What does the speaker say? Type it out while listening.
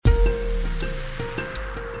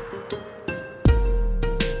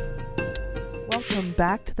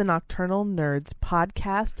back to the Nocturnal Nerds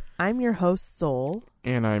podcast. I'm your host, Soul.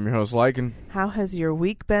 And I'm your host, Lycan. How has your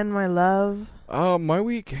week been, my love? My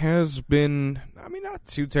week has been, not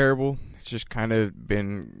too terrible. It's just kind of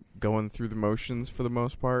been going through the motions for the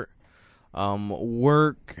most part.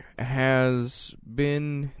 Work has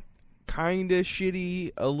been kind of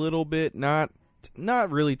shitty a little bit, not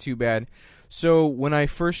really too bad. So when I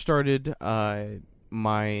first started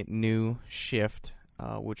my new shift,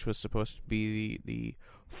 which was supposed to be the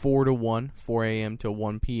 4 a.m. to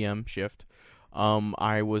 1 p.m. shift,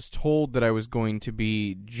 I was told that I was going to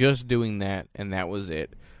be just doing that, and that was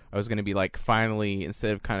it. I was going to be finally,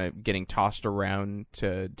 instead of kind of getting tossed around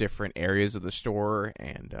to different areas of the store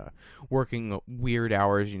and working weird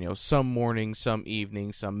hours, some morning, some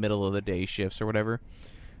evening, some middle of the day shifts or whatever,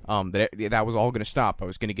 that was all going to stop. I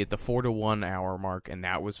was going to get the 4 to 1 hour mark, and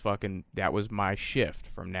that was my shift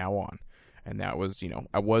from now on. And that was,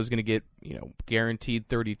 I was going to get, guaranteed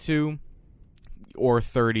 32 or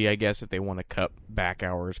 30, I guess, if they want to cut back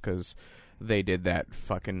hours, because they did that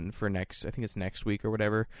fucking for I think it's next week or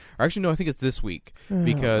whatever. Or actually, no, I think it's this week,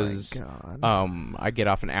 because I get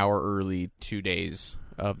off an hour early 2 days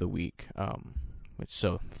of the week,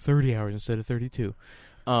 so 30 hours instead of 32.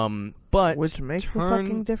 But which makes a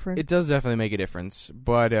fucking difference. It does definitely make a difference,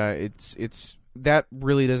 but it's that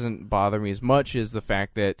really doesn't bother me as much as the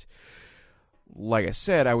fact that, like I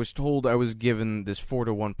said, I was told I was given this 4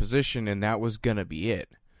 to 1 position, and that was gonna be it.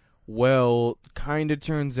 Well, kind of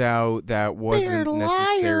turns out that wasn't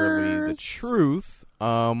necessarily the truth.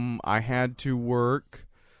 I had to work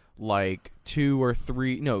two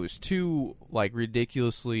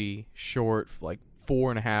ridiculously short,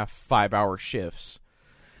 4.5, 5 hour shifts.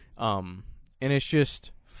 And it's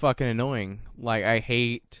just fucking annoying. I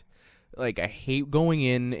hate going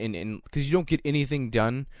in and because you don't get anything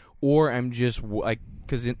done, or I'm just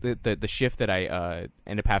because the shift that I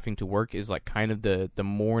end up having to work is kind of the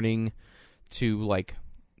morning to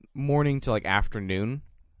afternoon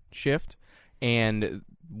shift, and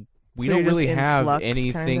we don't really have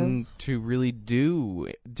anything to really do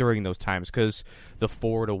during those times, because the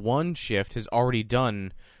 4 to 1 shift has already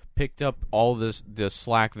picked up all the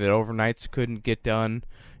slack that overnights couldn't get done,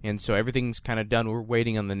 and so everything's kind of done. We're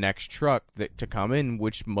waiting on the next truck to come in,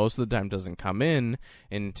 which most of the time doesn't come in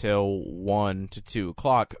until 1 to 2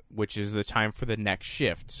 o'clock, which is the time for the next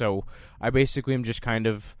shift. So I basically am just kind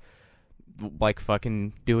of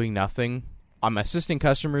fucking doing nothing. I'm assisting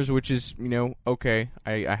customers, which is, okay.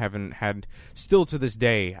 I haven't had, still to this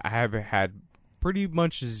day, I have had pretty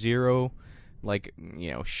much zero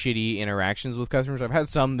shitty interactions with customers. I've had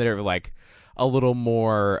some that are a little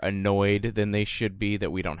more annoyed than they should be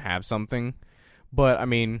that we don't have something, but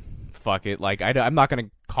fuck it. I'm not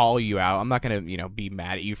gonna call you out. I'm not gonna be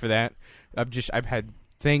mad at you for that.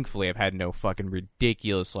 Thankfully I've had no fucking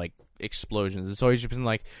ridiculous explosions. It's always just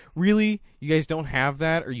been really, you guys don't have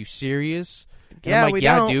that? Are you serious? And yeah, we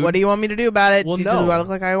don't. Dude. What do you want me to do about it? Well, do I look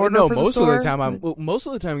like I ordered for the store? Most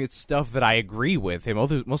of the time it's stuff that I agree with.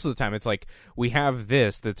 Most of the time it's we have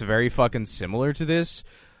this that's very fucking similar to this,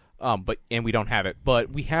 and we don't have it.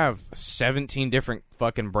 But we have 17 different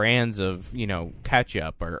fucking brands of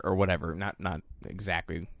ketchup or whatever. Not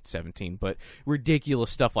exactly 17, but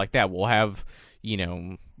ridiculous stuff like that. We'll have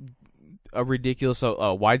a ridiculous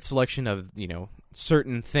wide selection of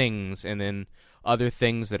certain things, and then other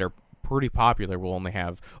things that are pretty popular will only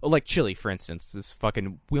have, chili, for instance.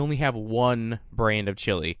 We only have one brand of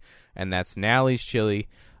chili, and that's Nally's chili.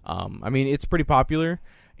 It's pretty popular,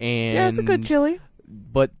 and yeah, it's a good chili,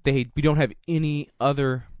 but we don't have any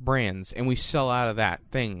other brands, and we sell out of that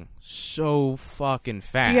thing so fucking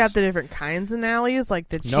fast. Do you have the different kinds of Nally's,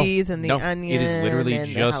 the cheese and the onion? It is literally and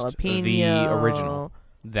just the original.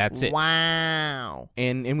 That's it. Wow.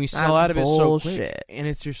 And we sell out of it so quick. And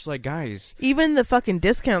it's just guys. Even the fucking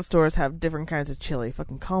discount stores have different kinds of chili.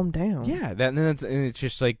 Fucking calm down. Yeah, and it's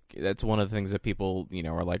just that's one of the things that people,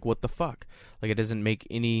 are what the fuck? It doesn't make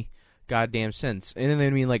any goddamn sense. And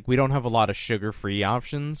then, we don't have a lot of sugar-free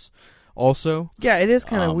options also. Yeah, it is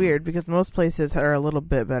kind of weird, because most places are a little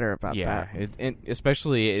bit better about that. Yeah, and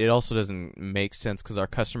especially, it also doesn't make sense because our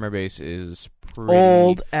customer base is pretty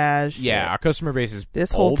old as shit. Yeah, our customer base is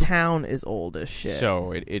this old. whole town is old as shit.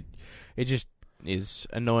 So it just is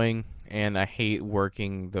annoying, and I hate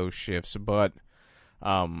working those shifts. But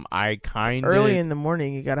I kind of early in the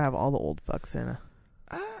morning, you gotta have all the old fucks in.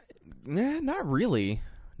 Not really.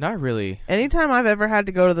 Not really. Anytime I've ever had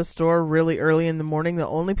to go to the store really early in the morning, the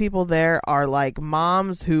only people there are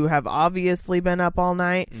moms who have obviously been up all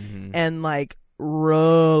night, and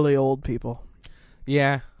really old people.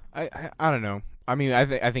 Yeah, I don't know. I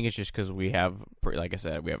think it's just because we have, like I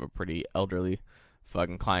said, we have a pretty elderly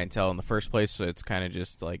fucking clientele in the first place, so it's kind of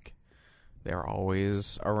just like they're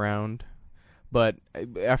always around. But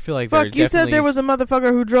I feel like fuck, you said there was a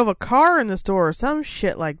motherfucker who drove a car in the store or some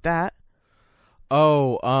shit like that.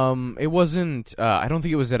 Oh, it wasn't. I don't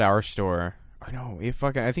think it was at our store. I know.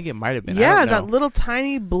 I think it might have been. Yeah, that little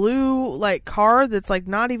tiny blue like car that's like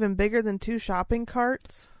not even bigger than 2 shopping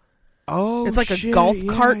carts. Oh, it's like a golf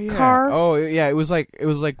cart car. Oh yeah, it was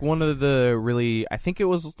like one of the really. I think it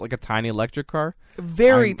was like a tiny electric car.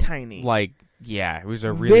 Very tiny. Like it was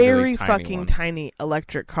a really tiny fucking one. tiny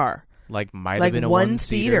electric car. Like might have been a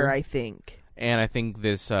one-seater, I think. And I think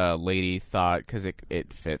this lady thought, because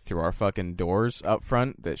it fit through our fucking doors up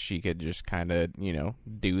front, that she could just kind of,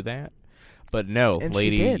 do that. But no, and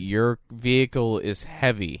lady, your vehicle is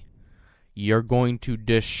heavy. You're going to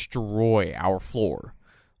destroy our floor.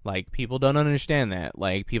 Like, people don't understand that.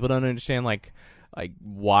 Like, people don't understand, like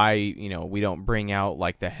why, we don't bring out,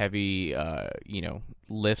 like, the heavy,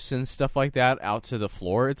 lifts and stuff like that out to the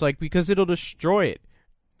floor. It's like, because it'll destroy it.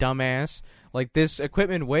 Dumbass. Like, this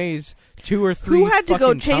equipment weighs 2 or 3 Who had to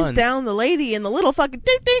go chase tons. down the lady in the little fucking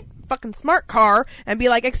fucking smart car and be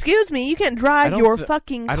like, excuse me, you can't drive your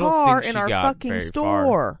fucking car in our fucking store.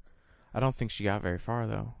 Far. I don't think she got very far,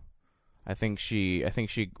 though. I think she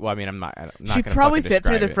well, I mean, I'm not she gonna probably fit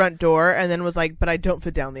through the it. front door and then was like, but I don't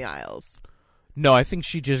fit down the aisles. No, I think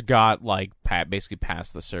she just got, like, basically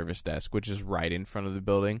past the service desk, which is right in front of the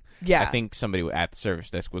building. Yeah. I think somebody at the service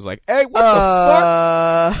desk was like, hey, what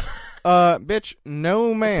the fuck? Bitch,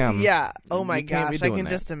 no ma'am. Yeah. Oh my gosh, I can that.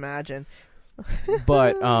 just imagine.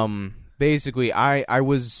 But, basically,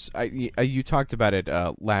 you talked about it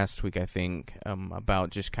last week, I think,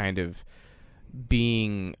 about just kind of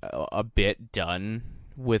being a bit done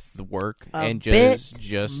with the work. And just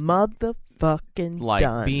motherfucking like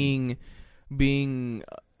done. being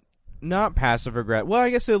not passive aggressive. Well, I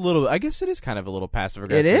guess it is kind of a little passive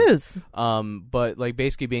aggressive. It is. But like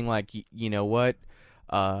basically being like, you know what?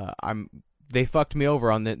 They fucked me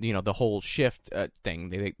over on the whole shift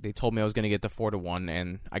thing. They told me I was going to get the 4-to-1,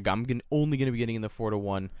 and I'm only going to be getting in the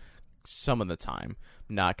 4-to-1 some of the time.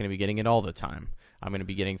 I'm not going to be getting it all the time. I'm going to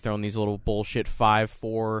be getting thrown these little bullshit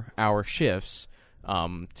 4-hour shifts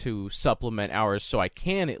to supplement hours, so I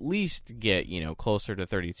can at least get closer to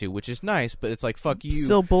 32, which is nice. But it's like, fuck you,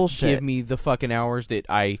 still bullshit. Give me the fucking hours that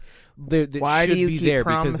Why should do you be keep there,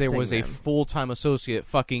 because there was them? a full-time associate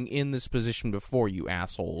fucking in this position before you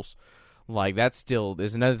assholes. Like, that still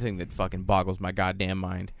is another thing that fucking boggles my goddamn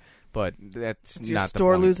mind. But that's is your not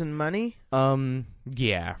store the point. losing money?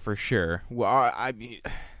 Yeah, for sure. Well,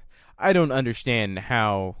 I don't understand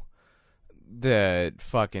how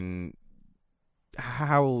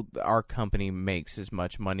how our company makes as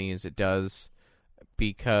much money as it does,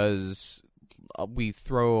 because we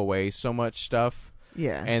throw away so much stuff.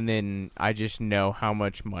 Yeah. And then I just know how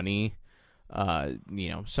much money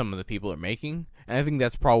some of the people are making. And I think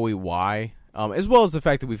that's probably why, as well as the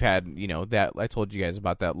fact that we've had, that I told you guys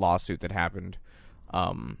about that lawsuit that happened,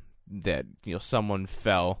 that, someone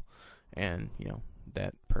fell and,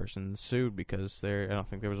 that person sued because I don't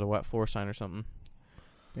think there was a wet floor sign or something.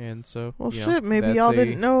 And so, well, shit, maybe y'all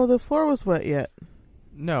didn't know the floor was wet yet.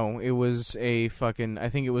 No, it was a fucking, I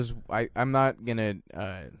think it was, I'm not gonna,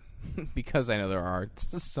 because I know there are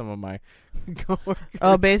some of my coworkers.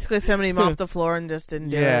 Oh, basically somebody mopped the floor and just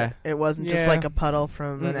didn't do it. It wasn't just like a puddle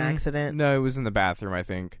from an accident. No, it was in the bathroom, I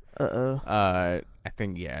think. Uh-oh. I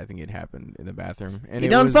think it happened in the bathroom. And you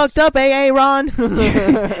done fucked up, AA, Ron.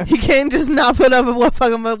 You can't just not put up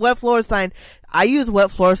a wet floor sign. I use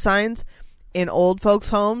wet floor signs in old folks'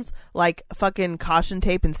 homes, like fucking caution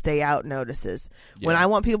tape and stay out notices. Yeah. When I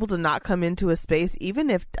want people to not come into a space, even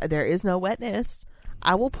if there is no wetness,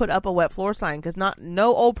 I will put up a wet floor sign, because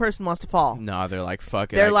no old person wants to fall. No, they're like,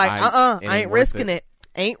 fuck it. They're like, I ain't risking it.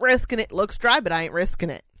 Ain't risking it. Looks dry, but I ain't risking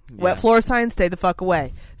it. Yeah. Wet floor sign, stay the fuck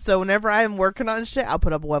away. So whenever I am working on shit, I'll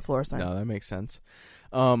put up a wet floor sign. No, that makes sense.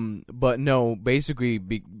 But no, basically,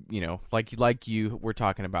 like you were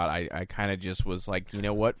talking about, I kind of just was like, you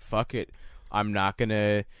know what, fuck it. I'm not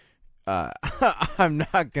gonna, you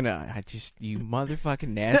motherfucking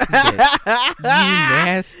nasty bitch. You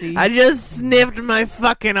nasty. I just sniffed my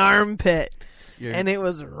fucking armpit, and it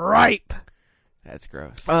was ripe. That's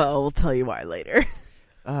gross. Oh, we'll tell you why later.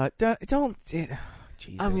 Don't.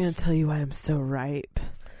 Jesus. I'm gonna tell you why I'm so ripe.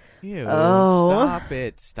 Ew, stop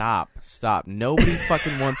it. Stop. Nobody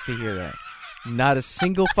fucking wants to hear that. Not a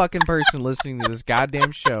single fucking person listening to this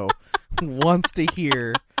goddamn show wants to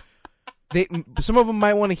hear. Some of them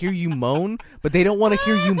might want to hear you moan, but they don't want to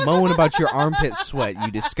hear you moan about your armpit sweat, you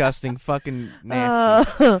disgusting fucking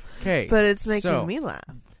nasty. Okay. But it's making me laugh.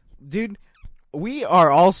 Dude, we are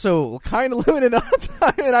also kind of limited on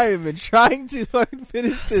time, and I have been trying to fucking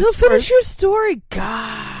finish this. So finish your story,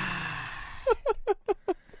 God.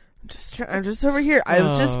 I'm just over here. I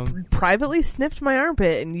was just privately sniffed my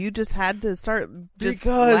armpit, and you just had to start just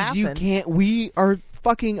because laughing. you can't. We are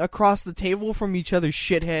fucking across the table from each other,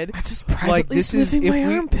 shithead. I'm just privately sniffing my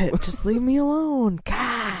armpit. Just leave me alone,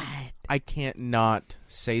 God. I can't not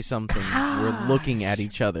say something. Gosh. We're looking at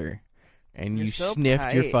each other, and You're you so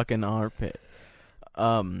sniffed your tight. fucking armpit.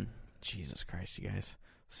 Jesus Christ, you guys.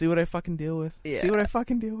 See what I fucking deal with? Yeah. See what I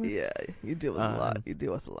fucking deal with? Yeah, you deal with a lot. You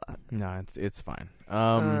deal with a lot. No, it's fine.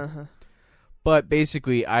 Uh-huh. But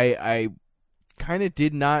basically, I kind of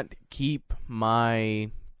did not keep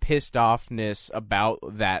my pissed offness about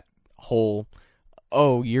that whole,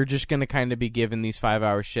 oh, you're just going to kind of be given these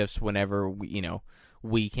 5-hour shifts whenever,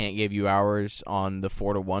 we can't give you hours on the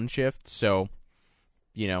 4 to 1 shift. So,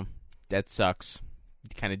 that sucks.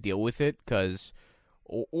 Kind of deal with it because,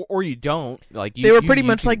 or you don't. Like They were pretty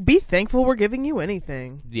much like, be thankful we're giving you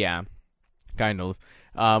anything. Yeah, kind of.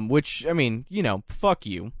 Which, I mean, fuck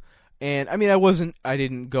you. And, I mean, I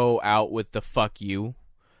didn't go out with the fuck you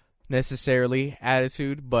necessarily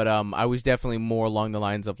attitude, but I was definitely more along the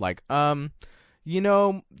lines of like,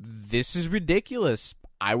 this is ridiculous.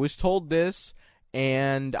 I was told this,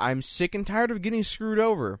 and I'm sick and tired of getting screwed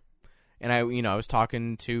over. And I was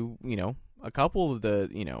talking to, a couple of the,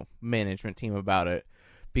 management team about it,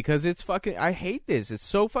 because it's fucking, I hate this. It's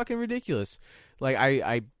so fucking ridiculous. Like,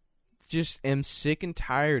 I just am sick and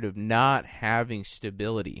tired of not having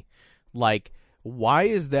stability. Like, why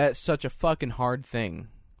is that such a fucking hard thing?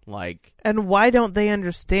 Like, and why don't they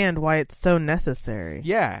understand why it's so necessary?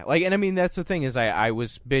 Yeah, like, and I mean that's the thing is I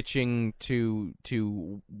was bitching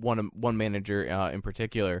to one manager in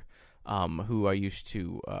particular, who I used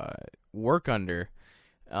to work under,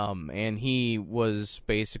 and he was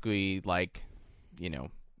basically like,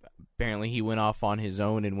 apparently he went off on his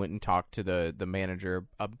own and went and talked to the manager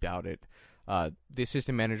about it, the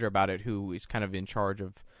assistant manager about it, who is kind of in charge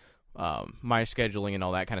of my scheduling and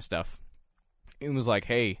all that kind of stuff. It was like,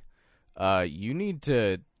 hey, you need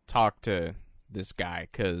to talk to this guy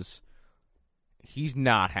because he's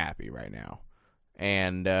not happy right now.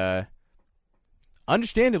 And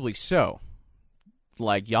understandably so.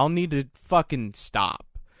 Like, y'all need to fucking stop.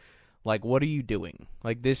 Like, what are you doing?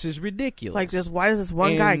 Like, this is ridiculous. Like this, why does this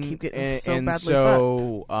one guy keep getting so badly fucked?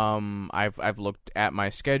 So, I've looked at my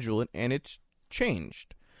schedule and it's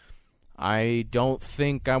changed. I don't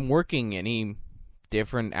think I'm working any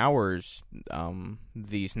different hours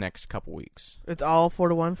these next couple weeks. It's all 4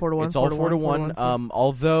 to 1, 4 to 1. It's all 4 to 1.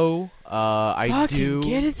 Although I do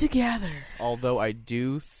get it together. Although I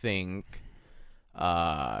do think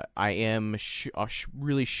I am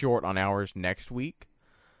really short on hours next week.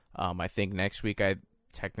 I think next week I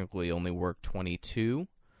technically only work 22,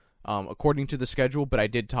 according to the schedule. But I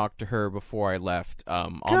did talk to her before I left.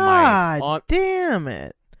 God damn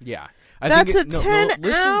it! Yeah. That's a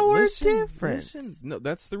 10-hour difference. No,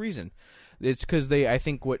 that's the reason. It's because I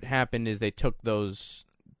think what happened is they took those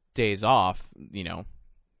days off,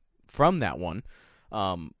 from that one.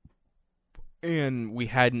 And we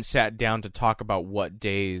hadn't sat down to talk about what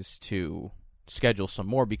days to schedule some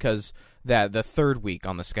more, because the third week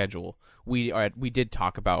on the schedule, we did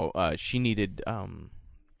talk about she needed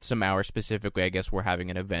some hours specifically. I guess we're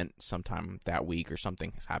having an event sometime that week or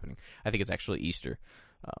something is happening. I think it's actually Easter.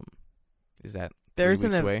 Is that there's 3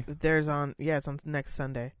 weeks away? It's on next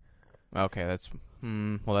Sunday. Okay, that's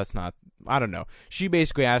well, that's not. I don't know. She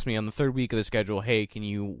basically asked me on the third week of the schedule, "Hey, can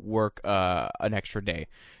you work an extra day?"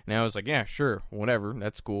 And I was like, "Yeah, sure, whatever.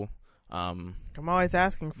 That's cool." I'm always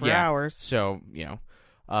asking for hours. So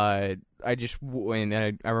I just and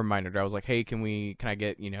then I reminded her. I was like, "Hey, can I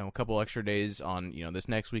get a couple extra days on this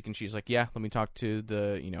next week?" And she's like, "Yeah, let me talk to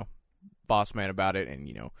the boss man about it,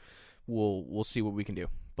 and we'll see what we can do."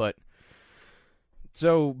 But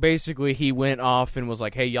so basically, he went off and was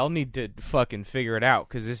like, "Hey, y'all need to fucking figure it out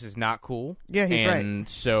because this is not cool." Yeah, he's right. And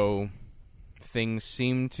so things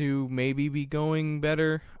seem to maybe be going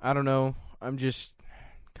better. I don't know. I'm just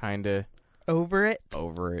kind of over it.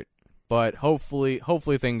 But hopefully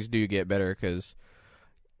things do get better because,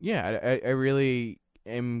 yeah, I really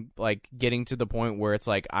am like getting to the point where it's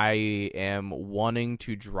like I am wanting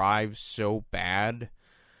to drive so bad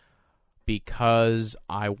because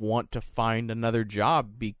I want to find another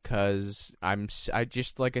job because I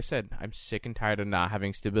just, like I said, I'm sick and tired of not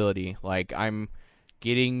having stability. Like, I'm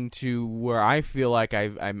getting to where I feel like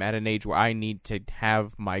I'm at an age where I need to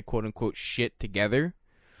have my quote-unquote shit together.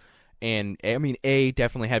 And, I mean,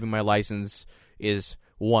 definitely having my license is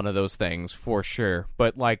one of those things, for sure.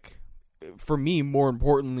 But, like, for me, more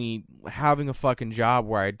importantly, having a fucking job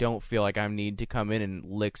where I don't feel like I need to come in and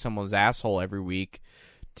lick someone's asshole every week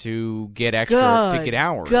to get to get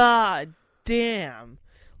hours. God damn.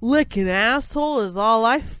 Licking asshole is all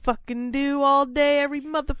I fucking do all day, every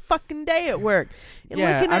motherfucking day at work. And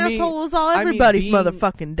licking asshole is all everybody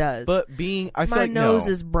motherfucking does. But I feel my like nose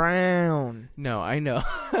is brown. No, I know.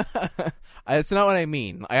 That's not what I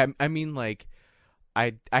mean. I mean, like,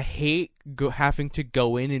 I hate having to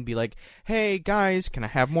go in and be like, hey, guys, can I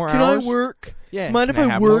have more hours? Can I work? Yeah. Mind if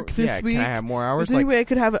I work this week? Can I have more hours? Is there any way I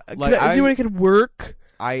could have... Is there any way I could work?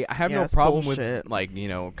 I have no problem bullshit. with, like,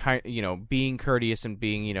 being courteous and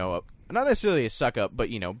being, not necessarily a suck up, but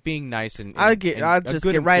being nice and I'll just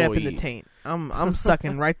get right up in the employee. taint. I'm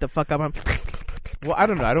sucking right the fuck up. Well, I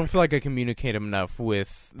don't know. I don't feel like I communicate enough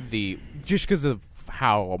with just because of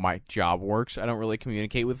how my job works. I don't really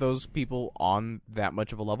communicate with those people on that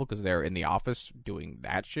much of a level because they're in the office doing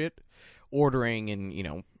that shit, ordering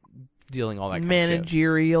and dealing all that kind of shit.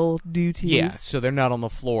 Managerial duties. Yeah, so they're not on the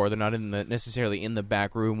floor. They're not necessarily in the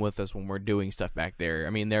back room with us when we're doing stuff back there. I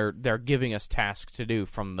mean, they're giving us tasks to do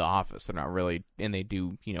from the office. They're not really, and they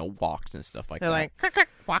do walks and stuff like they're that. They're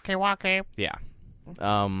like walkie. Yeah.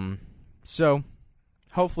 So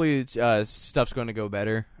hopefully stuff's going to go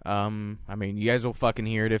better. I mean, you guys will fucking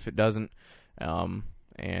hear it if it doesn't.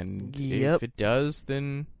 And if it does,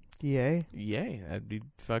 then yay, that'd be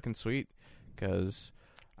fucking sweet. Because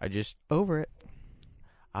I just over it.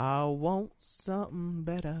 I want something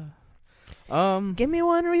better. Give me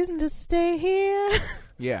one reason to stay here.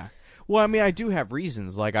 Yeah. Well, I mean, I do have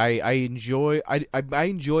reasons. Like, I enjoy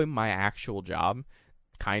enjoy my actual job.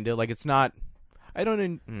 Kind of. Like, it's not. I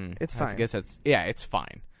don't. It's fine. I guess it's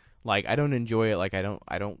fine. Like, I don't enjoy it. Like, I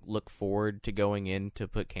don't look forward to going in to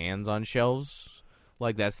put cans on shelves.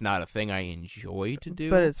 Like, that's not a thing I enjoy to do.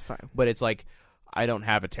 But it's fine. But it's like, I don't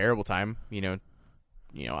have a terrible time.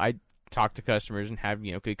 I talk to customers and have,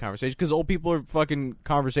 good conversations because old people are fucking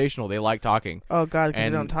conversational. They like talking. Oh, God, because they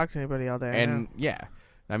don't talk to anybody all day. And, yeah.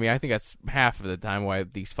 I mean, I think that's half of the time why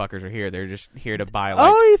these fuckers are here. They're just here to buy,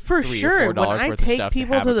 like, for $3 sure. or $4 When I worth of take stuff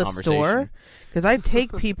people to to the conversation. store, because I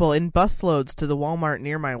take people in busloads to the Walmart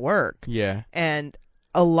near my work. Yeah. And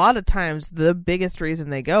a lot of times, the biggest reason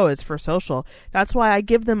they go is for social. That's why I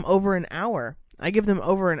give them over an hour. I give them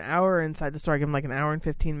over an hour inside the store. I give them like an hour and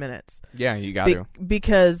 15 minutes. Yeah, you got to.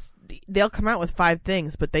 Because they'll come out with 5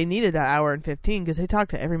 things, but they needed that hour and 15 because they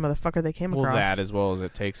talked to every motherfucker they came across. Well, that as well as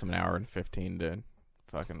it takes them an hour and 15 to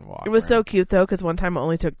fucking walk. It was around. so cute, though, because one time it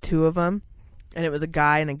only took 2 of them, and it was a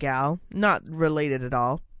guy and a gal, not related at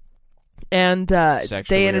all. And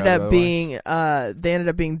they ended up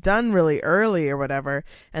being done really early or whatever.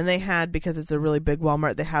 And they had, because it's a really big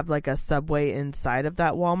Walmart, they have like a Subway inside of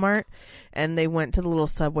that Walmart. And they went to the little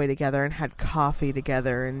Subway together and had coffee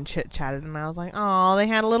together and chit-chatted. And I was like, oh, they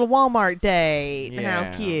had a little Walmart date.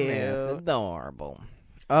 Yeah, how cute. Man, adorable.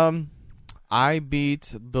 I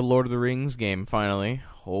beat the Lord of the Rings game finally.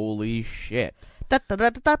 Holy shit. Da, da, da,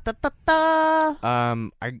 da, da, da, da.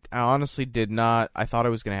 I honestly did not. I thought I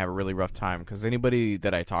was gonna have a really rough time because anybody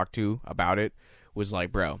that I talked to about it was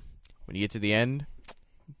like, "Bro, when you get to the end,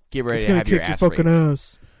 get ready to have your ass raped."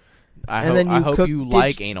 Ass. I hope you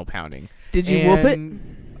like anal pounding. Did you whoop it?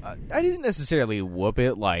 I didn't necessarily whoop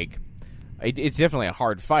it. Like, it's definitely a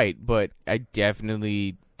hard fight, but I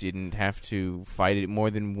definitely didn't have to fight it more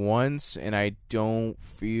than once, and I don't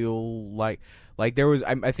feel like there was.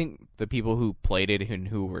 I think the people who played it and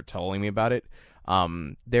who were telling me about it, I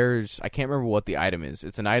can't remember what the item is.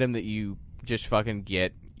 It's an item that you just fucking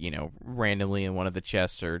get, randomly in one of the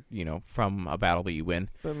chests or from a battle that you win.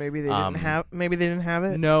 But maybe they didn't have. Maybe they didn't have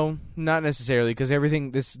it. No, not necessarily, because everything.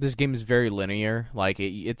 This game is very linear. Like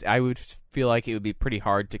it, I would feel like it would be pretty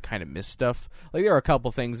hard to kind of miss stuff. Like there are a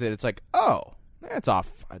couple things that it's like, oh, that's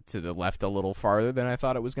off to the left a little farther than I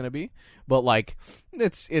thought it was going to be. But like,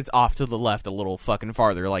 it's off to the left a little fucking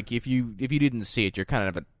farther. Like if you didn't see it, you're kind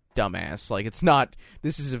of a dumbass. Like it's not.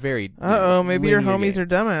 This is a very. Maybe your homies game. are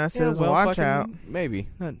dumbasses. Yeah, well, watch out. Maybe.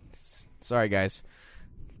 Sorry, guys.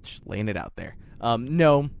 Just laying it out there.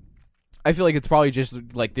 No, I feel like it's probably just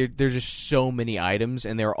like there's just so many items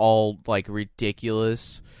and they're all like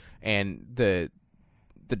ridiculous, and the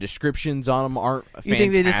descriptions on them aren't fantastic. You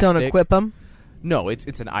think they just don't equip them? No,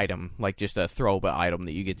 it's an item, like just a throwable item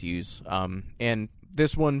that you get to use. And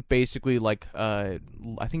this one basically, like, I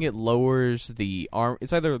think it lowers the arm.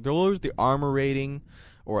 It's either it lowers the armor rating,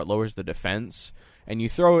 or it lowers the defense. And you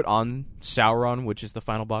throw it on Sauron, which is the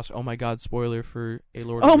final boss. Oh my God! Spoiler for a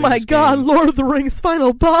Lord of the Rings. Oh my God! Game. Lord of the Rings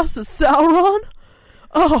final boss is Sauron.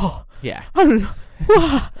 Oh yeah. I don't know.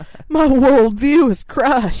 My worldview is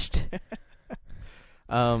crushed.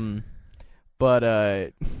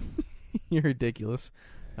 But you're ridiculous.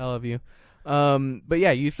 I love you. But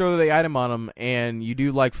yeah, you throw the item on them, and you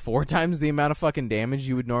do like 4 times the amount of fucking damage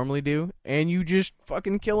you would normally do, and you just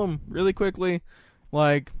fucking kill them really quickly.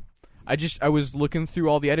 Like, I was looking through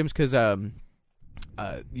all the items because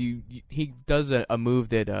he does a move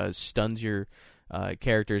that stuns your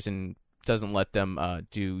characters and doesn't let them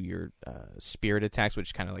do your spirit attacks, which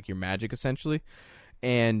is kind of like your magic essentially.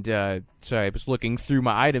 And so I was looking through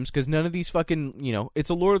my items because none of these fucking, it's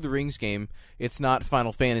a Lord of the Rings game. It's not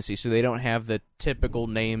Final Fantasy, so they don't have the typical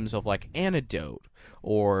names of like antidote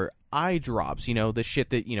or eye drops. The shit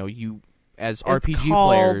that you as RPG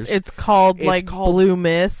players. It's called Blue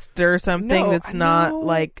Mist or something. That's not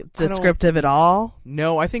like descriptive at all.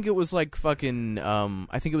 No, I think it was like fucking.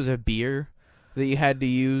 I think it was a beer that you had to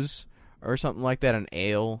use. Or something like that, an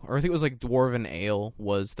ale. Or I think it was like Dwarven Ale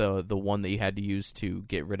was the one that you had to use to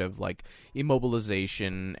get rid of like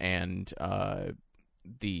immobilization and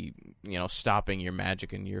the stopping your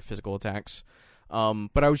magic and your physical attacks.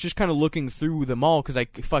 But I was just kind of looking through them all because I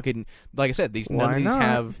fucking, like I said, none of these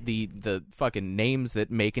have the fucking names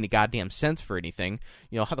that make any goddamn sense for anything.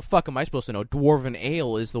 How the fuck am I supposed to know? Dwarven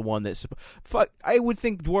Ale is the one that's I would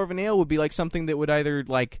think Dwarven Ale would be like something that would either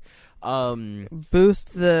like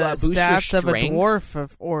boost the stats of a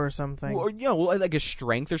dwarf or something, or like a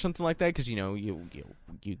strength or something like that, because you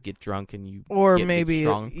get drunk and you or get maybe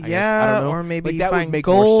strong, I guess. I don't know. Or maybe like, you that find would make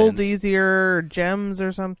gold easier, or gems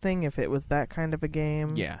or something if it was that kind of a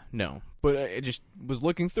game. Yeah, no, but I just was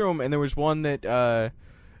looking through them, and there was one that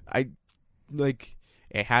I like.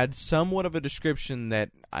 It had somewhat of a description that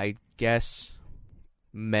I guess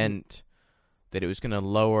meant that it was going to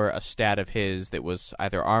lower a stat of his that was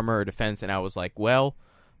either armor or defense, and I was like, well,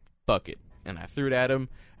 fuck it. And I threw it at him,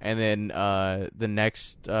 and then the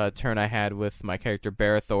next turn I had with my character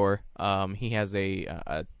Barathor, he has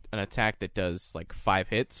an attack that does like 5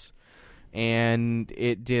 hits, and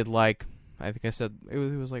it did like, I think I said, it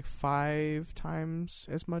was like 5 times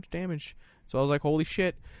as much damage. So I was like, holy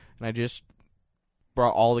shit, and I just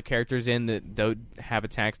brought all the characters in that don't have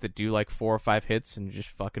attacks that do like 4 or 5 hits and just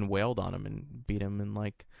fucking wailed on him and beat him in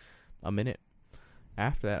like a minute.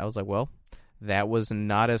 After that, I was like, well, that was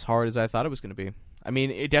not as hard as I thought it was going to be. I mean,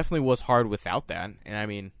 it definitely was hard without that, and I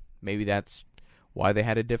mean, maybe that's why they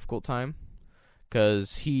had a difficult time,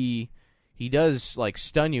 because he does like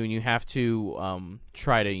stun you, and you have to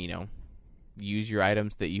try to use your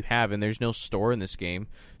items that you have, and there's no store in this game,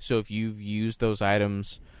 so if you've used those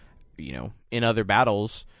items in other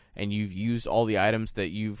battles, and you've used all the items that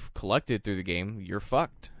you've collected through the game, you're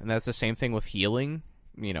fucked. And that's the same thing with healing,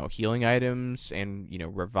 healing items and,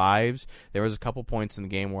 revives. There was a couple points in the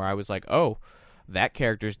game where I was like, oh, that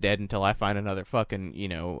character's dead until I find another fucking,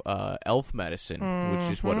 elf medicine,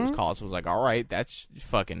 which is what it was called. So I was like, all right, that's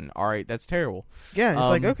terrible. Yeah, it's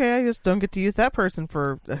like, okay, I just don't get to use that person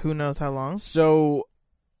for who knows how long. So,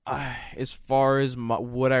 as far as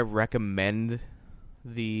would I recommend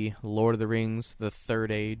the Lord of the Rings, the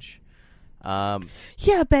Third Age?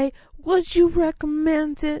 Yeah, babe, would you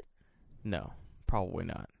recommend it? No, probably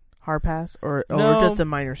not. Hard pass or just a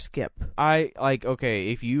minor skip?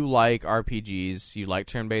 Okay, if you like RPGs, you like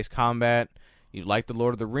turn-based combat, you like the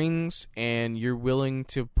Lord of the Rings, and you're willing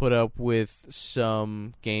to put up with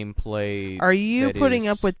some gameplay. Are you putting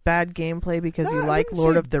up with bad gameplay because you like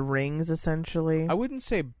Lord of the Rings, essentially? I wouldn't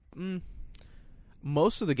say...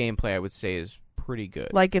 most of the gameplay, I would say, is pretty good.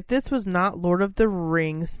 Like, if this was not Lord of the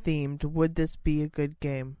Rings themed, would this be a good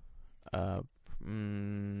game? It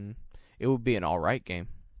would be an alright game.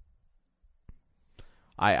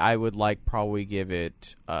 I would probably give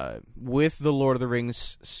it, with the Lord of the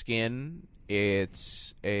Rings skin,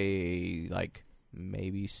 it's a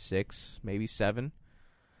maybe 6, maybe 7.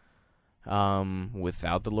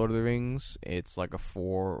 Without the Lord of the Rings, it's like a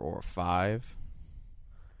 4 or a 5.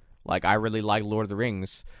 I really like Lord of the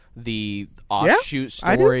Rings. The offshoot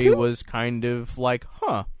story was kind of like,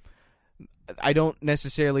 I don't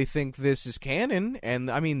necessarily think this is canon,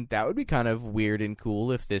 and I mean, that would be kind of weird and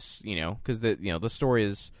cool if this, because the story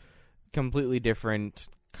is completely different,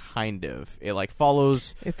 kind of. It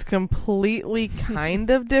follows... It's completely kind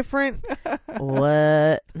of different?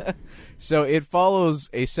 What? So it follows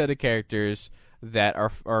a set of characters that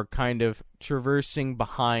are kind of traversing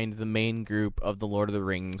behind the main group of the Lord of the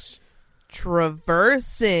Rings.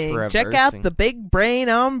 Traversing. Check out the big brain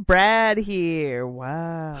on Brad here.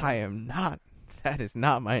 Wow. I am not. That is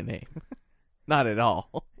not my name. Not at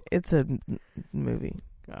all. It's a movie.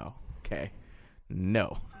 Oh, okay.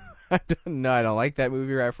 No. I don't like that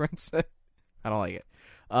movie reference. I don't like it.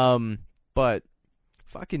 But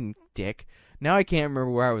fucking dick. Now I can't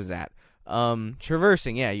remember where I was at.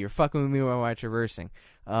 Traversing, yeah, you're fucking with me while I'm traversing.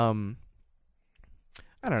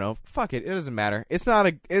 I don't know. Fuck it. It doesn't matter. It's not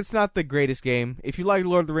the greatest game. If you like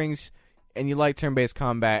Lord of the Rings and you like turn-based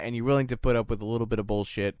combat and you're willing to put up with a little bit of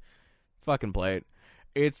bullshit, fucking play it.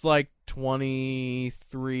 It's like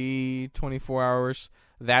 23, 24 hours.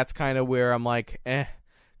 That's kind of where I'm like,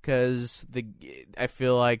 because I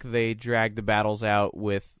feel like they drag the battles out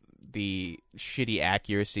with the shitty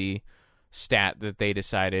accuracy stat that they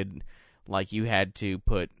decided, like, you had to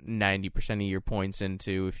put 90% of your points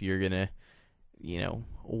into if you're gonna,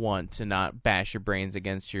 want to not bash your brains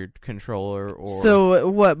against your controller. Or so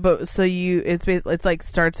what? But so it's like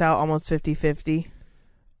starts out almost 50-50.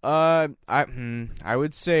 I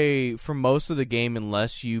would say for most of the game,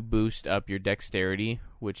 unless you boost up your dexterity,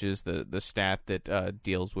 which is the stat that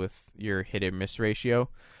deals with your hit and miss ratio.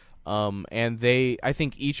 And I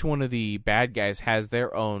think each one of the bad guys has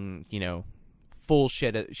their own, full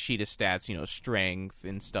sheet of stats, strength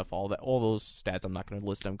and stuff, all those stats. I'm not going to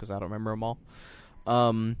list them because I don't remember them all.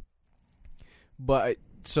 But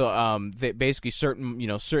so they basically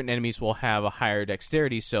certain enemies will have a higher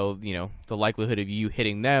dexterity, so the likelihood of you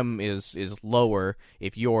hitting them is lower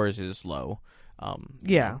if yours is low.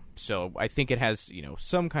 Yeah. So I think it has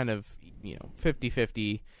some kind of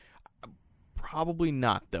 50-50. Probably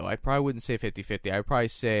not, though. I probably wouldn't say 50-50. I'd probably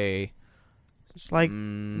say like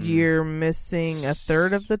you're missing a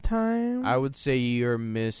third of the time. I would say you're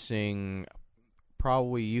missing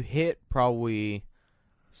you hit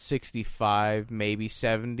 65, maybe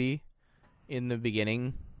 70 in the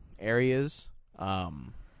beginning areas.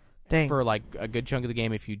 Dang. For like a good chunk of the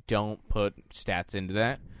game if you don't put stats into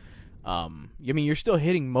that. You're still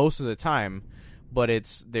hitting most of the time, but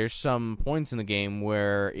there's some points in the game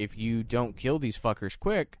where if you don't kill these fuckers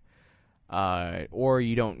quick, or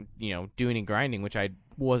you don't, do any grinding, which I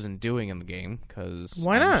wasn't doing in the game because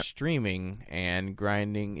I'm streaming and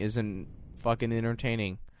grinding isn't fucking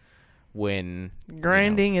entertaining. When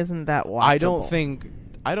grinding isn't that watchable.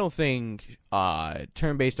 I don't think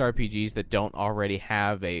turn-based RPGs that don't already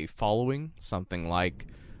have a following, something like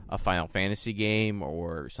a Final Fantasy game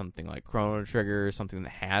or something like Chrono Trigger, something that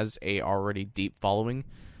has a already deep following,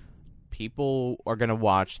 people are going to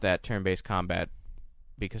watch that turn-based combat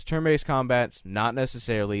because turn-based combat's not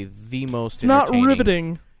necessarily the most entertaining. Not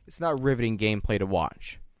riveting. It's not riveting gameplay to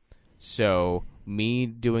watch. So me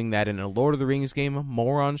doing that in a Lord of the Rings game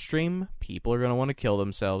more on stream, people are going to want to kill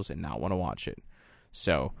themselves and not want to watch it.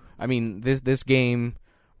 So, this game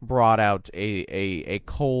brought out a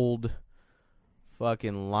cold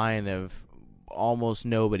fucking line of almost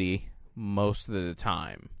nobody most of the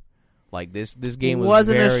time. Like this game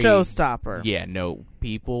wasn't a showstopper. Yeah, no,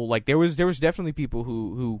 people like there was definitely people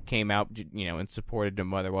who came out, and supported no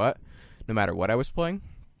matter what I was playing.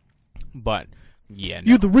 But yeah, no.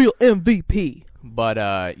 You're the real MVP. But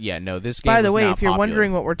this game. By the way, not if you're popular.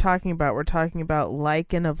 wondering what we're talking about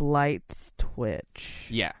Lycan of Light's Twitch.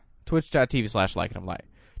 Yeah, twitch.tv/Lycan of Light.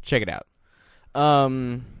 Check it out.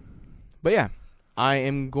 But yeah, I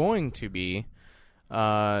am going to be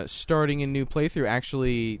starting a new playthrough.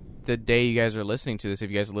 Actually, the day you guys are listening to this, if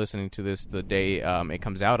you guys are listening to this the day it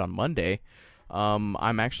comes out on Monday,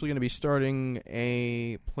 I'm actually going to be starting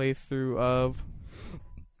a playthrough of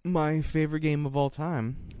my favorite game of all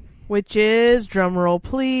time. Which is, drumroll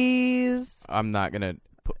please. I'm not going to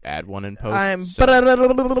add one in post.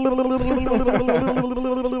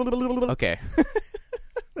 Okay.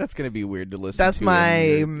 That's going to be weird to listen to. That's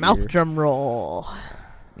my mouth drum roll.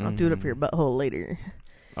 I'll do it for your butthole later.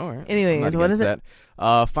 All right. Anyways, what is it?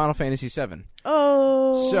 Final Fantasy VII.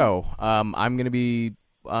 Oh. So, I'm going to be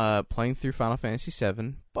playing through Final Fantasy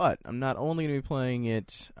VII, but I'm not only going to be playing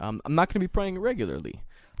it, I'm not going to be playing it regularly.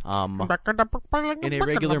 In a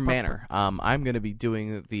regular manner. I'm going to be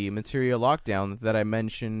doing the Materia Lockdown that I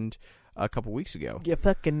mentioned a couple weeks ago. You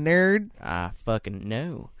fucking nerd. I fucking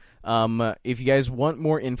know. If you guys want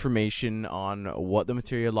more information on what the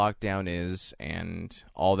Materia Lockdown is and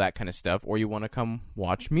all that kind of stuff, or you want to come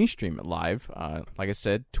watch me stream it live, like I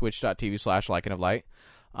said, twitch.tv/Lycan of Light.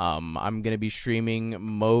 I'm going to be streaming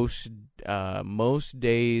most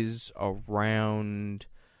days around,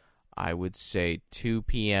 I would say, 2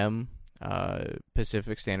 p.m.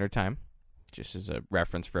 Pacific Standard Time, just as a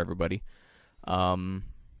reference for everybody. And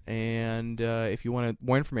if you want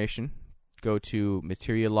more information, go to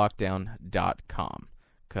materialockdown.com,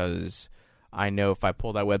 because I know if I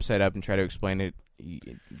pull that website up and try to explain it,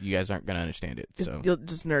 you guys aren't gonna understand it. So You'll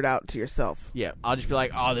just nerd out to yourself. yeah, I'll just be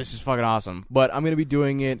like, oh, this is fucking awesome. But I'm gonna be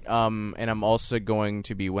doing it, and I'm also going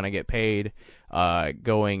to be, when I get paid,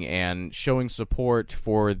 going and showing support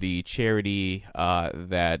for the charity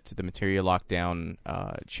that the Materia Lockdown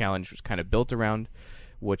challenge was kind of built around,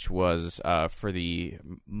 which was for the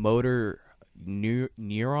motor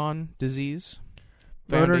neuron disease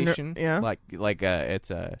foundation.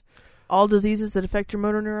 It's a all diseases that affect your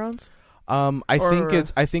motor neurons. I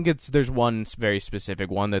think it's there's one very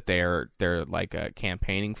specific one that they're like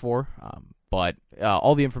campaigning for. But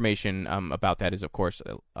all the information about that is, of course,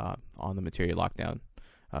 on the Materia Lockdown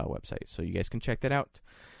website, so you guys can check that out,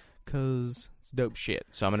 because it's dope shit.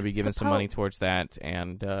 So I'm going to be giving some money towards that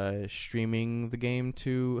and streaming the game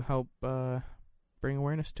to help bring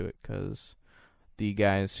awareness to it, because the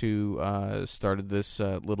guys who started this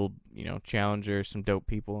little challenge are some dope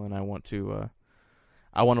people, and I want to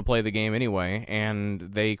play the game anyway, and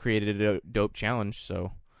they created a dope challenge,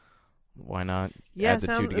 so why not add the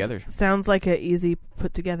two together? Sounds like an easy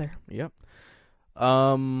put together. Yep.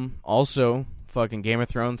 Also, fucking Game of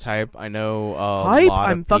Thrones hype. I know hype.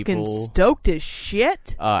 I'm fucking stoked as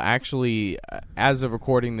shit. Actually, as of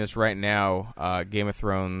recording this right now, Game of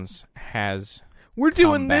Thrones has. We're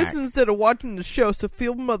doing this instead of watching the show, so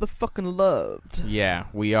feel motherfucking loved. Yeah,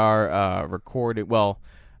 we are recording. Well,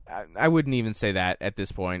 I wouldn't even say that at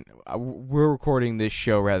this point. We're recording this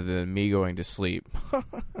show rather than me going to sleep.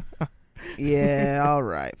 Yeah, all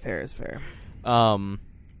right. Fair is fair.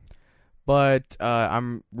 But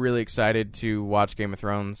I'm really excited to watch Game of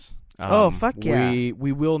Thrones. Fuck yeah.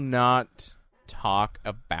 We will not talk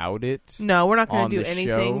about it. No, we're not going to do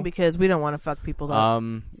anything show. Because we don't want to fuck people up.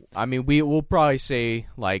 I mean, we'll probably say,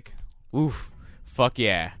 like, oof, fuck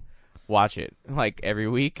yeah, watch it, like, every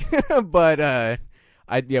week. But,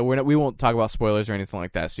 we won't talk about spoilers or anything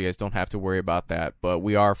like that, so you guys don't have to worry about that. But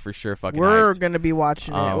we are for sure fucking We're hyped. going to be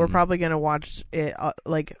watching it. We're probably going to watch it,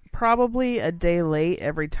 probably a day late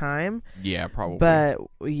every time. Yeah, probably. But,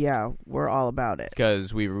 yeah, we're all about it.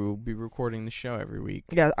 Because we will be recording the show every week.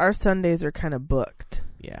 Yeah, our Sundays are kind of booked.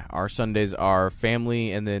 Yeah, our Sundays are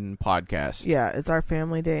family and then podcast. Yeah, it's our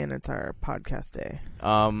family day and it's our podcast day.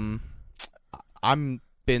 I'm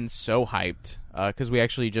been so hyped because we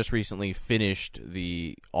actually just recently finished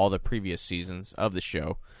all the previous seasons of the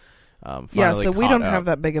show. Yeah, so we don't have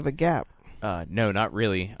that big of a gap. No, not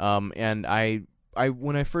really. And I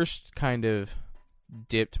when I first kind of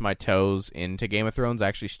dipped my toes into Game of Thrones, I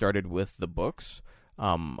actually started with the books.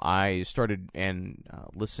 I started and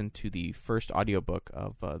listened to the first audiobook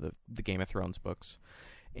of the Game of Thrones books.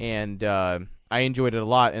 And I enjoyed it a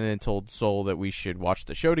lot, and then told Soul that we should watch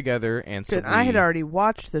the show together. And so I had already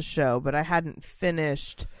watched the show, but I hadn't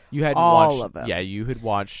finished you had all watched, of them. Yeah, you had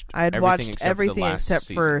watched I had everything watched everything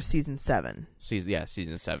except for season 7.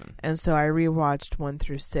 Season 7. And so I rewatched 1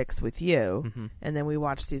 through 6 with you, mm-hmm. and then we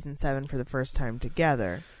watched season 7 for the first time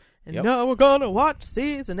together. And yep. now we're gonna watch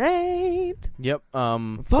season 8. Yep.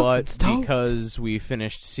 But because we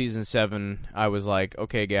finished season 7, I was like,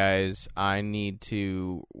 okay, guys, I need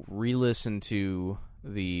to re-listen to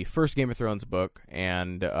the first Game of Thrones book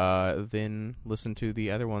and then listen to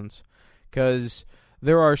the other ones, because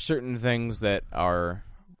there are certain things that are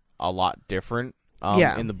a lot different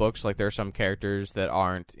in the books. Like there are some characters that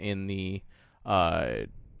aren't in the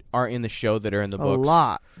show that are in the books. A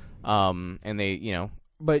lot. And they,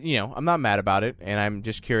 but I'm not mad about it, and I'm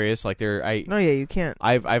just curious. Like you can't.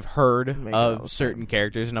 I've heard of certain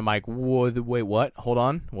characters, and I'm like, wait, what? Hold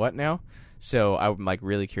on, what now? So I'm like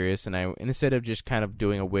really curious, and instead of just kind of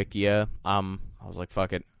doing a wikia, I was like,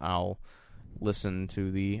 fuck it, I'll listen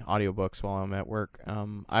to the audiobooks while I'm at work.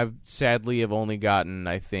 I've sadly have only gotten,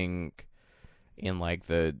 I think, in like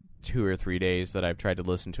the 2 or 3 days that I've tried to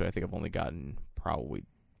listen to it, I think I've only gotten probably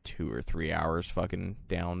 2 or 3 hours fucking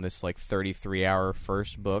down this like 33-hour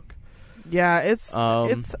first book. Yeah,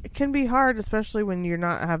 it can be hard, especially when you're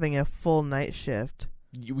not having a full night shift.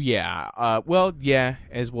 Yeah. Yeah,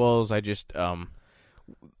 as well as I just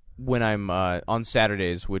when I'm on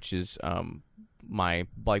Saturdays, which is my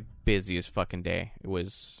like busiest fucking day. It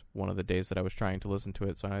was one of the days that I was trying to listen to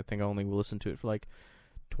it, so I think I only listened to it for like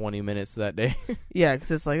 20 minutes that day. Yeah, because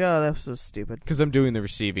it's like, oh, that's so stupid. Because I'm doing the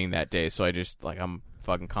receiving that day, so I just like I'm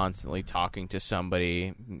fucking constantly talking to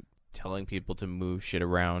somebody, telling people to move shit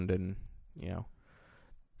around, and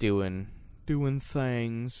doing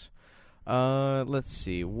things. Let's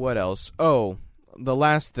see what else. Oh, the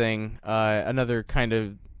last thing, another kind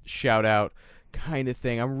of shout out kind of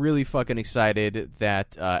thing. I'm really fucking excited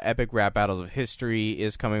that Epic Rap Battles of History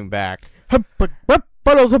is coming back. Epic Rap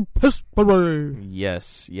Battles of History.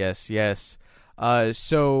 Yes.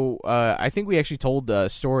 I think we actually told a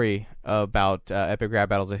story about Epic Rap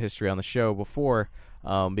Battles of History on the show before,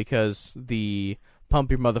 because the Pump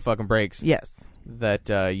Your Motherfucking Brakes Yes. that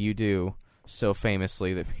you do so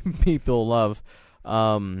famously that people love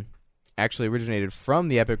actually originated from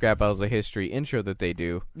the Epic Rap Battles of History intro that they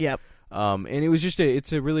do. Yep. And it was just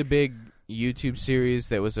it's a really big YouTube series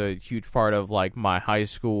that was a huge part of like my high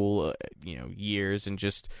school years, and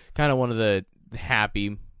just kind of one of the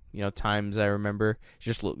happy times I remember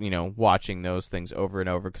just watching those things over and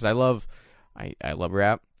over, because I love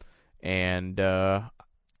rap, and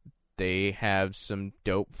they have some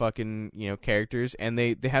dope fucking characters, and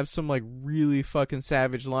they have some like really fucking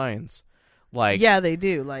savage lines. Like, yeah, they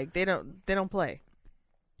do. Like they don't play.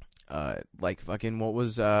 Like fucking what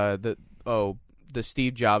was the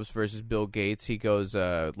Steve Jobs versus Bill Gates. He goes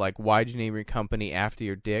like, why'd you name your company after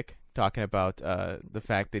your dick? Talking about the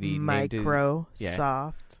fact that he named it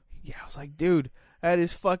Soft. Yeah, I was like, dude, that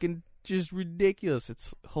is fucking just ridiculous.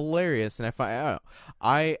 It's hilarious, and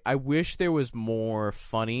I wish there was more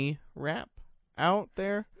funny rap out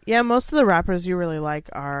there. Yeah, most of the rappers you really like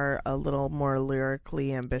are a little more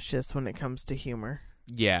lyrically ambitious when it comes to humor.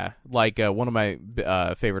 Yeah, like one of my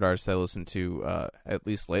favorite artists I listen to, at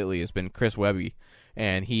least lately, has been Chris Webby,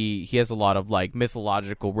 and he has a lot of like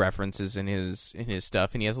mythological references in his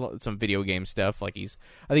stuff, and he has some video game stuff. Like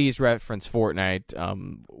I think he's referenced Fortnite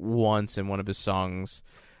once in one of his songs,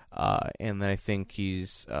 and then I think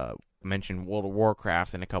he's mentioned World of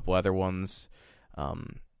Warcraft and a couple other ones.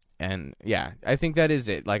 And yeah, I think that is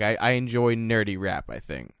it. Like I enjoy nerdy rap, I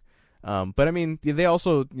think. But I mean, they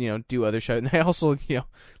also, do other shows, and I also,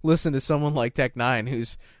 listen to someone like Tech9,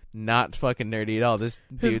 who's not fucking nerdy at all. This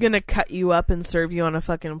who's gonna cut you up and serve you on a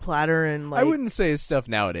fucking platter, and like, I wouldn't say his stuff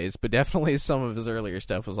nowadays, but definitely some of his earlier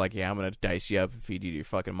stuff was like, yeah, I'm gonna dice you up and feed you to your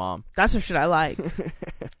fucking mom. That's the shit I like.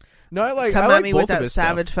 No, I like. Come I at like me both with that of his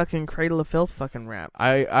savage stuff. fucking Cradle of Filth fucking rap.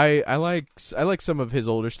 I like some of his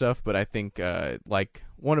older stuff, but I think like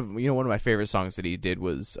one of my favorite songs that he did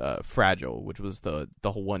was "Fragile," which was the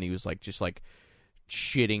whole one. He was like just like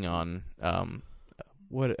shitting on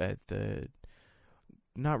the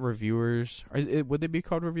not reviewers. Would they be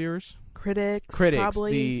called reviewers? Critics, The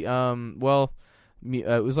probably.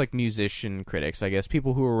 it was like musician critics, I guess.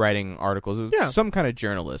 People who were writing articles. It was some kind of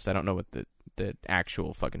journalist. I don't know what the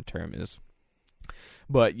actual fucking term is.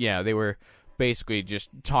 But yeah, they were basically just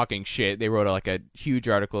talking shit. They wrote like a huge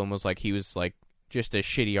article and was like, he was like just a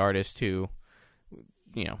shitty artist who,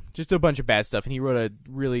 just a bunch of bad stuff. And he wrote a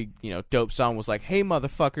really, dope song, was like, hey,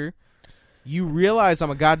 motherfucker, you realize I'm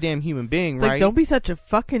a goddamn human being, it's right? Like, don't be such a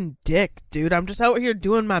fucking dick, dude. I'm just out here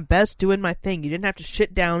doing my best, doing my thing. You didn't have to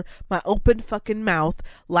shit down my open fucking mouth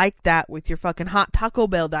like that with your fucking hot Taco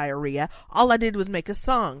Bell diarrhea. All I did was make a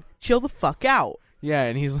song. Chill the fuck out. Yeah,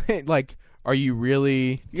 and he's like, are you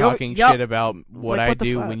really talking shit about what like, I what the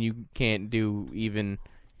do fuck? when you can't do even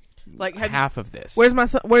like half of this?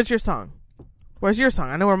 Where's your song? Where's your song?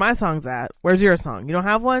 I know where my song's at. Where's your song? You don't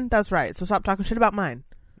have one? That's right. So stop talking shit about mine.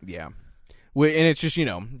 Yeah. And it's just,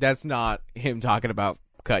 that's not him talking about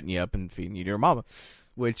cutting you up and feeding you to your mama,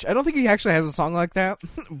 which I don't think he actually has a song like that,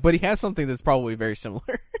 but he has something that's probably very similar.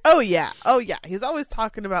 Oh, yeah. He's always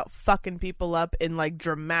talking about fucking people up in, like,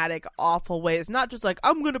 dramatic, awful ways. Not just like,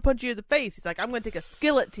 I'm going to punch you in the face. He's like, I'm going to take a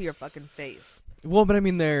skillet to your fucking face. Well, but I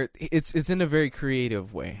mean, it's in a very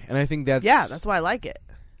creative way, and I think that's... Yeah, that's why I like it.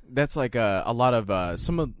 That's like a lot of,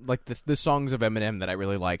 some of, like, the songs of Eminem that I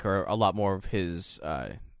really like are a lot more of his...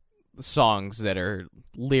 songs that are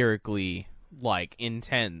lyrically like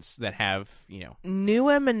intense, that have New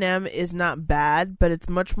Eminem is not bad, but it's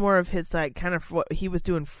much more of his like kind of what he was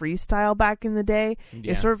doing freestyle back in the day.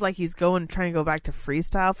 Yeah. It's sort of like he's trying to go back to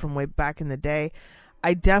freestyle from way back in the day.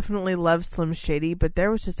 I definitely love Slim Shady, but there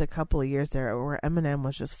was just a couple of years there where Eminem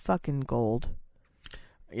was just fucking gold.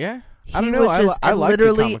 Yeah, I don't know. I like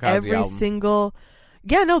literally the every album. single.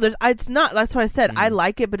 Yeah, no, it's not. That's what I said. I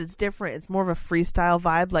like it, but it's different. It's more of a freestyle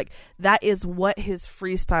vibe. Like, that is what his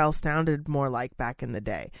freestyle sounded more like back in the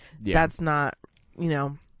day. Yeah. That's not,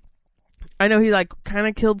 I know he, like, kind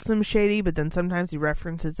of killed Slim Shady, but then sometimes he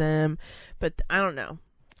references him. But I don't know.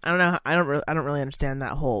 I don't really understand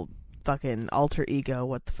that whole fucking alter ego.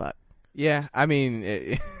 What the fuck? Yeah, I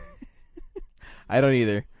mean, I don't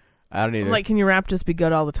either. I'm like, can your rap just be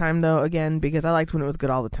good all the time, though, again? Because I liked when it was good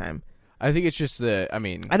all the time. I think it's just I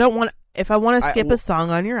don't want... If I want to skip a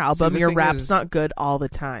song on your album, your rap's is, not good all the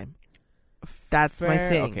time. That's my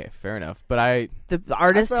thing. Okay, fair enough. But the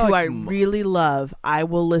artists who like I really love, I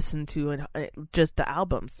will listen to, and just the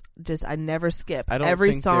albums. I never skip. I don't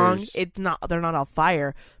every think song. there's... It's not. They're not all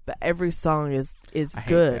fire, but every song is I hate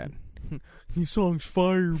good. that. Your song's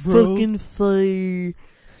fire, bro. Fucking fire.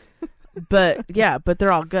 But yeah, but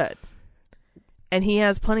they're all good. And he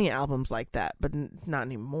has plenty of albums like that, but not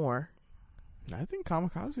anymore. I think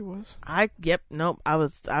Kamikaze was. Nope.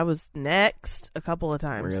 I was next a couple of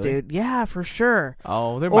times, Really? dude. Yeah, for sure.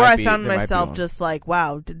 Oh, there Or might I be. found there might be myself one. just like,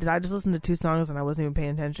 wow, did I just listen to 2 songs and I wasn't even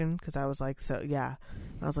paying attention? Because I was like, so yeah.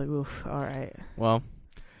 I was like, oof, all right. Well,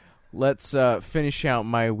 let's finish out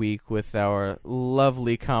my week with our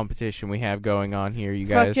lovely competition we have going on here, you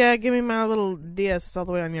guys. Fuck yeah, give me my little DS. It's all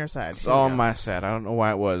the way on your side. It's Here we all go. on my side. I don't know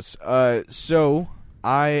why it was. So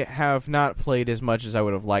I have not played as much as I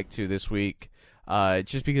would have liked to this week.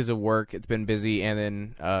 Just because of work, it's been busy, and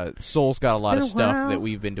then Soul's got a lot of stuff that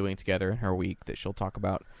we've been doing together in her week that she'll talk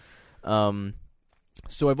about.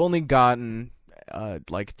 So I've only gotten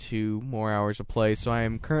like 2 more hours of play, so I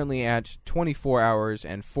am currently at 24 hours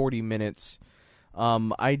and 40 minutes.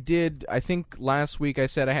 I think last week I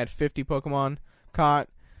said I had 50 Pokemon caught,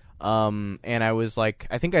 and I was like,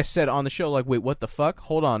 I think I said on the show, like, wait, what the fuck?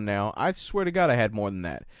 Hold on now. I swear to God I had more than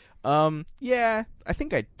that. Yeah, I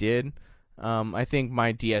think I did. I think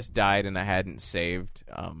my DS died and I hadn't saved.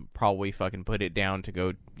 Probably fucking put it down to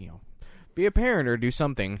go, be a parent or do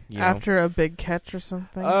something. After a big catch or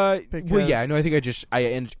something? Well, yeah, no, I think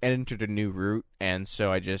I entered a new route, and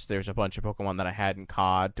so there's a bunch of Pokemon that I hadn't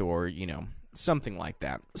caught, or, something like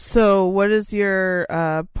that. So what does your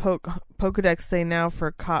Pokedex say now for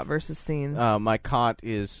caught versus seen? My caught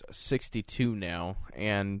is 62 now,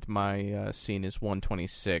 and my seen is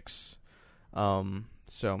 126.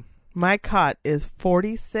 So... My caught is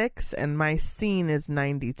 46 and my seen is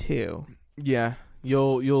 92. Yeah,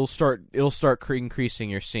 it'll start increasing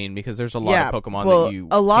your scene because there's a lot of Pokemon that you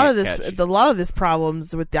a lot can't of catch a lot of this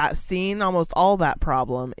problems with that scene, almost all that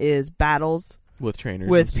problem is battles with trainers,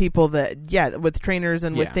 with people with trainers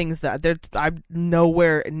and with things that I'm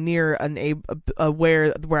nowhere near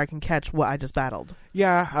where I can catch what I just battled.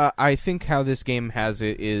 Yeah, I think how this game has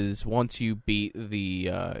it is once you beat the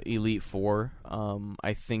Elite Four,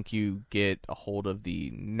 I think you get a hold of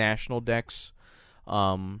the National Dex.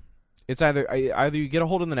 It's either you get a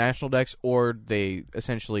hold of the National Dex or they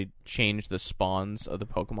essentially change the spawns of the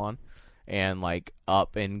Pokemon and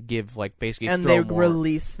up and give basically and throw they more.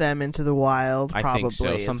 release them into the wild. Probably, I think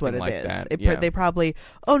so, is something what it like is. that. They probably,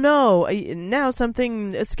 oh no, now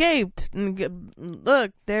something escaped.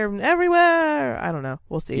 Look, they're everywhere. I don't know.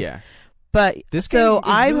 We'll see. Yeah, but this so game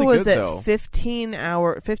is I really was good, at though. 15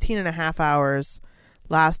 and a half hours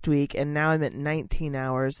last week, and now I'm at 19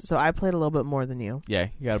 hours. So I played a little bit more than you. Yeah,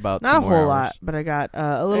 you got about not 2 a more whole hours. lot, but I got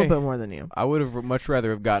a little bit more than you. I would have much rather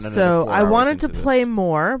have gotten another So 4 I hours wanted to into this. play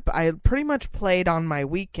more, but I pretty much played on my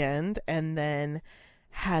weekend and then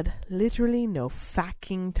had literally no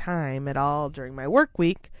fucking time at all during my work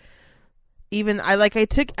week. Even I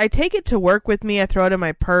take it to work with me. I throw it in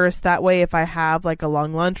my purse. That way, if I have a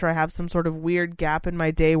long lunch or I have some sort of weird gap in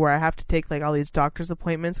my day where I have to take all these doctor's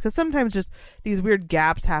appointments, because sometimes just these weird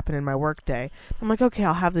gaps happen in my work day. I'm like, okay,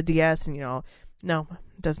 I'll have the DS, and no,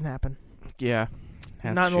 it doesn't happen. Yeah,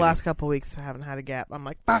 Not in the last couple of weeks. I haven't had a gap. I'm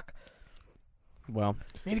like, fuck. Well,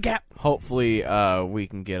 Need a gap. hopefully we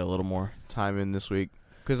can get a little more time in this week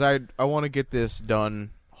because I want to get this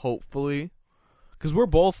done. Hopefully. Because we're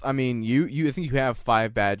both, I mean, I think you have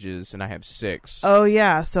 5 badges and I have 6. Oh,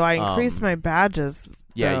 yeah, so I increased my badges.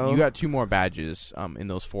 Yeah, though. you got 2 more badges in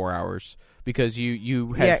those 4 hours because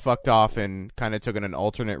you had fucked off and kind of took an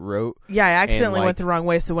alternate route. Yeah, I accidentally went the wrong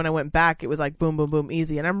way, so when I went back, it was boom, boom, boom,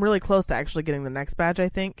 easy. And I'm really close to actually getting the next badge, I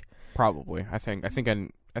think. Probably. I think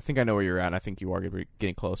I know where you're at, and I think you are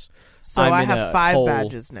getting close. So I have 5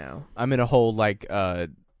 badges now. I'm in a whole,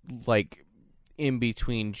 in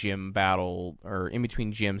between gym battle or in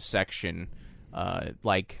between gym section,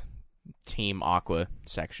 Team Aqua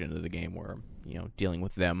section of the game where I'm, dealing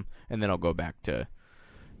with them, and then I'll go back to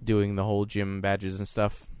doing the whole gym badges and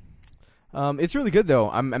stuff. It's really good though.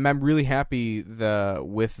 I'm really happy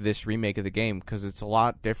with this remake of the game because it's a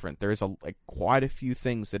lot different. There's quite a few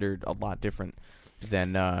things that are a lot different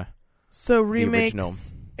than so remakes original.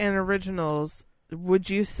 And originals. Would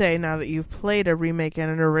you say, now that you've played a remake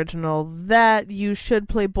and an original, that you should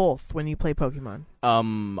play both when you play Pokemon?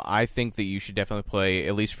 I think that you should definitely play,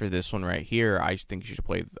 at least for this one right here, I think you should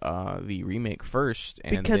play the remake first.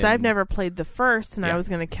 And because then, I've never played the first, and Yeah. I was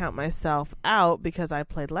going to count myself out because I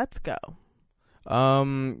played Let's Go.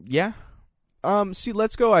 Yeah. See,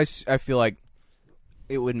 Let's Go, I feel like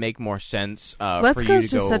it would make more sense Let's for Go you is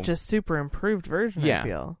to just go. such a super improved version, Yeah. I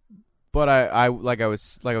feel. But I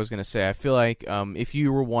was gonna say, I feel like if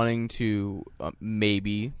you were wanting to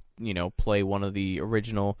maybe play one of the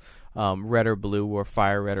original Red or Blue or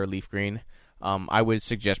Fire Red or Leaf Green, I would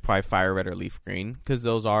suggest probably Fire Red or Leaf Green, because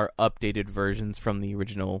those are updated versions from the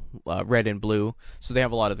original Red and Blue. So they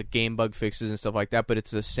have a lot of the game bug fixes and stuff like that, but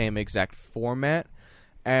it's the same exact format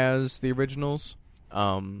as the originals.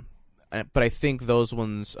 But I think those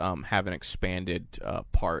ones have an expanded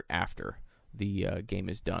part after the game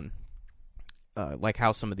is done. Like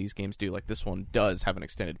how some of these games do. Like this one does have an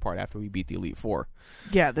extended part after we beat the Elite Four.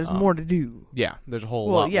 Yeah, there's more to do. Yeah, there's a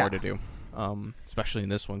whole lot more to do. Especially in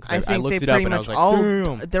this one, because I looked they it up pretty and I much was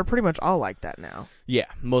like, damn. they're pretty much all like that now. Yeah,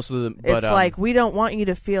 most of them. But, it's like, we don't want you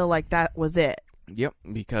to feel like that was it. Yep,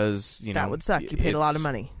 because, that would suck. You paid a lot of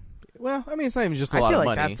money. Well, I mean, it's not even just a lot of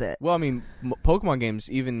money. That's it. Well, I mean, Pokemon games,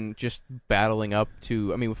 even just battling up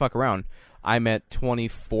to, I mean, we fuck around. I'm at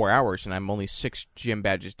 24 hours, and I'm only 6 gym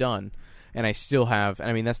badges done. And I still have, and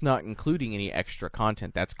I mean, that's not including any extra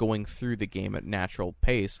content. That's going through the game at natural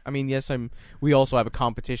pace. I mean, yes, we also have a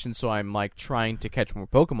competition, so I'm, like, trying to catch more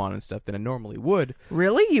Pokemon and stuff than I normally would.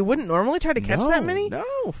 Really? You wouldn't normally try to catch that many?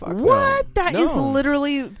 No, fuck what? no. That is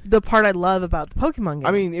literally the part I love about the Pokemon game.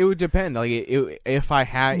 I mean, it would depend. Like, if I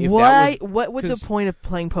had, what would the point of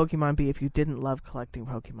playing Pokemon be if you didn't love collecting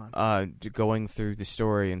Pokemon? Going through the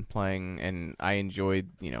story and playing, and I enjoyed,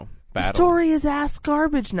 battle. The story is ass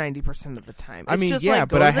garbage 90% of the time. I mean, just yeah, like,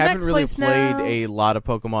 but I haven't next really place played now. a lot of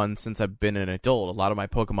Pokemon since I've been an adult. A lot of my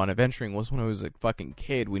Pokemon adventuring was when I was a fucking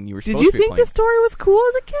kid, when you were supposed to be playing. Did you think the story was cool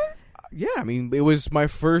as a kid? Yeah, I mean, it was my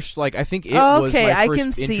first, like, I think it was my first I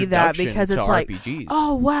can see that because to it's like, RPGs.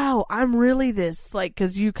 oh, wow, I'm really this, like,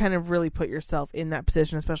 because you kind of really put yourself in that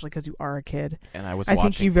position, especially because you are a kid. And I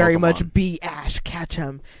think you very much be Ash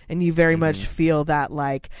Ketchum, and you very much feel that,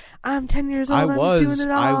 like, I'm 10 years old, I'm doing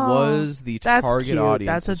it all. I was the target cute.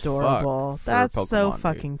 audience. That's adorable. That's Pokemon, so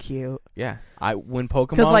fucking cute. Yeah. When Pokemon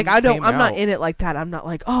because like I'm out, not in it like that. I'm not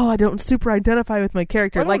like, oh, I don't super identify with my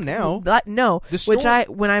character. I like now. No,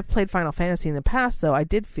 when I've played Final Fantasy in the past, though, I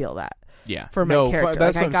did feel that. Yeah, for my character,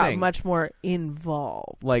 that's like, what I got saying. much more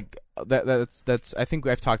involved. Like that's. I think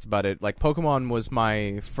I've talked about it. Like Pokemon was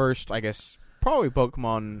my first, I guess, probably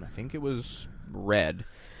Pokemon. I think it was Red.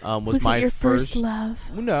 Was my it your first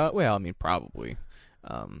love? No, well, I mean, probably.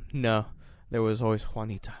 No, there was always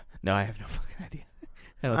Juanita. No, I have no fucking idea.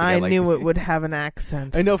 I knew it would have an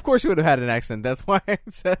accent. I know, of course it would have had an accent. That's why I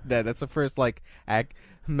said that. That's the first, like,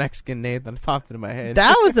 Mexican name that popped into my head.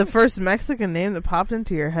 That was the first Mexican name that popped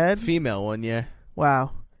into your head? Female one, yeah.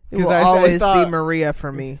 Wow. It will always be Maria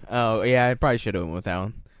for me. Oh, yeah, I probably should have went with that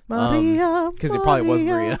one. Maria, because it probably was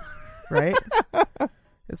Maria. Right?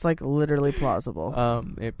 It's, like, literally plausible.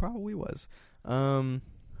 It probably was.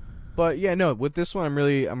 But, yeah, no, with this one,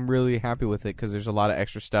 I'm really happy with it, because there's a lot of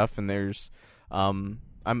extra stuff, and there's...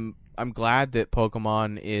 I'm glad that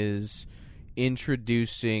Pokemon is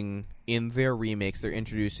introducing, in their remakes, they're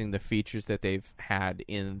introducing the features that they've had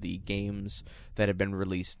in the games that have been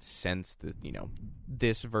released since the,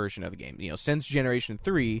 this version of the game. Since Generation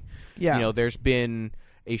 3, there's been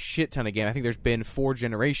a shit ton of games. I think there's been 4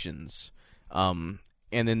 generations. And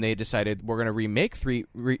then they decided we're going to remake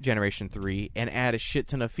Generation 3 and add a shit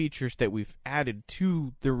ton of features that we've added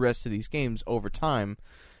to the rest of these games over time,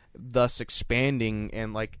 thus expanding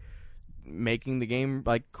and, like, making the game,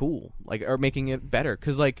 like, cool, like, or making it better,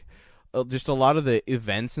 because, like, just a lot of the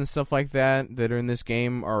events and stuff like that are in this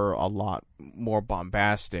game are a lot more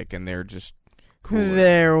bombastic, and they're just cool.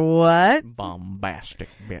 They're what? Bombastic,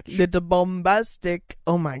 bitch. The bombastic.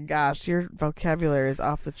 Oh my gosh, your vocabulary is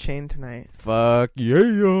off the chain tonight. Fuck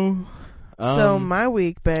yeah. So my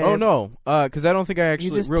week, babe. Oh no, because I don't think I actually.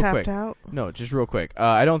 You just real tapped quick. out? No, just real quick.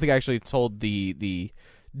 I don't think I actually told the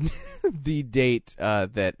the date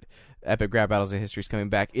that Epic Rap Battles of History is coming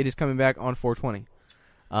back. It is coming back on 4/20.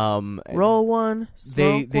 Roll one.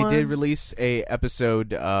 They one. did release a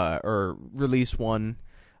episode or release one.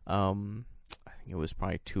 I think it was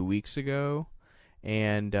probably 2 weeks ago,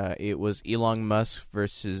 and it was Elon Musk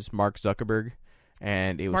versus Mark Zuckerberg,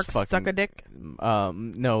 and it was Mark Suckadick.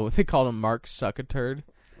 No, they called him Mark Suckaturd,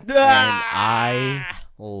 and I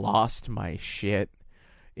lost my shit.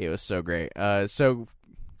 It was so great. So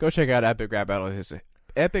go check out Epic Rap Battles of History.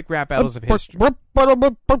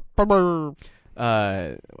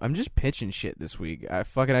 I'm just pitching shit this week. I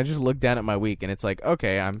just looked down at my week, and it's like,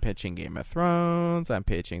 okay, I'm pitching Game of Thrones, I'm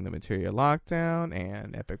pitching The Material Lockdown,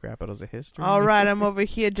 and Epic Rap Battles of History. All right, I'm over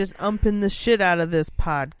here just umping the shit out of this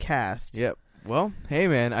podcast. Yep. Well, hey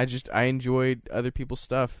man, I enjoyed other people's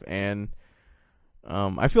stuff, and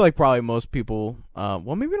I feel like probably most people,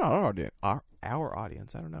 well, maybe not our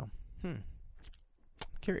audience. I don't know.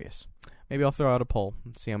 Curious. Maybe I'll throw out a poll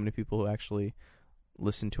and see how many people who actually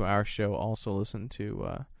listen to our show also listen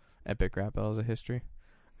to Epic Rap Battles of History,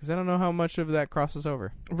 because I don't know how much of that crosses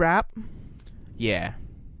over. Rap? Yeah.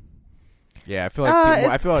 Yeah, I feel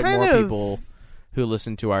like more of... people who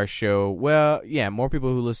listen to our show, more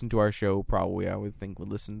people who listen to our show probably, I would think, would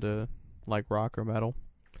listen to like rock or metal.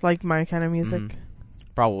 Like my kind of music?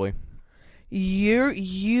 Probably.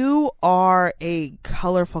 You are a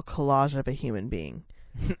colorful collage of a human being.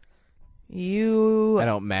 I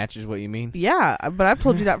don't match is what you mean? Yeah, but I've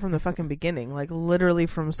told you that from the fucking beginning. Like, literally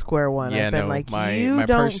from square one. Yeah, I've been my you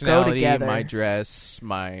don't go together. My dress,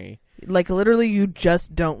 my... Like, literally, you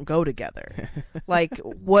just don't go together. Like,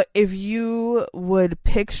 what if you would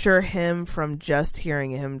picture him from just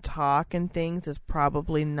hearing him talk and things is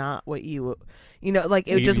probably not what you know, like,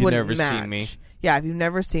 it just wouldn't match. You've never seen me. Yeah, if you've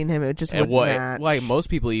never seen him, it just wouldn't match. Like, most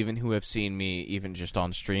people even who have seen me, even just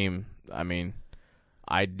on stream, I mean...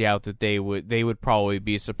 I doubt that they would probably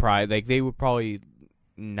be surprised. Like, they would probably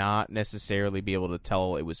not necessarily be able to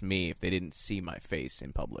tell it was me if they didn't see my face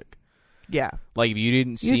in public. Yeah. Like, if you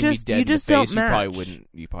didn't see me dead in the face,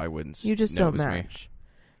 you probably wouldn't. You just don't match.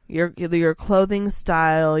 Me. Your clothing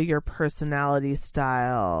style, your personality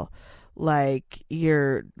style, like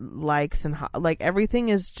your likes and like everything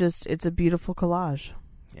is just, it's a beautiful collage.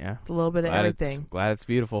 Yeah. It's a little bit of everything. Glad it's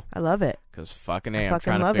beautiful. I love it. Because fucking A, I'm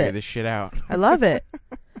trying to figure this shit out. I love it.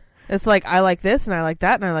 It's like, I like this, and I like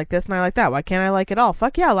that, and I like this, and I like that. Why can't I like it all?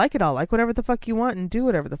 Fuck yeah, I like it all. Like whatever the fuck you want, and do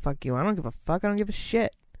whatever the fuck you want. I don't give a fuck. I don't give a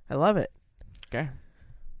shit. I love it. Okay.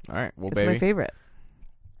 All right. Well, it's baby. my favorite.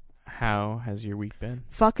 How has your week been?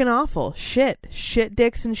 Fucking awful. Shit,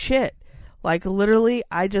 dicks, and shit. Like, literally,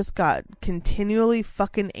 I just got continually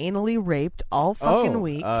fucking anally raped all fucking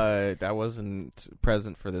week. That wasn't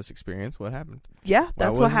present for this experience. What happened? Yeah,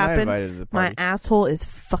 that's what happened. I invited to the party? My asshole is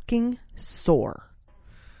fucking sore.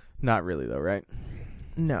 Not really, though, right?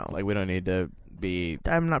 No. Like, we don't need to be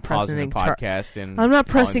I'm not pressing any podcast and I'm not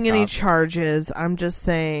pressing any charges. I'm just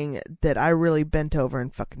saying that I really bent over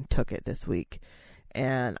and fucking took it this week.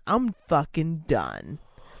 And I'm fucking done.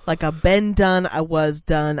 Like, I've been done, I was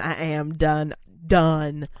done, I am done,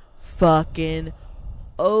 fucking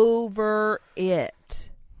over it.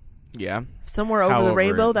 Yeah. Somewhere over the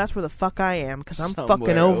rainbow, that's where the fuck I am, because I'm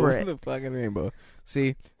fucking over it. The fucking rainbow.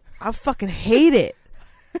 See? I fucking hate it.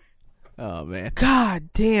 Oh, man. God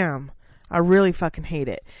damn. I really fucking hate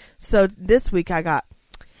it. So this week I got,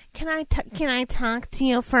 can I talk to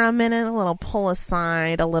you for a minute? A little pull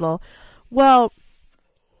aside, a little, well...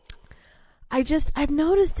 I've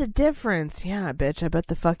noticed a difference. Yeah, bitch, I bet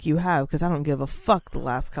the fuck you have, because I don't give a fuck the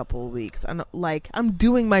last couple of weeks. I'm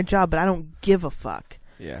doing my job, but I don't give a fuck.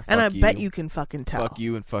 Yeah, and I bet you can fucking tell. Fuck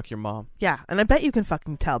you and fuck your mom. Yeah, and I bet you can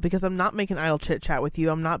fucking tell, because I'm not making idle chit chat with you.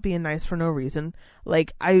 I'm not being nice for no reason.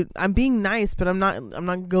 Like, I'm being nice, but I'm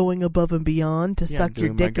not going above and beyond to suck your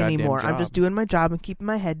dick anymore. I'm just doing my job and keeping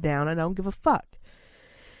my head down, and I don't give a fuck.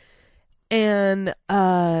 And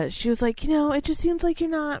she was like, it just seems like you're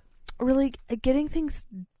not really getting things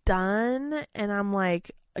done. And I'm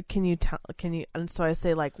like, can you and so I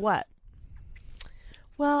say, like, what?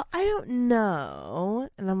 Well, I don't know.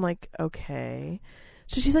 And I'm like, okay.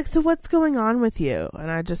 So she's like, so what's going on with you? And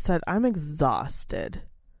I just said, I'm exhausted.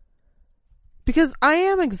 Because I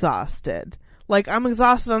am exhausted. Like, I'm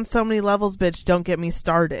exhausted on so many levels, bitch, don't get me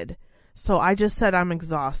started. So I just said I'm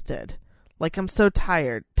exhausted. Like, I'm so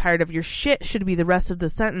tired. Tired of your shit should be the rest of the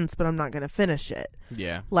sentence, but I'm not going to finish it.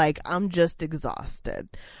 Yeah. Like, I'm just exhausted.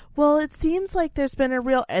 Well, it seems like there's been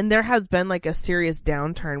and there has been, like, a serious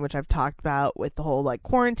downturn, which I've talked about with the whole, like,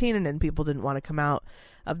 quarantine, and then people didn't want to come out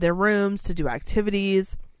of their rooms to do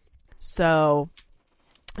activities. So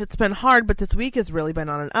it's been hard, but this week has really been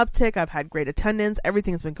on an uptick. I've had great attendance.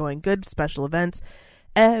 Everything's been going good. Special events.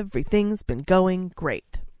 Everything's been going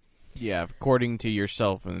great. Yeah, according to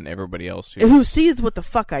yourself and everybody else who sees what the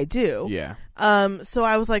fuck I do. Yeah. So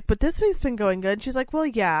I was like, but this week's been going good. She's like, well,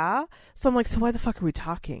 yeah. So I'm like, so why the fuck are we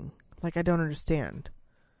talking? Like, I don't understand.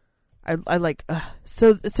 I like,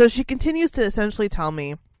 so she continues to essentially tell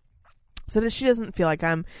me that she doesn't feel like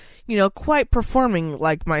I'm, quite performing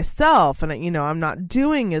like myself, and I'm not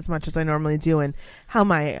doing as much as I normally do, and how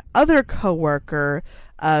my other coworker,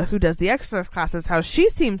 who does the exercise classes, how she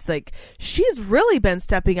seems like she's really been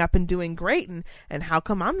stepping up and doing great, and how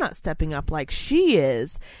come I'm not stepping up like she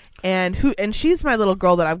is, and she's my little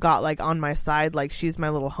girl that I've got, like, on my side, like, she's my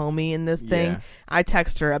little homie in this thing. Yeah. I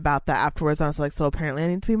text her about that afterwards. I was like, so apparently I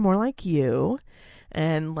need to be more like you.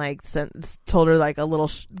 And, like, told her, like, a little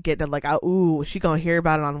ooh, she gonna hear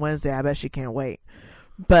about it on Wednesday. I bet she can't wait.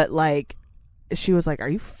 But, like, she was like, are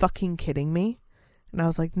you fucking kidding me? And I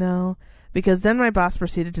was like, no. Because then my boss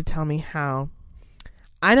proceeded to tell me how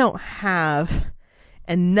I don't have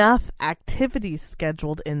enough activities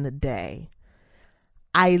scheduled in the day.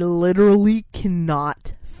 I literally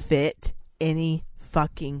cannot fit any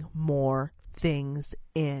fucking more things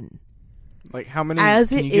in. Like how many? As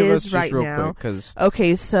can it you give is us just right real now. quick, 'cause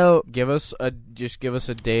Okay, so give us a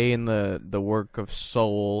day in the work of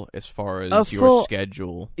Soul as far as A your full-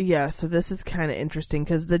 schedule. yeah, so this is kind of interesting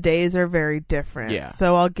because the days are very different. Yeah.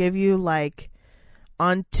 So I'll give you like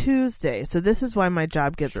on Tuesday. So this is why my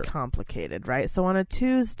job gets Sure. complicated, right? So on a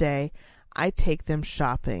Tuesday, I take them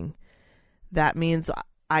shopping. That means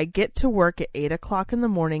I get to work at 8 o'clock in the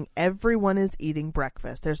morning. Everyone is eating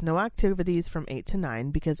breakfast. There's no activities from 8 to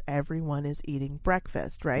 9 because everyone is eating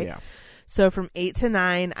breakfast, right? Yeah. So from 8 to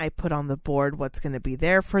 9, I put on the board what's going to be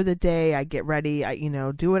there for the day. I get ready. I,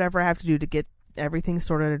 do whatever I have to do to get everything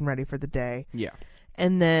sorted and ready for the day. Yeah.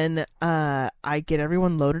 And then I get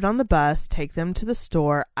everyone loaded on the bus, take them to the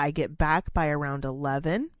store. I get back by around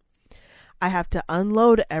 11. I have to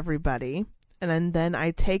unload everybody. And then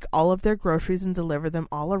I take all of their groceries and deliver them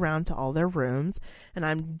all around to all their rooms. And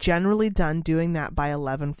I'm generally done doing that by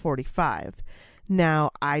 11:45.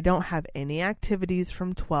 Now, I don't have any activities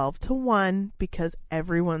from 12 to 1 because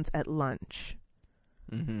everyone's at lunch.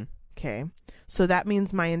 Mm-hmm. Okay. So that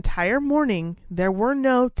means my entire morning, there were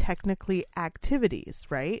no technically activities,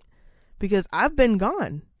 right? Because I've been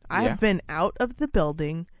gone. I Yeah. have been out of the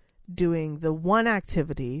building doing the one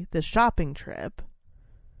activity, the shopping trip,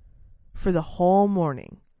 for the whole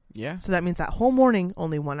morning. Yeah. So that means that whole morning,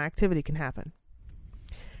 only one activity can happen.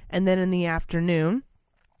 And then in the afternoon,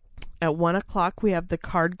 at 1 o'clock, we have the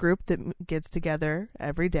card group that gets together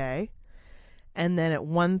every day. And then at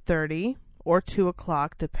 1:30 or 2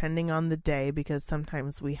 o'clock, depending on the day, because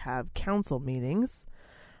sometimes we have council meetings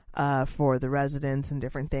for the residents and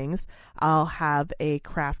different things, I'll have a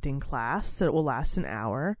crafting class that will last an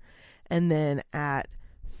hour. And then at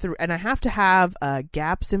and I have to have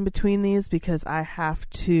gaps in between these because I have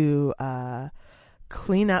to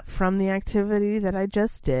clean up from the activity that I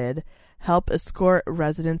just did, help escort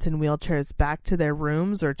residents in wheelchairs back to their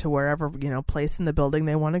rooms or to wherever, place in the building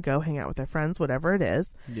they want to go, hang out with their friends, whatever it is.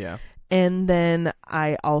 Yeah. And then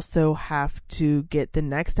I also have to get the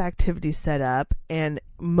next activity set up. And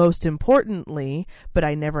most importantly, but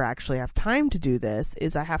I never actually have time to do this,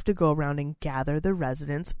 is I have to go around and gather the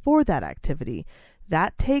residents for that activity.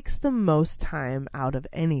 That takes the most time out of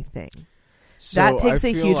anything. So that takes I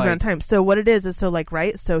a feel huge like- amount of time. So what it is so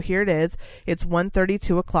right, so here it is. It's 1:30,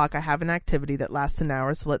 2 o'clock. I have an activity that lasts an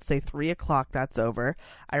hour. So let's say 3 o'clock, that's over.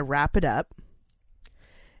 I wrap it up.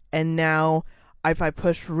 And now if I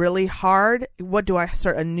push really hard, what do I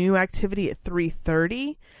start a new activity at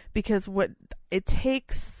 3:30? Because what it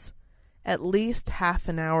takes at least half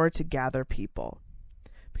an hour to gather people.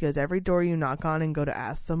 Because every door you knock on and go to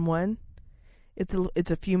ask someone, it's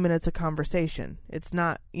a few minutes of conversation. It's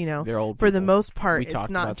not, They're old for the people. most part, We it's talked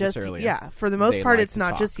not about this just, earlier. yeah, for the most They part, like it's to not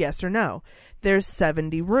talk. just yes or no. There's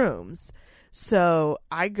 70 rooms. So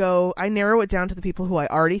I narrow it down to the people who I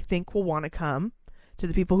already think will want to come, to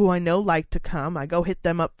the people who I know like to come. I go hit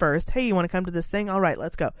them up first. Hey, you want to come to this thing? All right,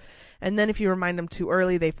 let's go. And then if you remind them too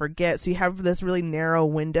early, they forget. So you have this really narrow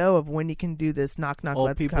window of when you can do this knock, Old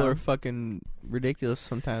let's people come. are fucking ridiculous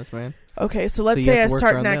sometimes, man. Okay, so let's you say have I to work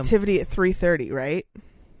start an around them. activity at 3:30, right?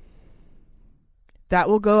 That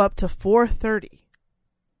will go up to 4:30.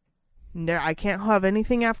 I can't have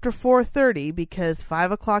anything after 4:30 because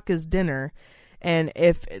 5 o'clock is dinner, and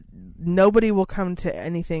if nobody will come to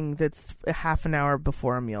anything that's a half an hour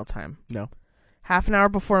before a mealtime. No. Half an hour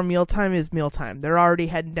before mealtime is mealtime. They're already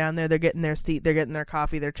heading down there. They're getting their seat. They're getting their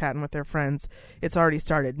coffee. They're chatting with their friends. It's already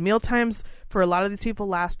started. Mealtimes for a lot of these people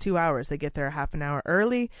last 2 hours. They get there a half an hour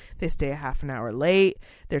early. They stay a half an hour late.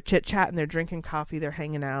 They're chit-chatting. They're drinking coffee. They're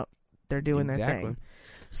hanging out. They're doing their thing.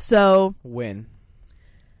 So When?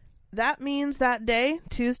 that means that day,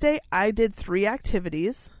 Tuesday, I did 3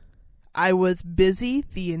 activities. I was busy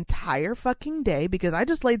the entire fucking day because I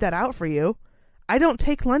just laid that out for you. I don't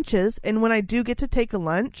take lunches, and when I do get to take a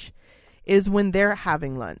lunch is when they're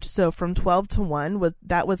having lunch. So from 12 to 1,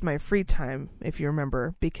 that was my free time, if you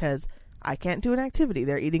remember, because I can't do an activity.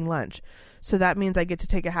 They're eating lunch. So that means I get to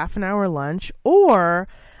take a half an hour lunch, or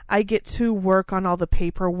I get to work on all the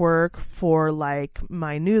paperwork for like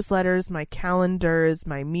my newsletters, my calendars,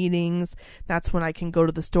 my meetings. That's when I can go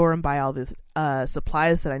to the store and buy all the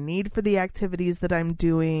supplies that I need for the activities that I'm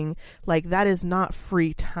doing. Like, that is not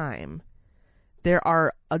free time. There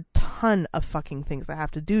are a ton of fucking things I have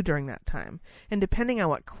to do during that time. And depending on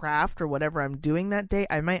what craft or whatever I'm doing that day,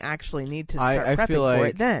 I might actually need to start I prepping feel for like-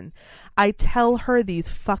 it then. I tell her these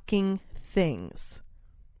fucking things.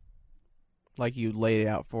 Like you laid it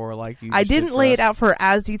out for, like you. I just did didn't for lay it us? out for her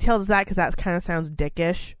as detailed as that because that kind of sounds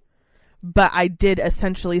dickish. But I did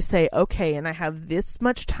essentially say, okay, and I have this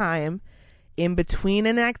much time. in between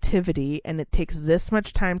an activity, and it takes this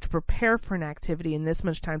much time to prepare for an activity, and this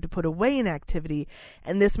much time to put away an activity,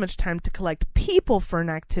 and this much time to collect people for an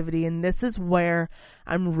activity. And this is where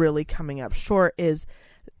I'm really coming up short, is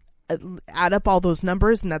add up all those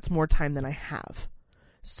numbers, and that's more time than I have.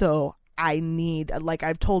 So I need, like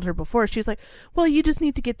I've told her before, she's like, well, you just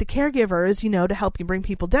need to get the caregivers, to help you bring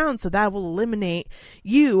people down, so that will eliminate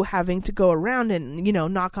you having to go around and,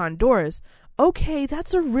 knock on doors. Okay,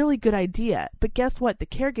 that's a really good idea. But guess what? The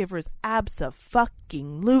caregivers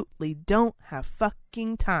abso-fucking-lutely don't have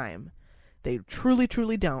fucking time. They truly,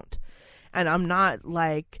 truly don't. And I'm not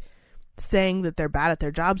like saying that they're bad at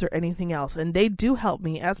their jobs or anything else. And they do help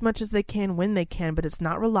me as much as they can when they can, but it's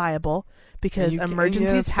not reliable because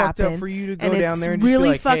emergencies happen. Fucked up for you to go and down it's there and really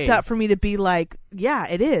just be like, fucked hey. up for me to be like, yeah,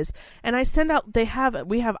 it is. And I send out,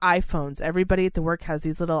 we have iPhones. Everybody at the work has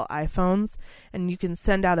these little iPhones, and you can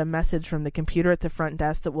send out a message from the computer at the front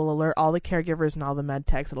desk that will alert all the caregivers and all the med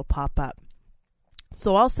techs. It'll pop up.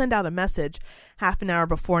 So I'll send out a message half an hour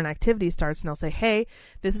before an activity starts, and I'll say, hey,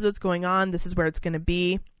 this is what's going on. This is where it's going to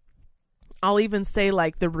be. I'll even say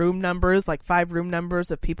like the room numbers, like 5 room numbers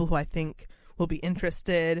of people who I think will be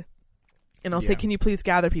interested. And I'll say, can you please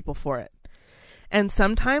gather people for it? And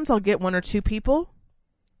sometimes I'll get 1 or 2 people.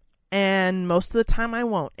 And most of the time I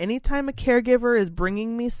won't. Anytime a caregiver is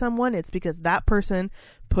bringing me someone, it's because that person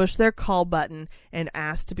pushed their call button and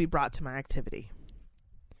asked to be brought to my activity.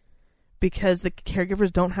 Because the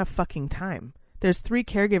caregivers don't have fucking time. There's 3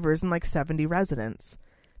 caregivers and like 70 residents.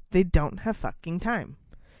 They don't have fucking time.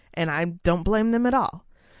 And I don't blame them at all.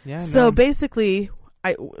 Yeah. So basically,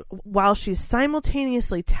 while she's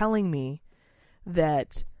simultaneously telling me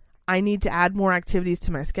that I need to add more activities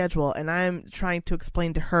to my schedule, and I'm trying to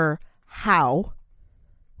explain to her how,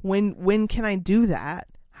 when can I do that?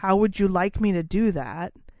 How would you like me to do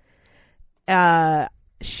that?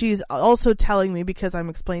 She's also telling me, because I'm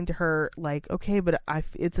explaining to her, like, okay, but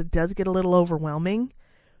it does get a little overwhelming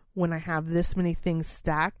when I have this many things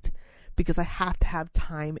stacked, because I have to have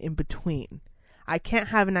time in between. I can't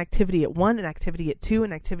have an activity at 1, an activity at 2,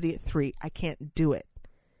 an activity at 3. I can't do it.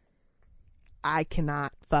 I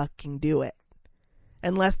cannot fucking do it.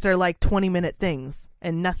 Unless they're like 20-minute things,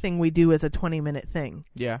 and nothing we do is a 20-minute thing.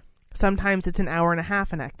 Yeah. Sometimes it's an hour and a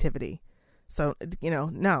half an activity. So,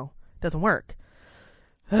 no, it doesn't work.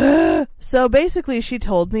 So basically she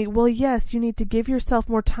told me, well, yes, you need to give yourself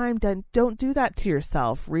more time. Don't do that to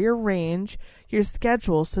yourself. Rearrange your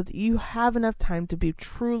schedule so that you have enough time to be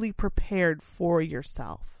truly prepared for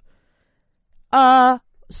yourself.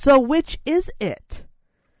 So which is it?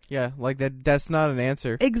 Yeah, like that's not an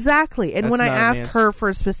answer. Exactly. And That's when I not an ask answer. her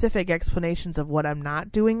for specific explanations of what I'm not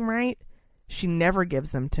doing right, she never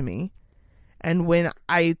gives them to me. And when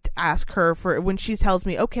I ask her when she tells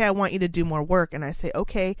me, okay, I want you to do more work, and I say,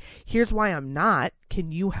 okay, here's why I'm not.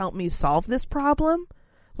 Can you help me solve this problem?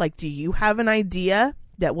 Like, do you have an idea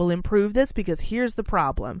that will improve this? Because here's the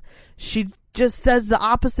problem. She just says the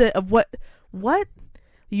opposite of what?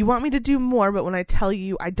 You want me to do more, but when I tell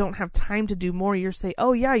you I don't have time to do more, you say,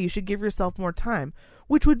 oh yeah, you should give yourself more time,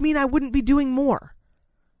 which would mean I wouldn't be doing more.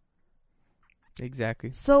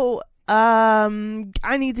 Exactly. So,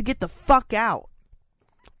 I need to get the fuck out.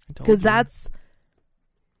 Because that's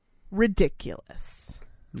ridiculous.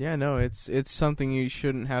 Yeah, no, it's something you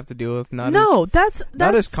shouldn't have to deal with. That's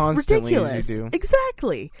not as constantly ridiculous. as you do.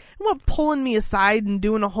 Exactly. And what, pulling me aside and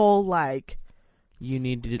doing a whole you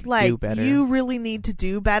need to like, do better. You really need to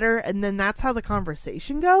do better, and then that's how the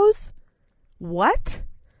conversation goes? What?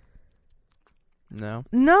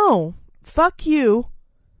 No. Fuck you.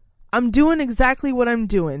 I'm doing exactly what I'm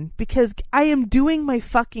doing because I am doing my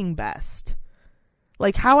fucking best.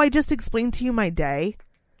 Like how I just explained to you my day.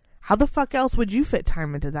 How the fuck else would you fit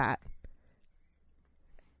time into that?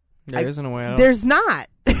 There isn't a way out. There's not.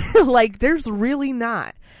 Like, there's really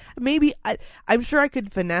not. Maybe, I'm sure I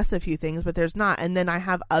could finesse a few things, but there's not. And then I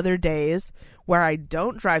have other days where I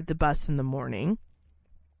don't drive the bus in the morning.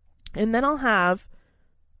 And then I'll have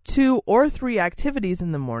 2 or 3 activities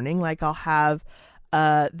in the morning. Like, I'll have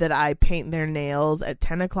that I paint their nails at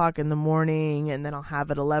 10 o'clock in the morning. And then I'll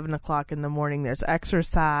have at 11 o'clock in the morning, there's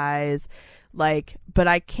exercise. Like, but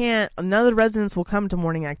I can't, none of the residents will come to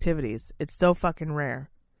morning activities. It's so fucking rare.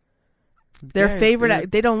 Their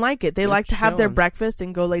favorite, they don't like it. They like to have their breakfast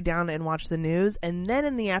and go lay down and watch the news. And then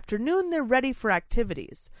in the afternoon, they're ready for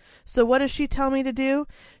activities. So what does she tell me to do?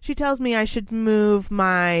 She tells me I should move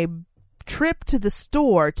my trip to the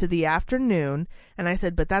store to the afternoon. And I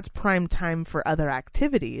said, but that's prime time for other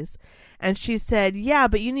activities. And she said, yeah,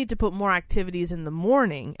 but you need to put more activities in the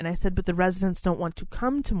morning. And I said, but the residents don't want to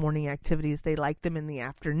come to morning activities. They like them in the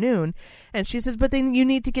afternoon. And she says, but then you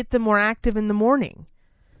need to get them more active in the morning.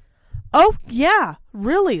 Oh, yeah,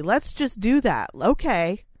 really? Let's just do that.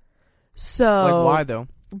 Okay. So. Like, why, though?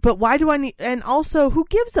 But why do I need... And also, who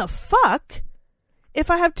gives a fuck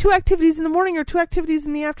if I have 2 activities in the morning or 2 activities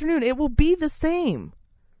in the afternoon? It will be the same.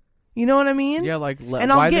 You know what I mean? Yeah, like,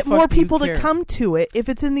 and I'll get more people to come to it if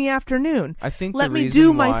it's in the afternoon. I think let me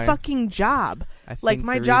do my fucking job. Like,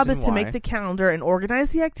 my job is to make the calendar and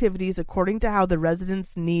organize the activities according to how the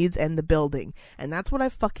residents' needs and the building. And that's what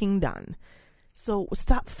I've fucking done. So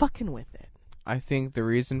stop fucking with it. I think the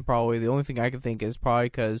reason, probably, the only thing I can think is probably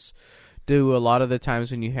because a lot of the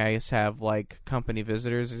times when you guys have, like, company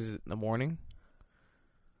visitors, is it in the morning?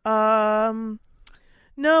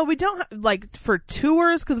 No, we don't like for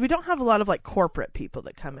tours because we don't have a lot of like corporate people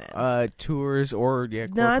that come in. Tours or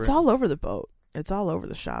corporate. No, it's all over the boat. It's all over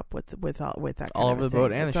the shop with that. All over the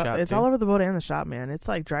boat and the shop. It's all over the boat and the shop, man. It's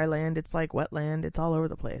like dry land. It's like wet land. It's all over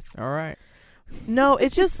the place. All right. No,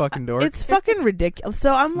 it's just fucking dork. It's fucking ridiculous.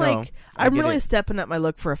 So I'm like, I'm really stepping up my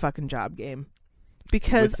look for a fucking job game.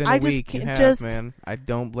 Because within I a just week can't you have, just, man. I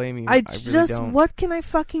don't blame you. I really just don't. What can I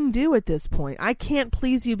fucking do at this point? I can't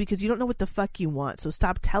please you because you don't know what the fuck you want. So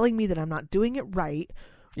stop telling me that I'm not doing it right.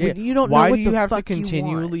 Yeah. When you don't Why know what do you the have fuck to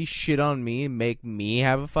continually you want. shit on me and make me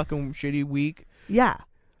have a fucking shitty week? Yeah.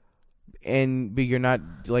 But you're not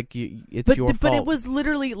like it's your fault. But it was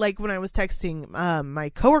literally like when I was texting my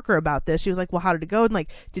coworker about this, she was like, "Well, how did it go?" And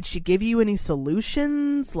like, did she give you any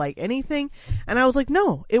solutions, like anything? And I was like,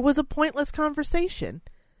 "No, it was a pointless conversation.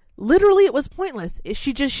 Literally, it was pointless.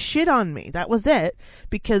 She just shit on me. That was it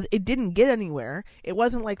because it didn't get anywhere. It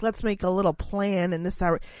wasn't like let's make a little plan and this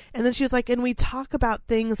hour. And then she was like, and we talk about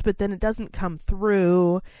things, but then it doesn't come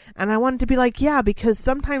through. And I wanted to be like, yeah, because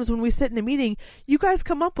sometimes when we sit in a meeting, you guys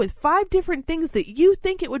come up with 5 different things that you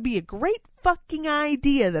think it would be a great fucking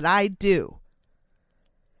idea that I do.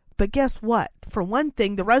 But guess what? For one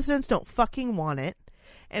thing, the residents don't fucking want it.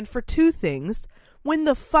 And for 2 things, when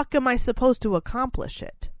the fuck am I supposed to accomplish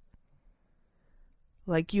it?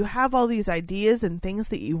 Like, you have all these ideas and things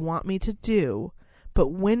that you want me to do, but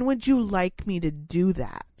when would you like me to do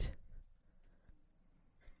that?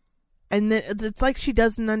 And then it's like she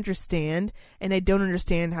doesn't understand, and I don't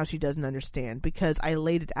understand how she doesn't understand, because I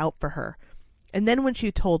laid it out for her. And then when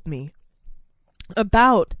she told me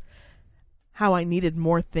about how I needed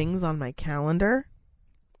more things on my calendar,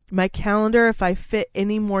 if I fit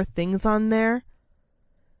any more things on there,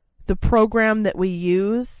 the program that we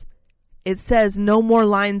use, it says no more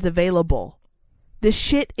lines available. The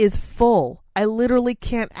shit is full. I literally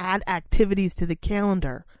can't add activities to the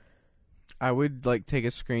calendar. I would like take a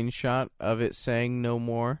screenshot of it saying no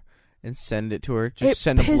more and send it to her. Just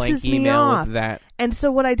send a blank email with that. And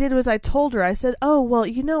so what I did was I told her, I said, oh, well,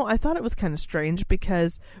 I thought it was kind of strange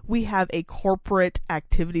because we have a corporate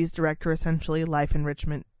activities director, essentially life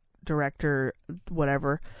enrichment director,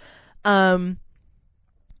 whatever.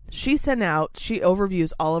 She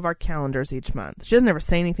overviews all of our calendars each month. She doesn't ever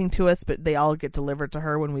say anything to us, but they all get delivered to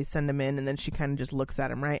her when we send them in, and then she kind of just looks at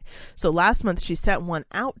them, right? So last month, she sent one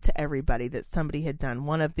out to everybody that somebody had done,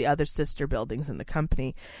 one of the other sister buildings in the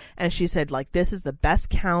company, and she said, like, this is the best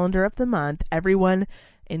calendar of the month. Everyone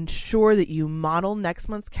ensure that you model next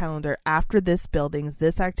month's calendar after this building's,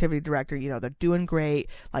 this activity director. They're doing great,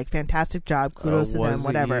 like, fantastic job, kudos to them,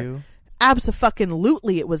 whatever. You?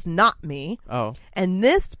 Abso-fucking-lutely, it was not me. Oh. And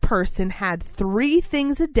this person had 3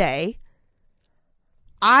 things a day.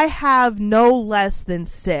 I have no less than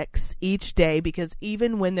 6 each day, because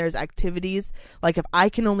even when there's activities, like if I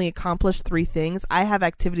can only accomplish 3 things, I have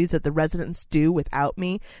activities that the residents do without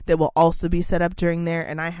me that will also be set up during there.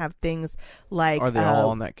 And I have things like... Are they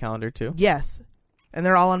all on that calendar too? Yes. And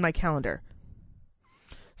they're all on my calendar.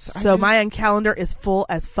 So my calendar is full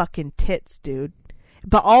as fucking tits, dude.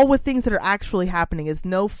 But all with things that are actually happening, is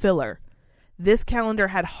no filler. This calendar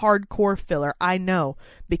had hardcore filler. I know,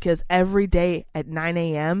 because every day at 9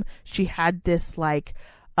 a.m. she had this like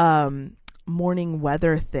morning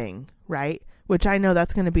weather thing, right? Which I know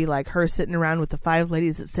that's going to be like her sitting around with the 5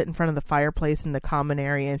 ladies that sit in front of the fireplace in the common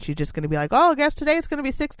area, and she's just going to be like, "Oh, I guess today it's going to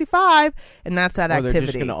be 65," and that's that activity. They're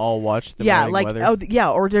just going to all watch the morning weather. Oh yeah,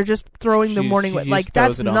 or they're just throwing the morning weather. Like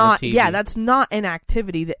that's not, that's not an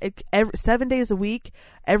activity. That 7 days a week,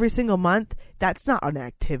 every single month, that's not an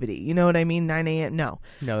activity. You know what I mean? 9 a.m. No,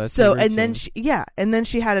 that's so. And then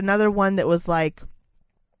she had another one that was like,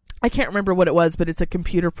 I can't remember what it was, but it's a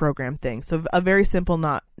computer program thing. So a very simple,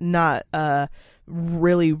 not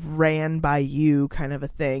really ran by you kind of a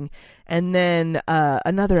thing. And then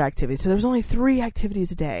another activity. So there was only 3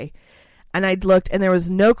 activities a day. And I looked, and there was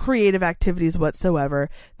no creative activities whatsoever.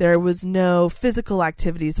 There was no physical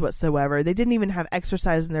activities whatsoever. They didn't even have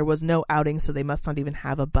exercise, and there was no outing, so they must not even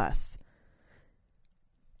have a bus.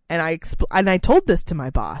 And I told this to my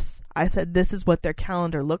boss. I said, this is what their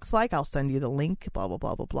calendar looks like. I'll send you the link, blah, blah,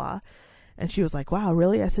 blah, blah, blah. And she was like, wow,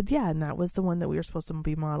 really? I said, yeah, and that was the one that we were supposed to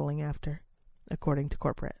be modeling after, according to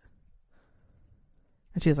corporate.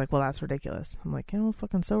 And she was like, well, that's ridiculous. I'm like, yeah, well,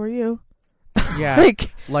 fucking so are you. Yeah,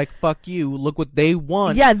 like fuck you. Look what they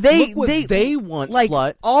want. Yeah, they want, like,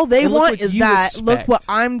 slut. All they want is that. Expect. Look what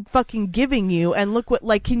I'm fucking giving you, and look what.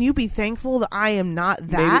 Like, can you be thankful that I am not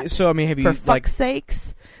that? Maybe, so I mean, have you for fuck's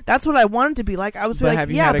sakes? That's what I wanted to be like. I was like, have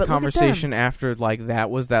you yeah, had a but conversation after like that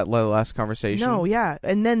was that last conversation? No, yeah,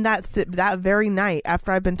 and then that very night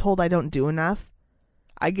after I've been told I don't do enough,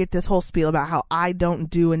 I get this whole spiel about how I don't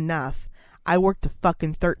do enough. I worked a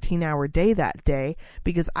fucking 13-hour day that day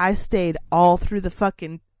because I stayed all through the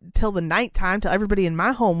fucking till the nighttime, till everybody in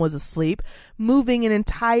my home was asleep, moving an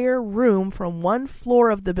entire room from one floor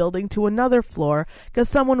of the building to another floor because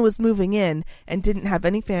someone was moving in and didn't have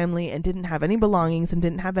any family and didn't have any belongings and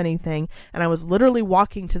didn't have anything. And I was literally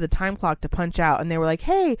walking to the time clock to punch out, and they were like,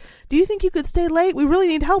 hey, do you think you could stay late? We really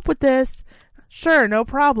need help with this. Sure, no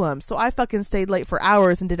problem. So I fucking stayed late for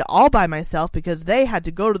hours and did it all by myself because they had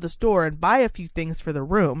to go to the store and buy a few things for the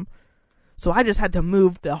room. So I just had to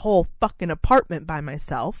move the whole fucking apartment by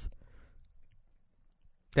myself.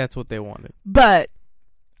 That's what they wanted. But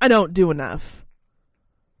I don't do enough.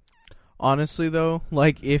 Honestly, though,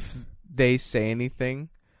 like if they say anything,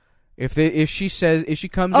 if she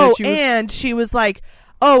comes at you, and she was like,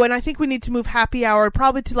 oh, and I think we need to move happy hour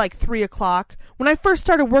probably to like 3 o'clock. When I first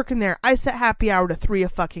started working there, I set happy hour to 3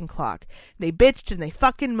 o'clock. They bitched and they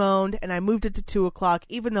fucking moaned, and I moved it to 2 o'clock,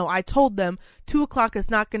 even though I told them 2 o'clock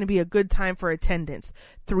is not going to be a good time for attendance.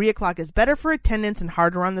 3 o'clock is better for attendance and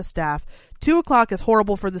harder on the staff. 2 o'clock is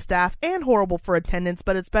horrible for the staff and horrible for attendance,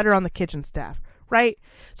 but it's better on the kitchen staff. Right?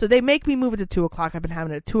 So they make me move it to 2 o'clock. I've been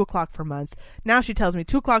having it at 2 o'clock for months. Now she tells me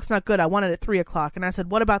 2 o'clock's not good. I want it at 3 o'clock. And I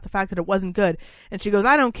said, what about the fact that it wasn't good? And she goes,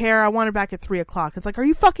 I don't care. I want it back at 3 o'clock. It's like, are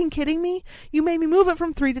you fucking kidding me? You made me move it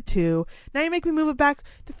from 3 to 2. Now you make me move it back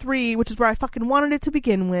to 3, which is where I fucking wanted it to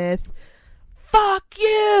begin with. Fuck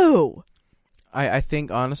you! I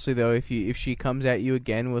think, honestly, though, if she comes at you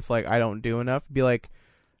again with, like, I don't do enough, be like,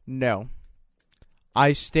 no.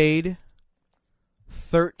 I stayed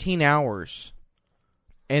 13 hours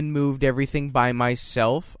and moved everything by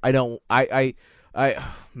myself. Man. So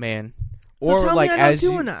tell me I don't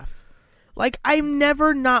do enough. Like, I'm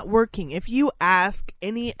never not working. If you ask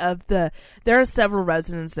any of there are several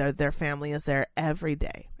residents there, their family is there every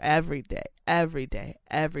day.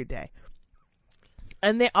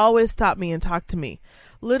 And they always stop me and talk to me.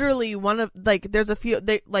 Literally, there's a few,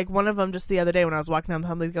 one of them just the other day when I was walking down the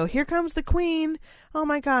hall, they go, here comes the queen. Oh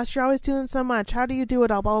my gosh, you're always doing so much. How do you do it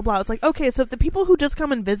all? Blah, blah, blah. It's like, okay, so if the people who just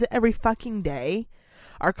come and visit every fucking day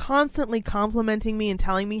are constantly complimenting me and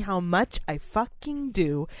telling me how much I fucking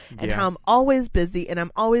do and how I'm always busy and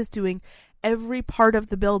I'm always doing every part of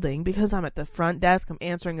the building because I'm at the front desk, I'm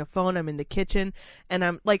answering a phone, I'm in the kitchen, and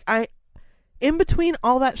I'm like, in between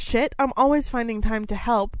all that shit, I'm always finding time to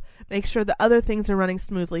help make sure that other things are running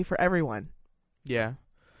smoothly for everyone. Yeah.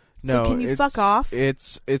 No, so can you fuck off?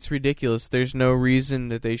 It's ridiculous. There's no reason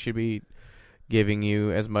that they should be giving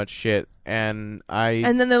you as much shit. And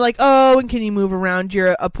then they're like, oh, and can you move around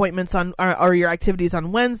your appointments on or your activities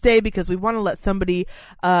on Wednesday because we want to let somebody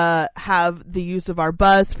have the use of our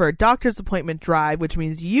bus for a doctor's appointment drive, which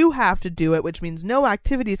means you have to do it, which means no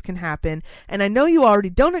activities can happen. And I know you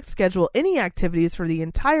already don't schedule any activities for the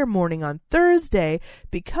entire morning on Thursday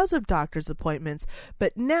because of doctor's appointments,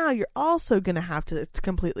 but now you're also going to have to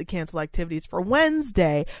completely cancel activities for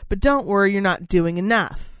Wednesday, but don't worry, you're not doing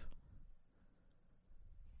enough.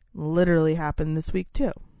 Literally happened this week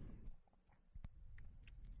too.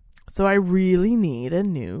 So I really need a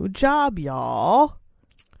new job, y'all.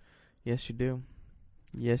 Yes, you do.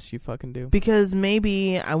 Yes, you fucking do. Because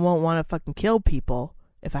maybe I won't want to fucking kill people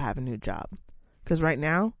if I have a new job. Because right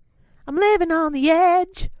now, I'm living on the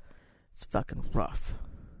edge. It's fucking rough.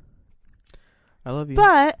 I love you.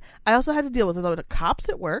 But I also had to deal with a lot of cops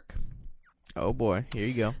at work. Oh boy, here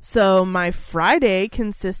you go. So my Friday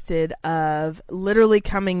consisted of literally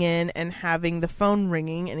coming in and having the phone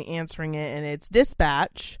ringing and answering it, and it's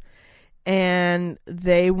dispatch, and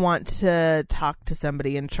they want to talk to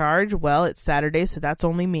somebody in charge. Well, it's Saturday, so that's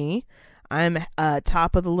only me. I'm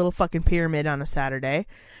top of the little fucking pyramid on a Saturday.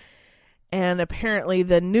 And apparently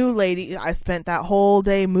the new lady, I spent that whole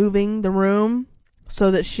day moving the room so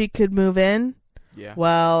that she could move in. Yeah.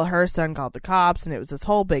 Well, her son called the cops, and it was this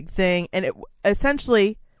whole big thing. And it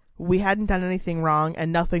essentially, we hadn't done anything wrong,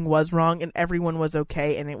 and nothing was wrong, and everyone was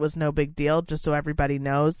okay, and it was no big deal, just so everybody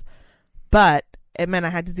knows. But it meant I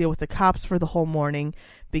had to deal with the cops for the whole morning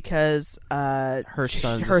because her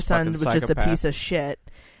son was just a piece of shit.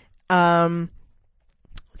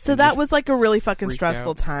 So that was like a really fucking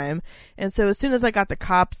stressful time. And so as soon as I got the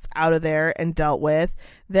cops out of there and dealt with,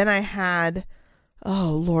 then I had,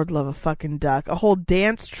 oh, Lord love a fucking duck, a whole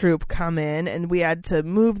dance troupe come in, and we had to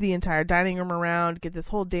move the entire dining room around, get this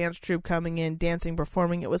whole dance troupe coming in, dancing,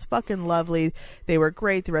 performing. It was fucking lovely. They were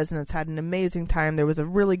great. The residents had an amazing time. There was a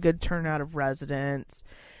really good turnout of residents.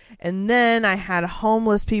 And then I had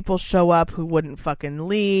homeless people show up who wouldn't fucking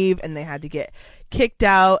leave, and they had to get kicked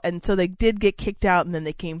out. And so they did get kicked out, and then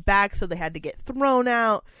they came back, so they had to get thrown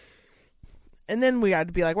out. And then we had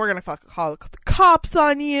to be like, we're going to fucking call the cops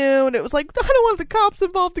on you. And it was like, I don't want the cops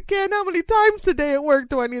involved again. How many times today at work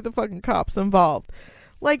do I need the fucking cops involved?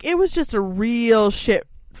 Like, it was just a real shit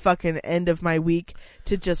fucking end of my week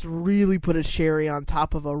to just really put a cherry on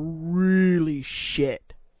top of a really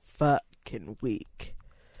shit fucking week.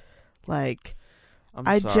 Like,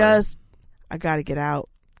 I gotta get out.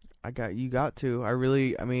 You got to.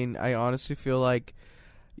 I honestly feel like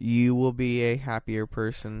you will be a happier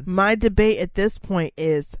person. My debate at this point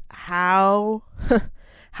is how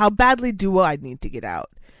badly do I need to get out?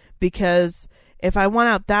 Because if I want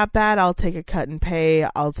out that bad, I'll take a cut in pay,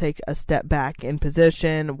 I'll take a step back in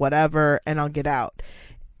position, whatever, and I'll get out.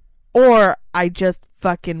 Or I just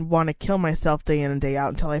fucking want to kill myself day in and day out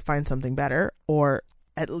until I find something better, or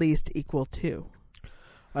at least equal to.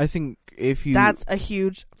 I think that's a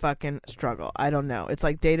huge fucking struggle. I don't know. It's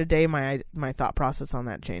like day to day, my thought process on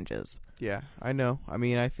that changes. Yeah, I know. I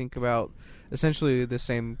mean, I think about essentially the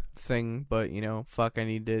same thing, but I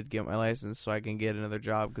need to get my license so I can get another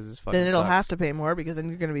job because it's fucking. Then it'll sucks. have to pay more because then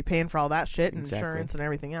you're going to be paying for all that shit and insurance and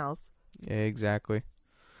everything else. Yeah, exactly.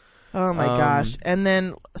 Oh my gosh! And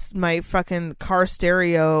then my fucking car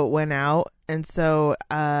stereo went out, and so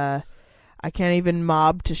I can't even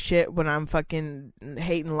mob to shit when I'm fucking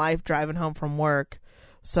hating life driving home from work.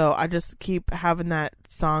 So I just keep having that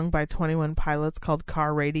song by 21 Pilots called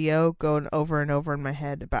Car Radio going over and over in my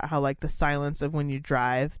head about how like the silence of when you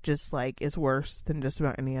drive just like is worse than just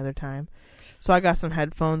about any other time. So I got some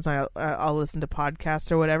headphones. I'll listen to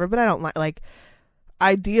podcasts or whatever, but I don't like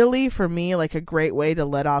ideally for me, like a great way to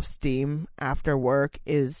let off steam after work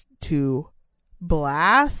is to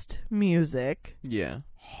blast music. Yeah.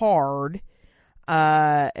 Hard.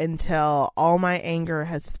 Until all my anger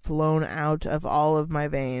has flown out of all of my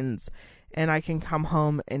veins and I can come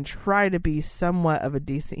home and try to be somewhat of a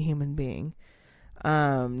decent human being.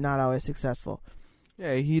 Not always successful.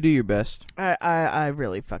 Yeah, you do your best. I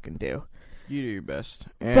really fucking do. You do your best.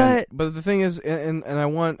 But the thing is, I'm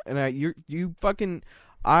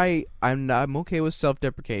okay with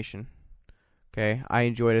self-deprecation. Okay? I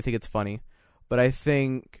enjoy it. I think it's funny. But I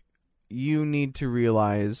think you need to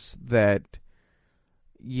realize that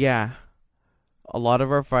yeah, a lot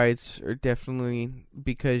of our fights are definitely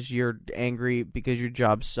because you're angry because your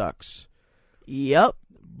job sucks. Yep.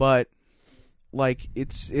 But like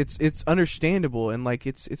it's understandable and like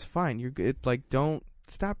it's fine. You're good. Like don't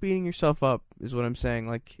stop beating yourself up is what I'm saying.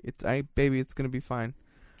 Like it's gonna be fine.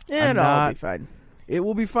 Yeah, it'll all be fine. It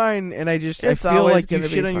will be fine. And I feel like you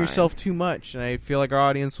shit on yourself too much, and I feel like our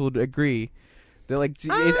audience will agree. Like,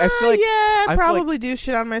 I feel like I probably do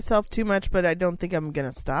shit on myself too much, but I don't think I'm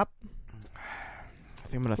gonna stop. I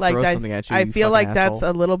think I'm gonna throw something at you. I feel like asshole. That's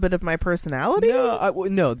a little bit of my personality.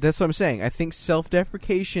 No, that's what I'm saying. I think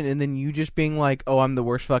self-deprecation and then you just being like, "Oh, I'm the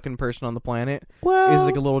worst fucking person on the planet," is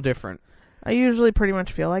like a little different. I usually pretty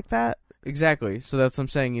much feel like that. Exactly. So that's what I'm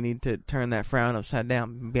saying. You need to turn that frown upside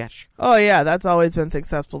down, bitch. Oh, yeah. That's always been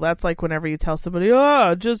successful. That's like whenever you tell somebody,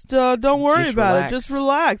 just don't worry about it. Just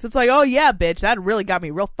relax. It's like, oh, yeah, bitch. That really got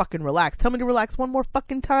me real fucking relaxed. Tell me to relax one more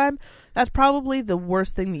fucking time. That's probably the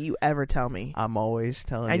worst thing that you ever tell me. I'm always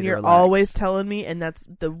telling you and to you're relax. always telling me, and that's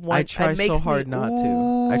the one. I try so hard not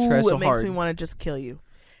to. I try so hard. It makes me want to just kill you.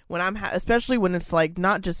 When I'm especially when it's like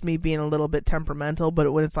not just me being a little bit temperamental,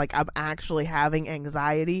 but when it's like I'm actually having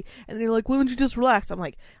anxiety, and then you're like, "Why don't you just relax?" I'm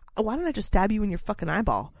like, "Why don't I just stab you in your fucking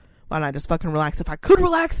eyeball? Why don't I just fucking relax? If I could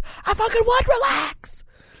relax, I fucking would relax."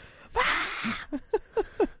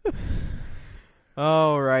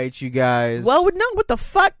 All right, you guys. Well, no, what the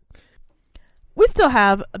fuck? We still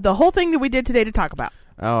have the whole thing that we did today to talk about.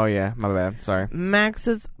 Oh yeah, my bad. Sorry.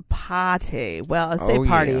 Max's party. Well, I say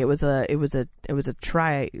party. Yeah. It was a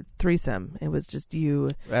threesome. It was just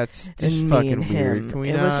you. That's and just me fucking and weird. him. Can we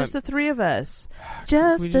it not? was just the three of us.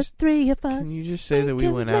 Can we Just the three of us. Can you just say that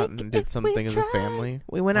we went out and did something as a family?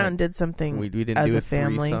 We went out and did something. We didn't as do a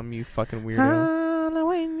family. threesome, you fucking weirdo.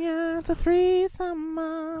 Halloween, yeah, it's a threesome.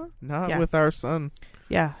 Not with our son.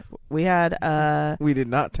 Yeah, we had. We did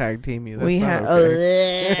not tag team you. That's we not had.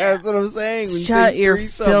 okay. That's what I'm saying. When Shut you your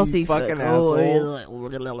threesome, filthy you fucking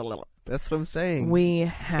asshole. That's what I'm saying.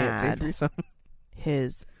 We Can't say had threesome.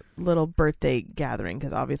 his little birthday gathering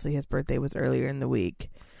because obviously his birthday was earlier in the week,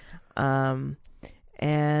 and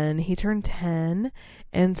he turned 10,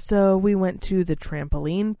 and so we went to the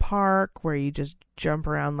trampoline park where you just jump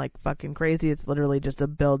around like fucking crazy. It's literally just a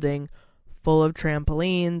building full of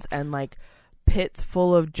trampolines and like pits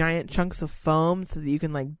full of giant chunks of foam so that you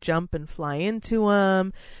can like jump and fly into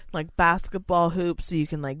them, like basketball hoops so you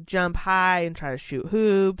can like jump high and try to shoot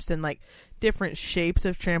hoops, and like different shapes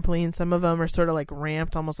of trampolines. Some of them are sort of like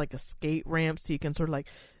ramped, almost like a skate ramp, so you can sort of like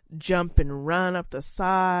jump and run up the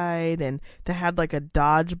side. And they had like a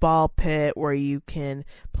dodgeball pit where you can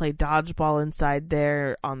play dodgeball inside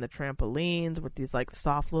there on the trampolines with these like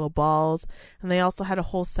soft little balls. And they also had a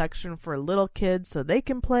whole section for little kids so they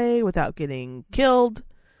can play without getting killed.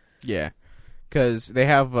 Yeah, because they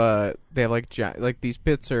have like these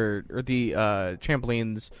pits or the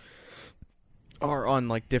trampolines are on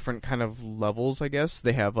like different kind of levels, I guess.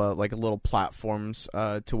 They have like little platforms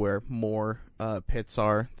to where more pits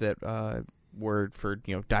are that were for,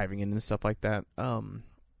 you know, diving in and stuff like that.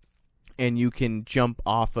 And you can jump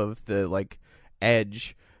off of the like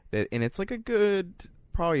edge and it's like a good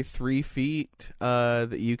probably 3 feet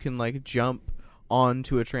that you can like jump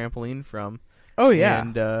onto a trampoline from. Oh yeah.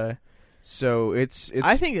 And so it's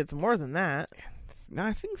I think it's more than that. No,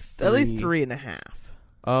 I think At least 3.5.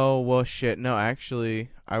 Oh, well, shit. No,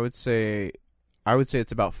 actually, I would say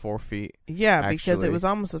it's about 4 feet. Yeah, because actually. it was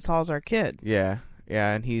almost as tall as our kid. Yeah,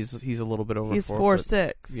 and he's a little bit over. He's 4'6".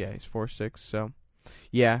 4'6". Yeah, he's 4'6". So,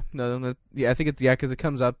 yeah, no, I think because it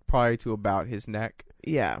comes up probably to about his neck.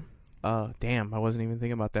 Yeah. Damn, I wasn't even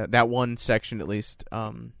thinking about that. That one section, at least.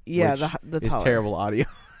 Yeah, which the is taller. terrible audio.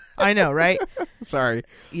 I know, right? Sorry.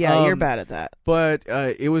 Yeah, you're bad at that. But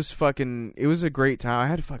it was a great time. I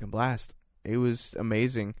had a fucking blast. It was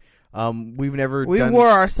amazing. We wore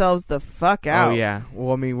ourselves the fuck out. Oh yeah.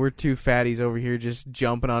 Well, I mean, we're two fatties over here just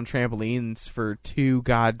jumping on trampolines for 2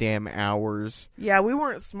 goddamn hours. Yeah, we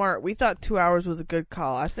weren't smart. We thought 2 hours was a good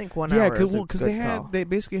call. I think 1 hour is a good call. They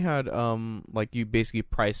basically had like you basically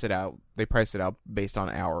price it out. They priced it out based on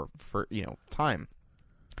hour for, you know, time.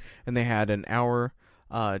 And they had an hour,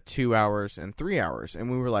 2 hours, and 3 hours,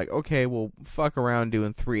 and we were like, okay, well, fuck around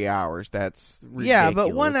doing 3 hours. That's ridiculous. Yeah,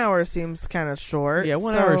 but 1 hour seems kind of short. Yeah,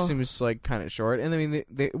 1 hour seems like kind of short, and I mean,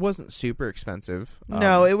 it wasn't super expensive.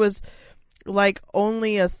 No, it was like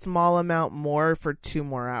only a small amount more for 2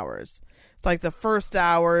 more hours. It's like the first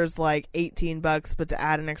hour is like $18, but to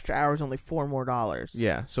add an extra hour is only $4 more.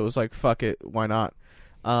 Yeah, so it was like, fuck it, why not?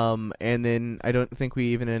 And then I don't think we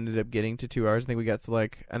even ended up getting to 2 hours. I think we got to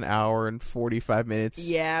like an hour and 45 minutes.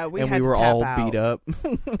 Yeah, we were all beat up.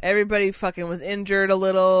 Everybody fucking was injured a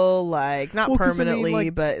little, like not permanently, I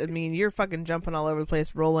mean, but I mean, you're fucking jumping all over the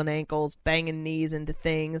place, rolling ankles, banging knees into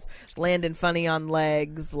things, landing funny on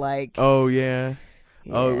legs, like. Oh yeah.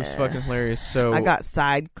 Oh, it was fucking hilarious. So I got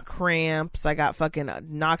side cramps. I got fucking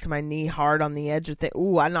knocked my knee hard on the edge of the.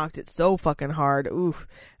 Ooh, I knocked it so fucking hard. Ooh,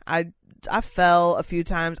 I fell a few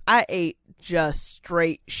times. I ate just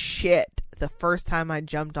straight shit the first time I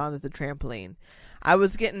jumped onto the trampoline. I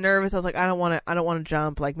was getting nervous. I was like, I don't want to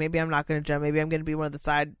jump. Like, maybe I'm not going to jump. Maybe I'm going to be one of the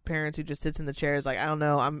side parents who just sits in the chairs. Like, I don't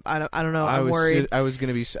know. I don't know. I'm worried. I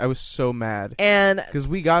was so mad. And because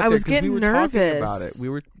we got there, because we were nervous. talking about it. We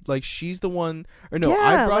were like, she's the one, or no, yeah,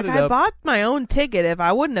 I brought like it up. I bought my own ticket. If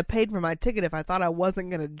I wouldn't have paid for my ticket, if I thought I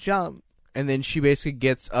wasn't going to jump. And then she basically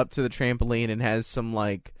gets up to the trampoline and has some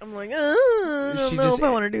like... I'm like, I don't know if I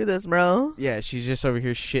want to do this, bro. Yeah, she's just over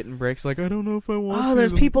here shitting bricks like, I don't know if I want to. Oh,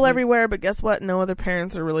 there's people everywhere, but guess what? No other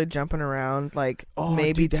parents are really jumping around. Like,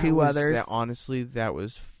 maybe dude, two others. Honestly, that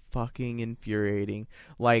was fucking infuriating.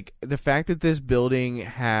 Like, the fact that this building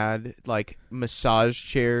had, like, massage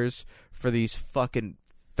chairs for these fucking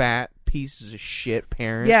fat pieces of shit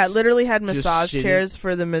parents. Yeah, it literally had massage chairs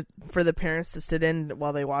for the parents to sit in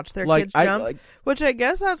while they watch their kids jump, which I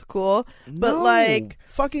guess that's cool. But like,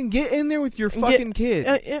 fucking get in there with your fucking kid.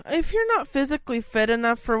 If you're not physically fit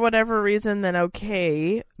enough for whatever reason, then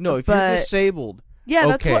okay. No, if you're disabled, yeah,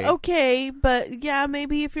 that's okay. But yeah,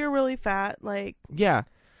 maybe if you're really fat, like yeah.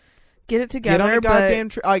 get it together. Get on the but, goddamn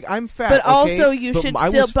like I'm fat. but okay? also you But should I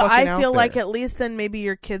still. was But fucking I out feel like there. at least then maybe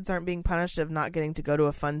your kids aren't being punished of not getting to go to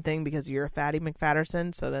a fun thing because you're a fatty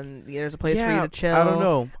McFatterson. So then there's a place for you to chill. I don't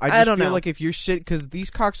know. I just don't feel know. like if you're because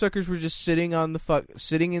these cocksuckers were just sitting on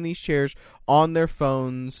sitting in these chairs on their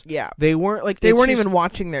phones. Yeah, They weren't like they weren't just- even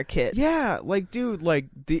watching their kids. Yeah, like dude, like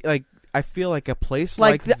I feel like a place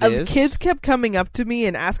like like the this. kids kept coming up to me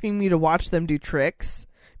and asking me to watch them do tricks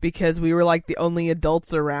because we were like the only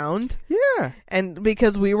adults around. Yeah. And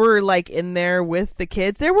because we were like in there with the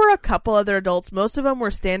kids, there were a couple other adults. Most of them were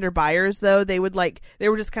standard buyers, though. They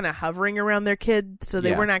were just kind of hovering around their kid, so they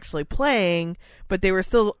Yeah. weren't actually playing, but they were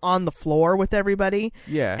still on the floor with everybody.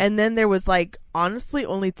 Yeah. And then there was like honestly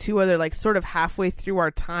only two other, like sort of halfway through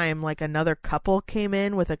our time, like another couple came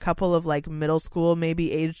in with a couple of like middle school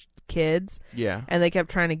maybe aged kids. Yeah. And they kept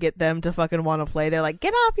trying to get them to fucking want to play. They're like,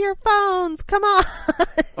 get off your phones, come on.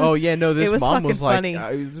 Oh yeah, no. This It was mom was fucking like,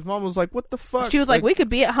 funny. this mom was like, "What the fuck?" She was like, we could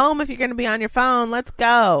be at home if you're going to be on your phone. Let's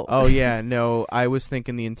go. "Oh yeah, no." I was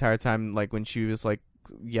thinking the entire time, like when she was like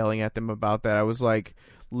yelling at them about that, I was like,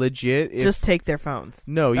 legit. Just take their phones.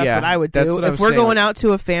 No, That's yeah, what I would that's do. what I If was we're saying. going out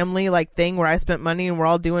to a family like thing where I spent money and we're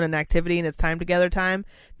all doing an activity and it's time together time,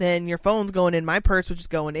 then your phone's going in my purse, which is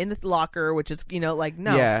going in the locker, which is, like,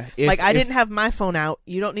 no. Yeah, Like, I didn't have my phone out.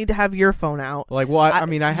 You don't need to have your phone out. Like, well, I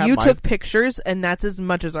mean, I have. You my, took pictures, and that's as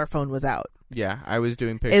much as our phone was out. Yeah, I was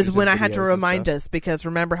doing pictures. Is when and I had to videos and remind stuff. us, because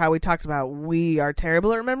remember how we talked about we are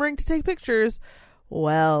terrible at remembering to take pictures.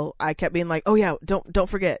 Well, I kept being like, "Oh yeah, don't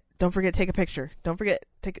forget, take a picture. Don't forget,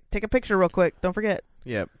 take a picture real quick. Don't forget."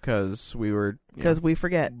 Yeah, because we were We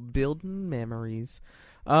forget. building memories.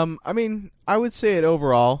 I mean, I would say it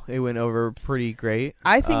overall, it went over pretty great.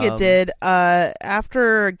 I think it did.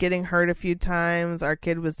 After getting hurt a few times, our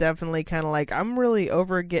kid was definitely kind of like, I'm really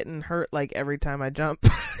over getting hurt like every time I jump.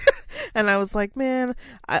 And I was like, man,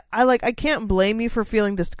 I can't blame you for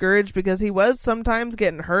feeling discouraged because he was sometimes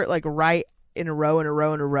getting hurt like right in a row,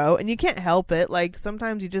 and you can't help it. Like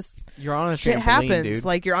sometimes You're on a shit trampoline, happens. dude.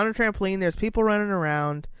 Like you're on a trampoline, there's people running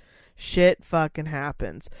around. Shit fucking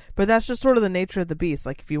happens. But that's just sort of the nature of the beast.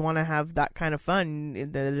 Like if you want to have that kind of fun,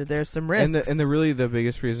 there's some risks. And the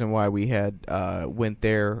biggest reason why we had went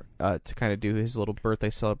there to kind of do his little birthday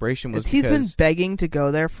celebration was he's been because begging to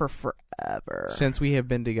go there for forever. since we have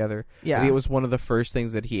been together. Yeah. I think it was one of the first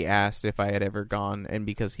things that he asked if I had ever gone, and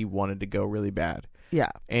because he wanted to go really bad. Yeah.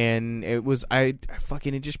 And it was it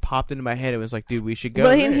just popped into my head. It was like, dude, we should go.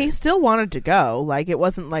 Well, there. he still wanted to go. Like it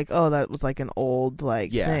wasn't like, oh, that was like an old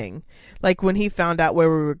thing. Like when he found out where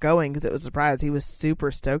we were going, because it was a surprise, he was super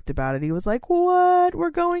stoked about it. He was like, "What?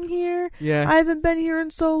 We're going here? Yeah. I haven't been here in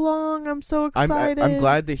so long. I'm so excited." I'm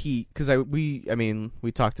glad that because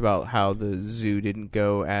we talked about how the zoo didn't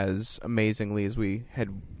go as amazingly as we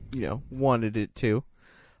had wanted it to.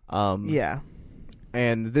 Yeah.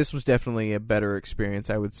 And this was definitely a better experience,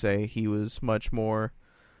 I would say. He was much more...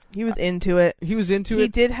 He was into it. He was into He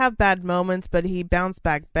it. did have bad moments, but he bounced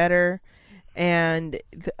back better. And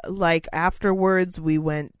like afterwards, we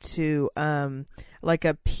went to like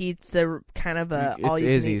a pizza kind of a It's all you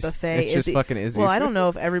can eat Izzy's. buffet. It's just fucking Izzy's. Well, I don't know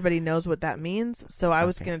if everybody knows what that means, so I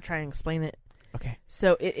was Okay. going to try and explain it. Okay.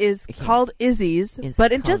 So it is Okay. called Izzy's, It's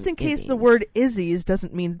but just called in case the Izzy's. word Izzy's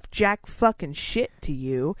doesn't mean jack fucking shit to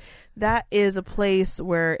you, that is a place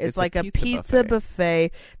where it's like a pizza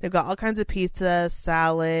buffet. They've got all kinds of pizza,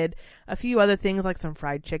 salad, a few other things like some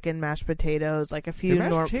fried chicken, mashed potatoes, like a few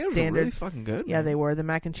potatoes standard. were really fucking good. Yeah, man. they were. The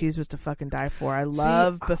mac and cheese was to fucking die for. I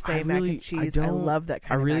love buffet mac and cheese. I love that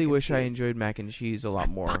kind I of really mac and wish I cheese. enjoyed mac and cheese a lot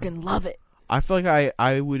more. Fucking love it. I feel like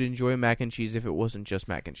I would enjoy mac and cheese if it wasn't just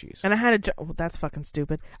mac and cheese. And I had that's fucking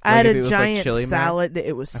stupid. I Like had if it a was like giant chili mac, salad.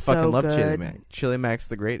 It was I so fucking love good. chili mac. Chili mac's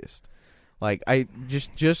the greatest. Like I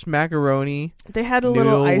just macaroni. They had a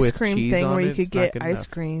little noodle ice with cream cheese thing on where it, you could it's not get good ice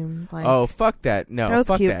enough. cream. Like, Oh fuck that! No, That was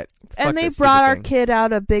fuck cute. that. and Fuck they that brought stupid our thing. kid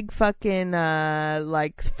out a big fucking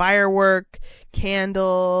like firework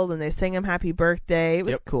candle, and they sang him happy birthday. It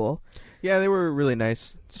was Yep. cool. Yeah, they were really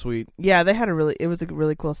nice, sweet. Yeah, they had it was a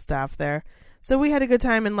really cool staff there. So we had a good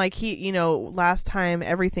time, and like last time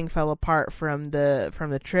everything fell apart from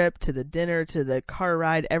the trip to the dinner to the car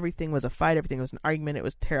ride. Everything was a fight. Everything was an argument. It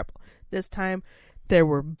was terrible. This time there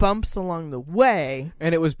were bumps along the way,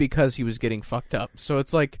 And it was because he was getting fucked up. So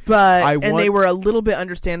it's like, but they were a little bit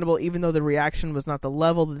understandable, even though the reaction was not the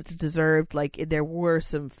level that it deserved. Like there were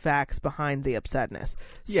some facts behind the upsetness.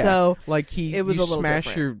 yeah, So like it was you a little smash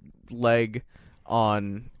different. your leg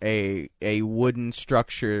on a wooden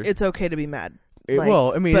structure. It's okay to be mad.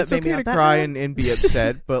 I mean, but it's maybe okay to not that cry mad. and be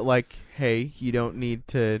upset, but like, hey, you don't need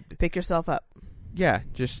to. Pick yourself up. Yeah,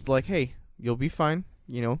 just like, hey, you'll be fine.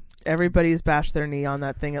 Everybody's bashed their knee on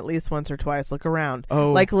that thing at least once or twice. Look around.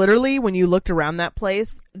 Oh. Like, literally, when you looked around that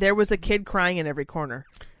place, there was a kid crying in every corner.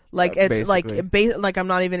 Like, it's basically. like I'm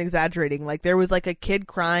not even exaggerating. Like, there was like a kid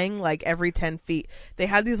crying like every 10 feet. They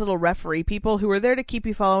had these little referee people who were there to keep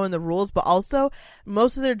you following the rules, but also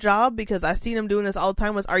most of their job, because I've seen them doing this all the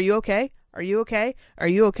time, was, are you okay? Are you okay? Are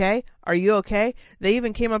you okay? Are you okay? They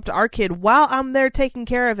even came up to our kid while I'm there taking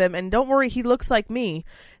care of him, and don't worry, he looks like me.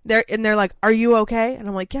 They're like, are you okay? And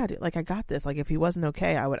I'm like, yeah, dude, like, I got this. Like, if he wasn't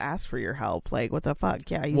okay, I would ask for your help. Like, what the fuck?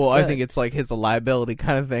 Yeah, he's Well, good. I think it's like his liability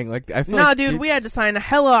kind of thing. Like, I feel nah, like dude, we had to sign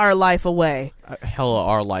hella our life away. hella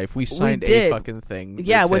our life. We signed did. a fucking thing. that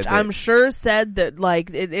Yeah, said which that I'm sure said that, like,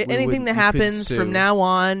 anything that you happens could from sue. now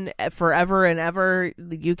on, forever and ever,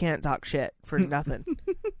 you can't talk shit for nothing.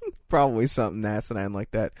 probably something asinine like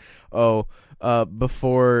that. Oh,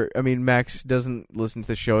 before, I mean, Max doesn't listen to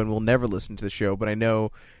the show and will never listen to the show, but I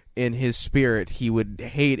know in his spirit he would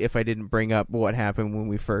hate if I didn't bring up what happened when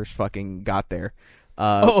we first fucking got there.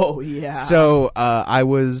 Oh, yeah. So, I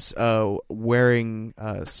was wearing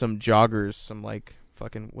some joggers, some like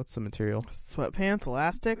fucking, what's the material? Sweatpants,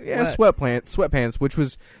 elastic? Yeah, What? sweatpants, which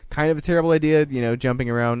was kind of a terrible idea, you know, jumping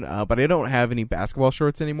around. But I don't have any basketball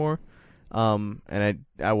shorts anymore, and I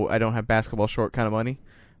don't have basketball short kind of money.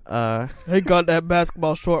 They got that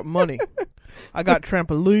basketball short money. I got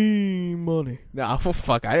trampoline money. Nah, well,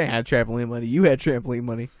 fuck, I didn't have trampoline money. You had trampoline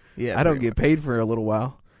money. Yeah, I don't get paid for a little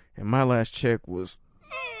while, and my last check was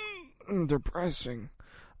depressing,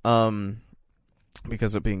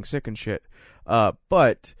 because of being sick and shit.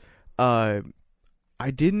 But I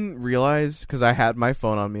didn't realize, because I had my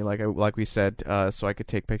phone on me, like we said, so I could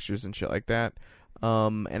take pictures and shit like that.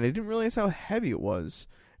 And I didn't realize how heavy it was.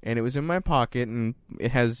 And it was in my pocket, and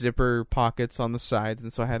it has zipper pockets on the sides,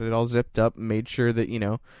 and so I had it all zipped up and made sure that, you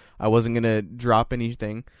know, I wasn't going to drop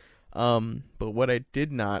anything. But what I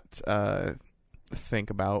did not think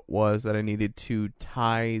about was that I needed to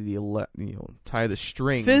tie the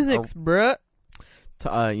string. Physics, bruh.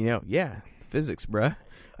 Physics, bruh.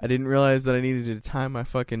 I didn't realize that I needed to tie my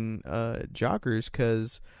fucking joggers,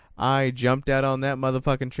 because I jumped out on that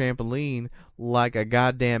motherfucking trampoline like a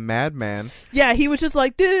goddamn madman. Yeah, he was just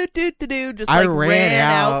like, just I like ran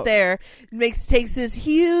out there, takes this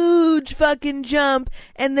huge fucking jump,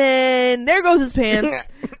 and then there goes his pants.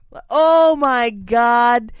 Oh my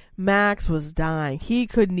god, Max was dying. He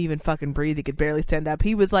couldn't even fucking breathe. He could barely stand up.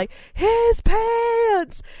 He was like, his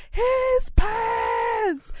pants.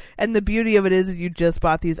 And the beauty of it is you just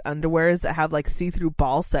bought these underwears that have like see-through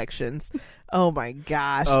ball sections. Oh my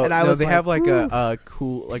gosh. Oh, and I no, was they like, have like whew. a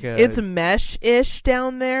cool, like a... It's mesh-ish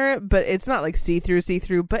down there, but it's not like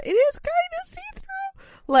see-through, but it is kind of see-through.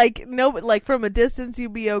 Like, no, like from a distance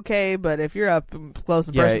you'd be okay, but if you're up close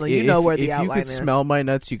and personal, you know where the outline is. If you could smell my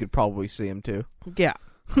nuts, you could probably see them too. Yeah.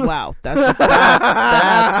 Wow. That's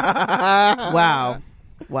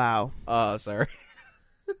wow. Oh, sorry.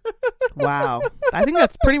 Wow. I think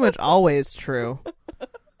that's pretty much always true.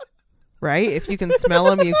 Right? If you can smell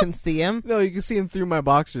them, you can see them. No, you can see them through my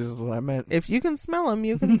boxers is what I meant. If you can smell them,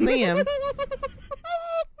 you can see them.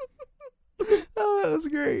 Oh, that was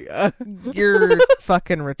great. You're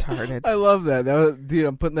fucking retarded. I love that. Dude,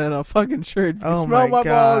 I'm putting that on a fucking shirt. If you Oh smell my my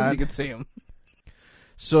balls, God. you can see them.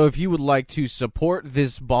 So if you would like to support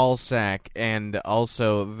this ball sack and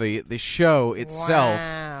also the show itself,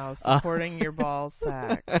 Wow, supporting your ball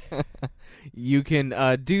sack. you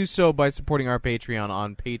can do so by supporting our Patreon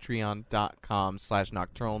on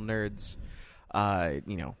patreon.com/nocturnalnerds.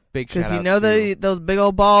 Big shout out Because you know those big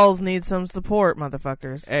old balls need some support,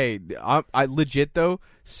 motherfuckers. Hey, I legit though,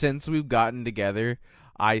 since we've gotten together,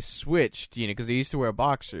 I switched, because I used to wear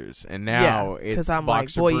boxers, and now it's because I'm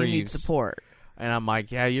boxer like, boy, briefs. you need support. And I'm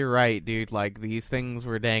like, yeah, you're right, dude. Like, these things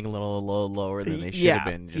were dangling a little lower than they should have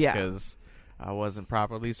been, just because I wasn't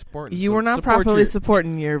properly supporting. You were not properly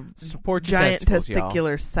supporting your support your giant testicles,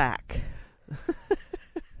 testicular sack.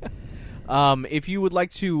 If you would like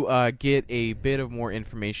to get a bit of more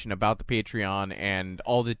information about the Patreon and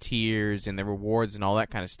all the tiers and the rewards and all that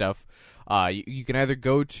kind of stuff, you can either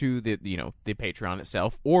go to the Patreon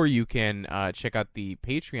itself, or you can check out the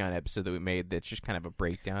Patreon episode that we made. That's just kind of a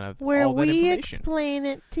breakdown of where all that we information. Explain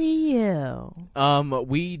it to you.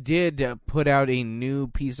 We did put out a new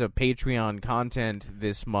piece of Patreon content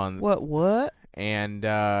this month. What? And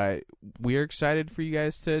we're excited for you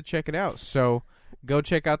guys to check it out. So go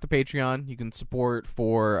check out the Patreon. You can support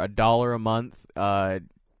for $1 a month,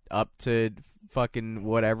 up to fucking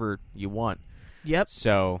whatever you want. Yep.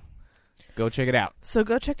 So go check it out.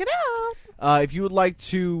 If you would like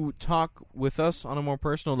to talk with us on a more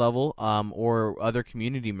personal level, or other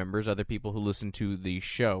community members, other people who listen to the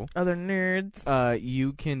show, Other nerds.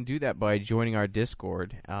 you can do that by joining our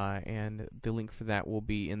Discord, and the link for that will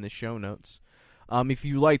be in the show notes. If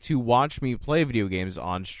you like to watch me play video games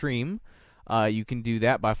on stream, you can do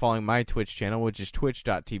that by following my Twitch channel, which is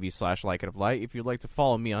twitch.tv/likeandoflight. If you'd like to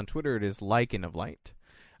follow me on Twitter, it is likeandoflight.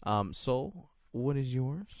 Soul, what is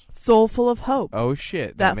yours? Soul Full of Hope. Oh,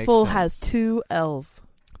 shit. That makes full sense. has 2 L's.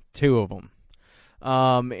 2 of them.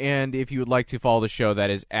 And if you would like to follow the show, that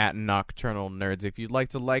is at Nocturnal Nerds. If you'd like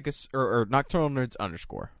to like us, or Nocturnal Nerds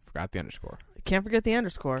 _. Forgot the underscore. Can't forget the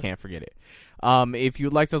underscore. Can't forget it. If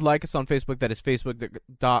you'd like to like us on Facebook, that is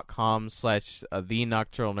facebook.com/the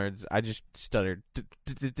Nocturnal Nerds. I just stuttered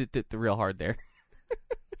real hard there.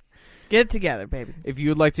 Get it together, baby. If you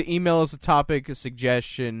would like to email us a topic, a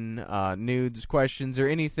suggestion, nudes, questions, or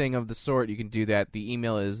anything of the sort, you can do that. The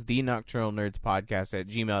email is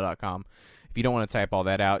thenocturnalnerdspodcast@gmail.com. If you don't want to type all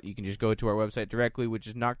that out, you can just go to our website directly, which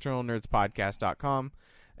is nocturnalnerdspodcast.com,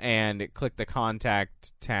 and click the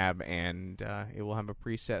contact tab, and it will have a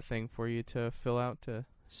preset thing for you to fill out to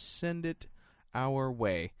send it our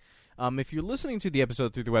way. If you're listening to the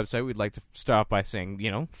episode through the website, we'd like to start off by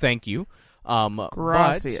saying, thank you.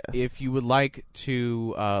 Gracias. But if you would like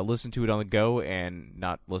to listen to it on the go and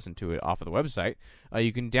not listen to it off of the website,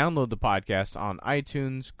 you can download the podcast on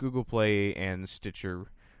iTunes, Google Play, and Stitcher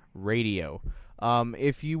Radio.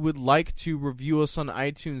 If you would like to review us on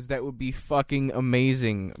iTunes, that would be fucking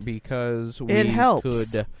amazing, because we It helps.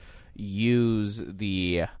 could use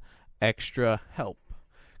the extra help.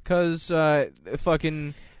 Because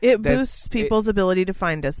fucking... It boosts people's ability to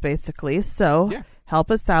find us, basically. So help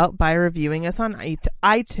us out by reviewing us on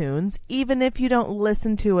iTunes, even if you don't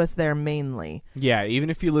listen to us there mainly. Yeah, even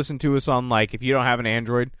if you listen to us on, if you don't have an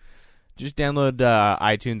Android, just download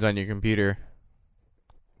iTunes on your computer,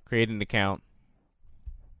 create an account,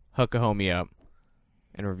 hook a homie up,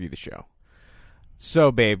 and review the show.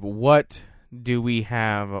 So, babe, what do we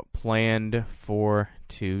have planned for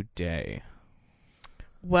today?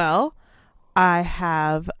 Well, I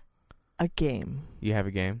have a game. You have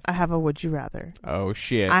a game? I have a Would You Rather. Oh,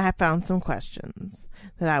 shit. I have found some questions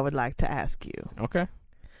that I would like to ask you. Okay.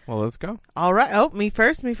 Well, let's go. All right. Oh, me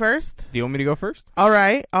first. Do you want me to go first? All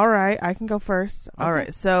right. I can go first. Okay. All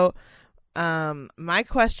right. So, my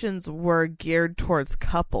questions were geared towards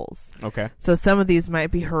couples. Okay. So some of these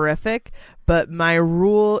might be horrific, but my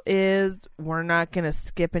rule is we're not going to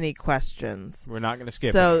skip any questions. We're not going to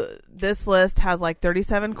skip So this list has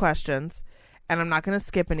 37 questions, and I'm not going to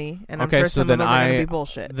skip any, and I'm Okay, sure so some then of them are going to be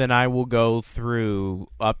bullshit. Then I will go through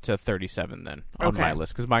up to 37 then on Okay. my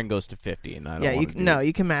list, because mine goes to 50, and I don't want to do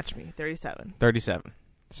you can match me. 37. 37.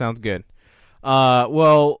 Sounds good.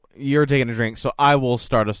 Well, you're taking a drink, so I will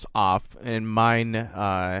start us off. And mine,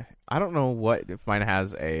 I don't know if mine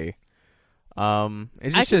has a,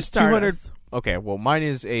 it just says 200. Okay, well, mine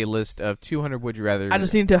is a list of 200 Would You Rather I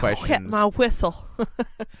just need to questions hit my whistle.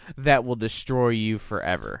 that will destroy you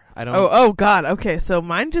forever. I don't. Oh God. Okay, so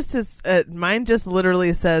mine just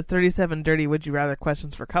literally says 37 dirty Would You Rather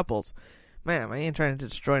questions for couples. Man, I ain't trying to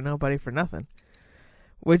destroy nobody for nothing.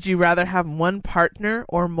 Would you rather have one partner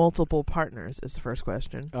or multiple partners is the first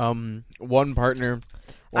question. One partner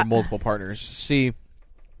or multiple partners. See,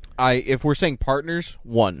 if we're saying partners,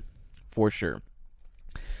 one, for sure.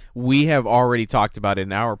 We have already talked about it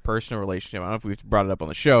in our personal relationship. I don't know if we've brought it up on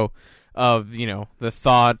the show, of, the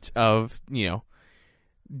thought of,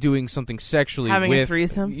 doing something sexually having with... a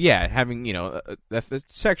threesome? Yeah, having, the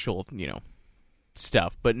sexual,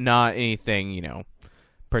 stuff, but not anything,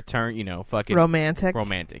 fucking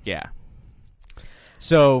romantic, yeah.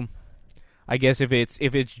 So, I guess if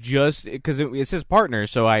it's just because it says partner,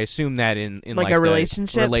 so I assume that in a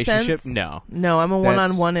relationship sense? No, I'm a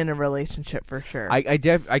one-on-one in a relationship for sure. I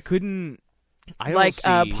couldn't. I don't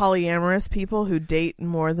see polyamorous people who date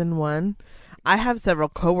more than one. I have several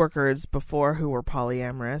coworkers before who were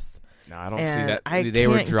polyamorous. No, I don't see that. They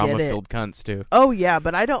were drama-filled cunts too. Oh yeah,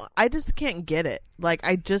 but I just can't get it.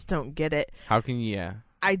 I just don't get it. How can you? Yeah.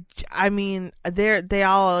 I mean, they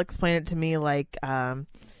all explain it to me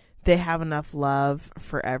they have enough love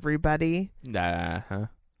for everybody.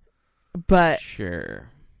 But sure.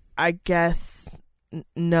 I guess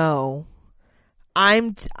no.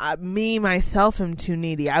 Myself am too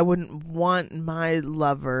needy. I wouldn't want my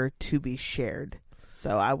lover to be shared.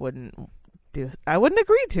 So I wouldn't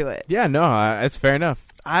agree to it. Yeah, no, that's fair enough.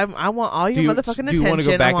 I want all your motherfucking attention. Want to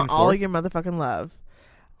go back I want and all forth? your motherfucking love.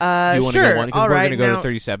 Do you want to sure. go one? Because All we're right, going to go now- to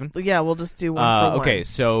 37. Yeah, we'll just do one for one. Okay,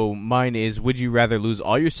 so mine is: would you rather lose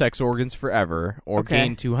all your sex organs forever, or Okay.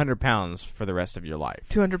 gain 200 pounds for the rest of your life?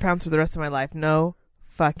 200 pounds for the rest of my life. No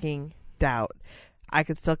fucking doubt. I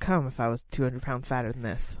could still come if I was 200 pounds fatter than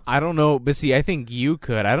this. I don't know, but see, I think you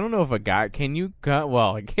could. I don't know if a guy can you come.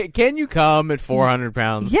 Well, can you come at 400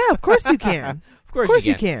 pounds? Yeah, of course you can. Of course, Of course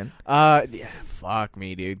you you can. can. Yeah, fuck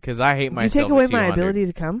me, dude, because I hate You myself. take away at my 200. ability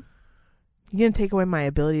to come? You're going to take away my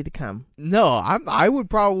ability to come. No, I would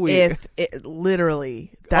probably. If it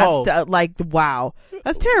literally. That's Oh. wow.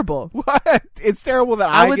 That's terrible. What? It's terrible that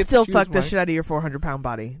I I would get still to fuck choose the mine. shit out of your 400-pound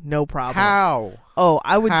body. No problem. How? Oh,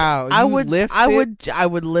 I would. How? I You would lift I it? would. I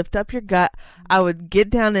would lift up your gut. I would get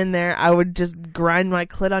down in there. I would just grind my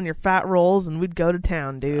clit on your fat rolls, and we'd go to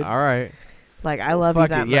town, dude. All right. Like I love you Fuck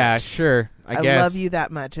that it. Yeah, much. sure. I guess. love you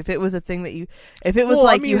that much. If it was a thing that you, if it was Well,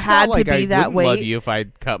 like I mean, you it's not had like to I be that wouldn't love weight, you if I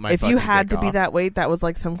cut my if you fucking had dick to be off. that weight, that was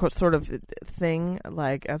like some sort of thing.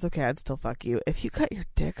 Like that's okay. I'd still fuck you. If you cut your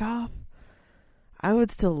dick off, I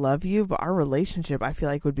would still love you, but our relationship, I feel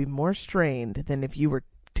like, would be more strained than if you were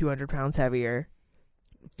 200 pounds heavier.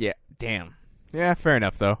 Yeah. Damn. Yeah. Fair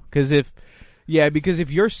enough though. Because if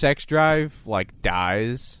your sex drive like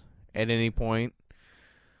dies at any point,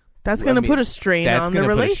 That's I going to mean, put a strain that's on the gonna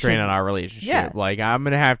put a relationship. strain on our relationship. Yeah. Like I'm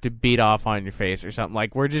gonna have to beat off on your face or something.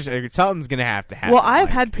 Like something's gonna have to happen. Well, I've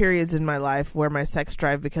like, had periods in my life where my sex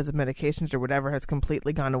drive, because of medications or whatever, has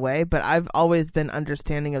completely gone away. But I've always been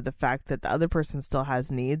understanding of the fact that the other person still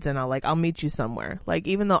has needs, and I'll meet you somewhere. Like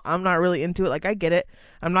even though I'm not really into it, like I get it.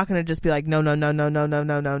 I'm not gonna just be like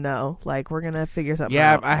no. Like we're gonna figure something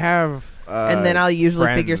Yeah, out. I have. And then I'll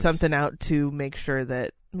usually figure friends. something out to make sure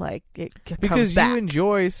that like it comes because back. you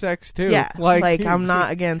enjoy sex too. Yeah, like I'm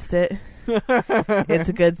not against it. It's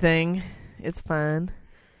a good thing. It's fun.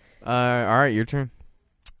 All right, your turn.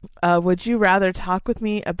 Would you rather talk with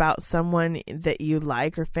me about someone that you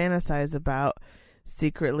like or fantasize about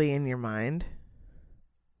secretly in your mind?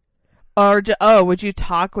 Or would you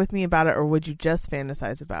talk with me about it, or would you just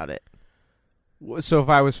fantasize about it? So if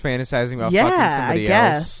I was fantasizing about Yeah, fucking somebody I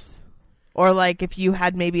guess. else, Or like if you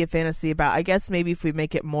had maybe a fantasy about, I guess maybe if we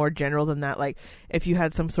make it more general than that, like if you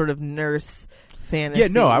had some sort of nurse fantasy, Yeah,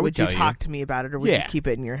 no, I would you tell you. talk to me about it, or would Yeah. you keep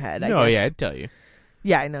it in your head? no, guess. yeah, I'd tell you.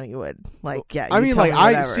 Yeah, I know you would. Like, yeah, I you mean, tell like me I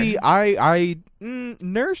whatever. see,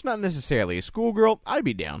 nurse, not necessarily. A schoolgirl, I'd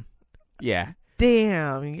be down. Yeah,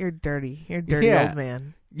 Damn, you're dirty. You're a dirty Yeah. old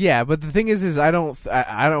man. yeah. But the thing is I don't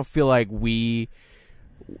feel like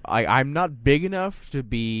I'm not big enough to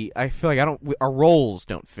be. I feel like our roles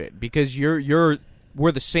don't fit because we're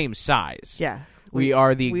the same size. Yeah. We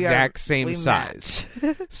are the we exact are- same we size.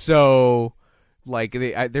 match. So, like,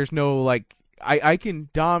 there's no like. I can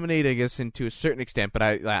dominate, I guess, to a certain extent, but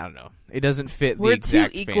I don't know. It doesn't fit the We're two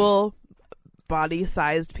exact equal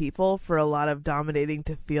body-sized people for a lot of dominating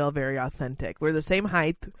to feel very authentic. We're the same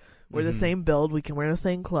height. We're the Mhm. same build. We can wear the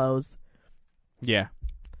same clothes. Yeah.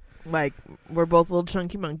 Like, we're both little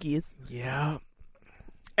chunky monkeys. Yeah.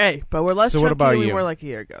 Hey, but we're less So chunky what about than we you? were like a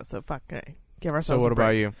year ago. So fuck, hey, give So ourselves. what a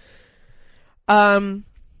break. about you?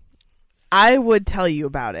 I would tell you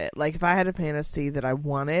about it. Like if I had a fantasy that I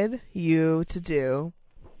wanted you to do,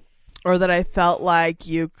 or that I felt like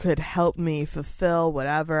you could help me fulfill,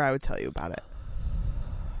 whatever, I would tell you about it.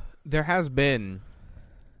 There has been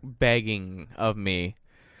begging of me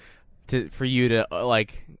for you to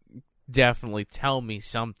like definitely tell me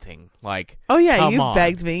something. Like, Oh yeah, come you on.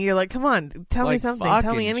 begged me. You're like, come on, tell me like, something. Tell me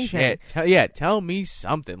fucking anything. shit. Tell me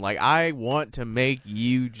something. Like, I want to make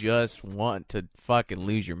you just want to fucking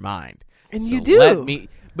lose your mind. And So you do. let me,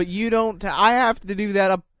 but you don't. I have to do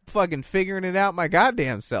that. I'm fucking figuring it out my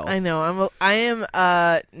goddamn self. I know. I'm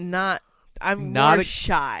not. I'm Not more a-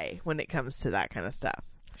 shy when it comes to that kind of stuff.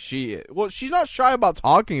 She's not shy about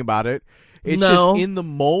talking about it. It's No. just in the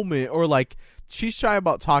moment, or like she's shy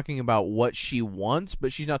about talking about what she wants,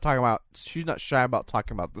 but she's not shy about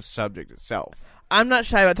talking about the subject itself. I'm not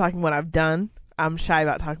shy about talking what I've done. I'm shy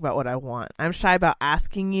about talking about what I want. I'm shy about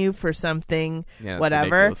asking you for something, Yeah, that's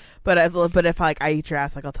whatever. ridiculous. But if like I eat your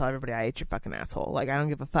ass, like I'll tell everybody I ate your fucking asshole. Like I don't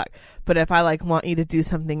give a fuck. But if I like want you to do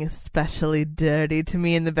something especially dirty to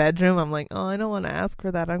me in the bedroom, I'm like, oh, I don't want to ask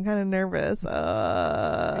for that. I'm kind of nervous.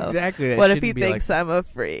 Exactly. that What if shouldn't he be thinks I'm a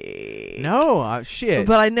freak? No, shit.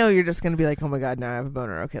 But I know you're just gonna be like, oh my god, now I have a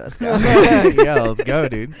boner. Okay, let's go. Yeah, let's go,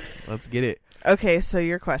 dude. Let's get it. Okay, so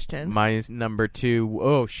your question. Mine's number 2.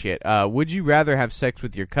 Oh shit. Would you rather have sex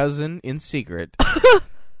with your cousin in secret,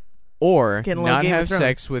 or Getting a little not Game of have Thrones.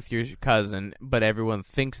 sex with your cousin, but everyone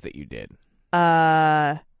thinks that you did?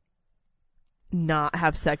 Not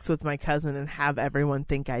have sex with my cousin and have everyone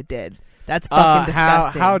think I did. That's fucking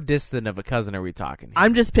disgusting. How distant of a cousin are we talking here?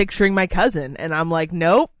 I'm just picturing my cousin, and I'm like,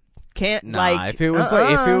 nope, can't. Nah, like, if it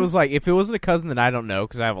wasn't a cousin that I don't know,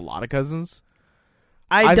 because I have a lot of cousins.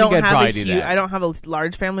 I think don't I'd have probably a do huge. that. I don't have a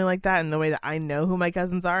large family like that in the way that I know who my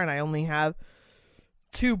cousins are, and I only have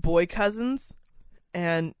 2 boy cousins,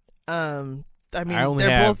 and I mean I only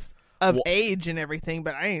they're have both of age and everything,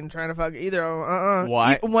 but I ain't trying to fuck either.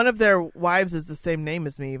 Why? One of their wives is the same name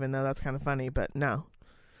as me, even though that's kind of funny, but no.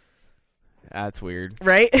 That's weird.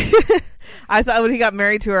 Right? I thought when he got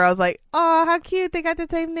married to her, I was like, oh, how cute. They got the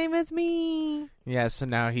same name as me. Yeah, so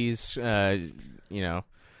now he's,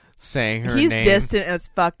 saying her He's name. distant as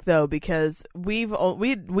fuck, though, because we've met,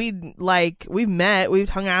 we've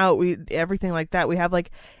hung out, everything like that. We have,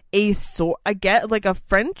 like, I get, like, a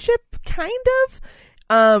friendship, kind of.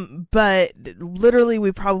 But literally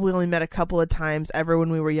we probably only met a couple of times ever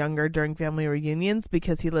when we were younger during family reunions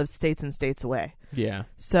because he lives states and states away. Yeah.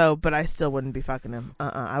 So, but I still wouldn't be fucking him.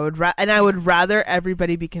 I would rather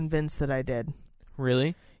everybody be convinced that I did.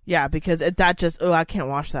 Really? Yeah, because that just, I can't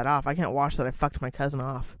wash that off. I can't wash that I fucked my cousin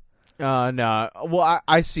off. No. Well,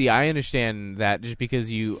 I see. I understand that just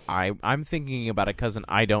because I'm thinking about a cousin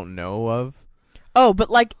I don't know of. Oh, but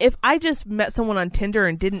like if I just met someone on Tinder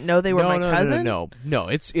and didn't know they were my cousin? No.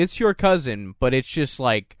 It's your cousin, but it's just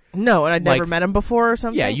like no, and I'd never met him before or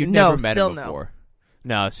something. Yeah, you'd never met him before.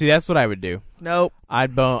 No, see, that's what I would do. Nope.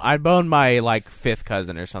 I'd bone my like 5th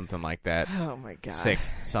cousin or something like that. Oh my god.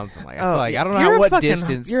 6th, something like that. Oh, I don't know what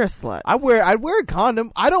distance. You're a slut. I'd wear a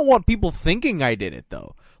condom. I don't want people thinking I did it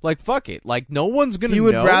though. Like fuck it. Like no one's gonna know. You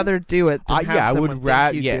would rather do it than have I someone would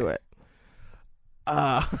rather do it.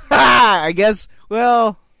 I guess.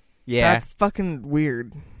 Well, yeah. That's fucking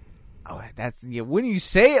weird. Oh, when you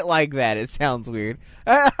say it like that, it sounds weird.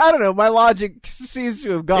 I don't know. My logic seems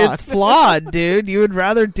to have gone. It's flawed, dude. You would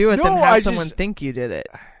rather do it than have someone think you did it.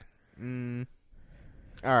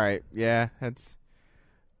 All right. Yeah, that's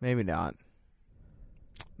maybe not.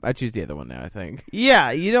 I choose the other one now, I think.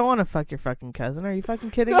 Yeah, you don't want to fuck your fucking cousin. Are you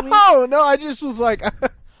fucking kidding me? No. I just was like,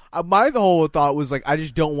 my whole thought was like, I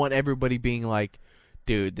just don't want everybody being like,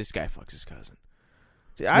 dude, this guy fucks his cousin.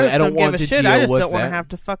 I don't give a shit. I just don't want to have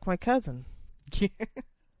to fuck my cousin.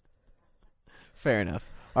 Fair enough.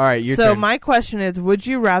 All right, your turn. So my question is, would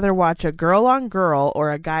you rather watch a girl-on-girl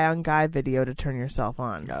or a guy-on-guy video to turn yourself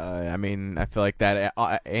on? I mean, I feel like that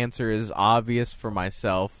answer is obvious for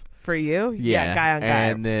myself. For you? Yeah, guy-on-guy.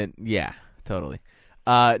 And then, yeah, totally.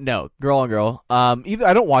 No, girl-on-girl. Even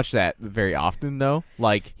I don't watch that very often, though.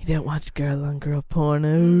 Like, you don't watch girl-on-girl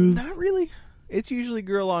pornos? Not really. It's usually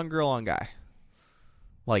girl-on-guy.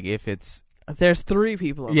 Like if there's 3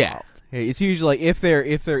 people involved. Yeah, it's usually like if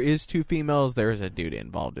there is 2 females, there's a dude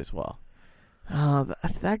involved as well. Oh,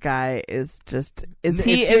 that guy is just. Do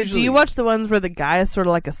usually, you watch the ones where the guy is sort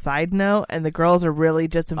of like a side note and the girls are really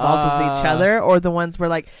just involved with each other, or the ones where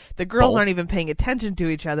like the girls aren't even paying attention to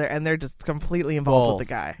each other and they're just completely involved with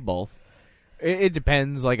the guy? Both. It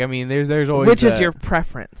depends. Like I mean, there's always which is your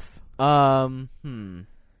preference?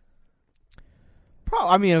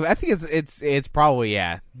 I mean, I think it's probably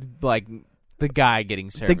like the guy getting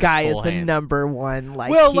service. The guy is hand. the number one.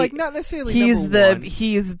 Like like not necessarily.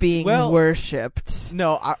 He's being worshipped.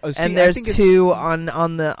 No, and there's 2 on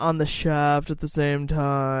the shaft at the same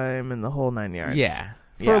time, and the whole 9 yards. Yeah,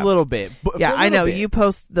 for a little bit. Yeah, I know you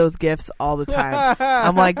post those gifs all the time.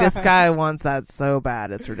 I'm like, this guy wants that so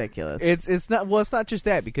bad, it's ridiculous. It's not. Well, it's not just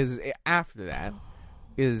that because after that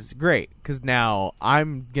is great because now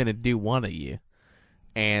I'm gonna do one of you.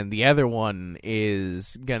 And the other one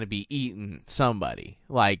is gonna be eating somebody.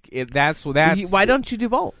 Like that's. Why don't you do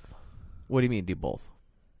both? What do you mean do both?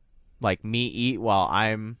 Like me eat while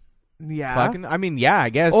I'm fucking. I mean, yeah, I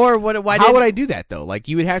guess. Or what? How would I do that though? Like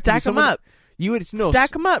you would have stack to them up. You would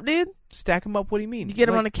stack them up, dude. Stack them up. What do you mean? You get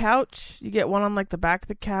them on a couch. You get one on like the back of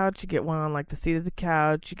the couch. You get one on like the seat of the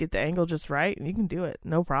couch. You get the angle just right, and you can do it.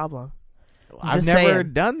 No problem. I've never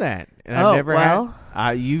done that, and I've never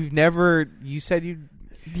had. You've never. You said you.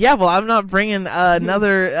 Yeah, well, I'm not bringing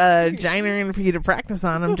another giner in for you to practice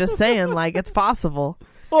on. I'm just saying, like, it's possible.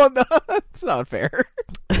 Well, no, that's not fair.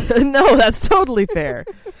 No, that's totally fair.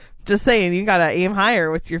 Just saying, you gotta aim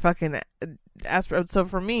higher with your fucking aspirin. So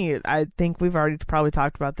for me, I think we've already probably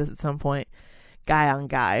talked about this at some point. Guy on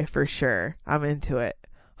guy, for sure. I'm into it.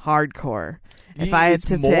 Hardcore. If I had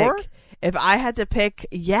to pick,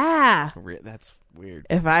 yeah. That's weird.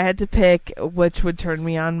 If I had to pick which would turn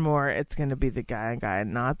me on more, it's going to be the guy on guy,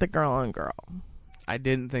 not the girl on girl. I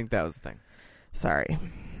didn't think that was a thing. Sorry.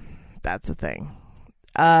 That's a thing.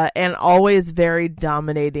 And always very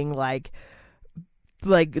dominating, like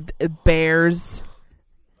bears.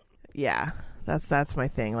 Yeah. That's my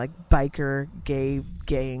thing. Like gay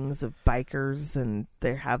gangs of bikers, and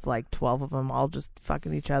they have like 12 of them all just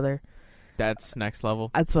fucking each other. That's next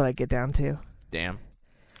level. That's what I get down to. Damn.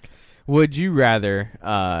 Would you rather,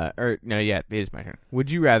 it is my turn. Would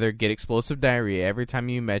you rather get explosive diarrhea every time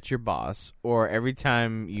you met your boss, or every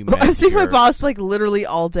time you met I see my boss like literally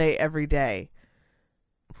all day, every day.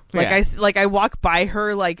 Like I walk by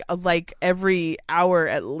her like every hour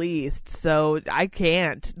at least, so I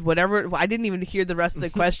can't. Whatever. I didn't even hear the rest of the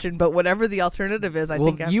question, but whatever the alternative is, I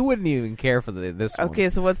think you wouldn't even care for this one. Okay,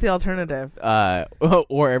 so what's the alternative?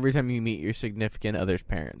 Or every time you meet your significant other's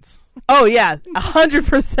parents. Oh yeah,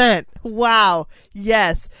 100%. Wow.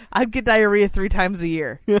 Yes, I'd get diarrhea 3 times a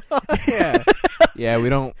year. Yeah. Yeah, we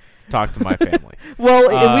don't talk to my family. Well,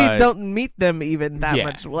 we don't meet them even that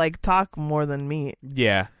much. Like talk more than meet.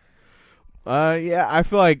 Yeah. Yeah, I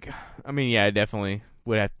feel like, I definitely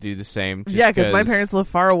would have to do the same. Because my parents live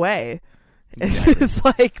far away. It's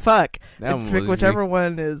like, fuck. Pick whichever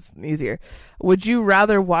one is easier. Would you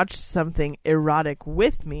rather watch something erotic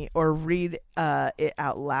with me or read it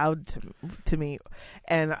out loud to me?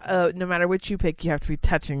 And no matter which you pick, you have to be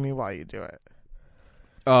touching me while you do it.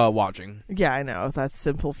 Watching. Yeah, I know. That's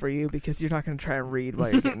simple for you because you're not going to try and read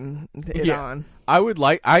while you're getting it on. I would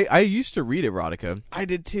like... I used to read erotica. I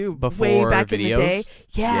did too. Before way back videos. In the day.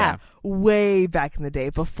 Yeah, way back in the day.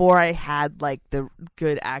 Before I had like the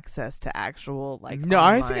good access to actual like No,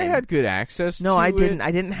 online. I think I had good access to No, I didn't. it.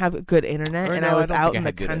 I didn't have good internet, and no, I was I don't out think in I the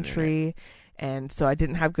had good country. And so I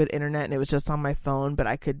didn't have good internet, and it was just on my phone, but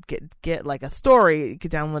I could get like a story. You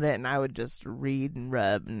could download it, and I would just read and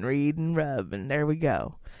rub, and there we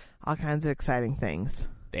go. All kinds of exciting things.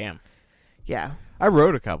 Damn. Yeah. I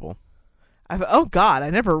wrote a couple. Oh, God, I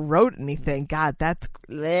never wrote anything. God, that's...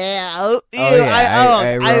 I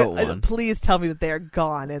wrote one. Please tell me that they are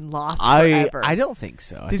gone and lost forever. I don't think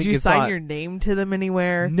so. Did you sign your name to them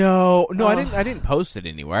anywhere? No, I didn't post it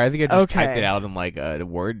anywhere. I think I just typed it out in like a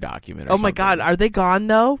Word document or something. Oh, my God, are they gone,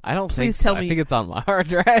 though? I don't Please think so. tell me. I think it's on my hard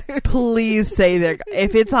drive. Please say they're...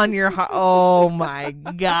 If it's on your... Oh, my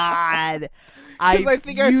God. I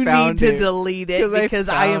think I you found need to it. delete it because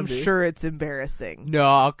I am it. sure it's embarrassing.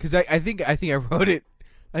 No, because I think I wrote it.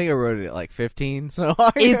 I think I wrote it at like 15. So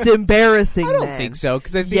it's embarrassing. I don't think so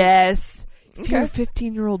because I think yes. If your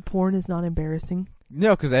 15-year-old porn is not embarrassing,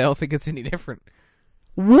 no, because I don't think it's any different.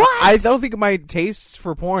 What? I don't think my tastes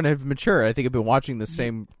for porn have matured. I think I've been watching the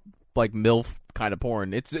same like MILF kind of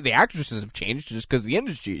porn. It's the actresses have changed just because the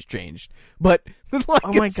industry has changed. But like,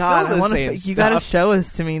 oh my God, I want to. You got to show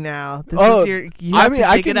us to me now. This is your. You have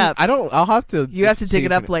to dig it up. I'll have to. You have to dig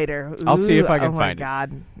it up later. I'll see if I can find it. Oh my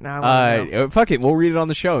God. Now fuck it. We'll read it on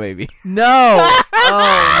the show, maybe. No.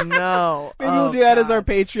 Oh no. Maybe we'll do that as our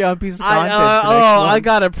Patreon piece of content. I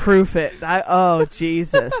gotta proof it.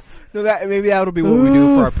 Jesus. No, maybe that'll be what we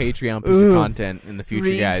do for our Patreon piece of content in the future,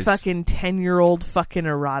 read guys. Fucking 10-year-old fucking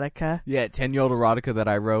erotica. Yeah, 10-year-old erotica that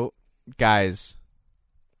I wrote, guys.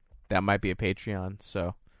 That might be a Patreon.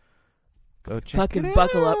 So go check. Fucking it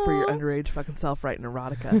buckle out. up for your underage fucking self writing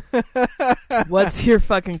erotica. What's your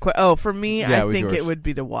fucking for me? I think it would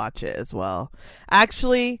be to watch it as well.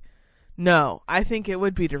 Actually, no. I think it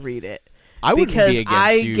would be to read it. I wouldn't because be against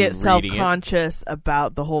I you get reading self-conscious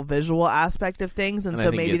about the whole visual aspect of things, and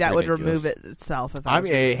so maybe that would remove it itself. If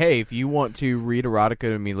hey, if you want to read erotica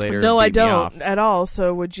to me later, no, I beat me off. don't at all.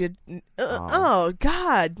 So would you? Oh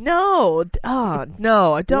God, no!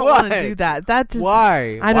 No, I don't want to do that. That just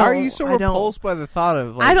why? Why are you so repulsed by the thought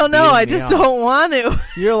of? Like, I don't know. I just don't want to.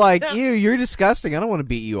 You're like, ew, you're disgusting. I don't want to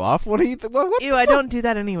beat you off. What do you? Ew, I don't do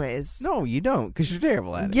that anyways. No, you don't, because you're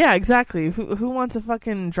terrible at it. Yeah, exactly. Who wants a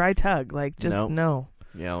fucking dry tug? Like, just no.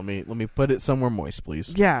 Yeah, let me put it somewhere moist,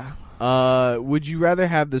 please. Yeah. Would you rather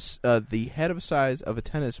have this the head size of a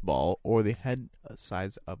tennis ball or the head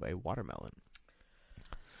size of a watermelon?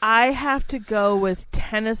 I have to go with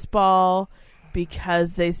tennis ball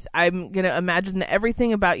because I'm gonna imagine that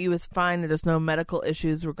everything about you is fine and there's no medical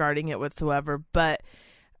issues regarding it whatsoever. But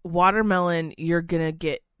watermelon, you're gonna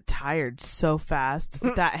get tired so fast.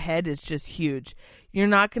 That head is just huge. You're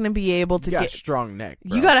not going to be able to get a strong neck.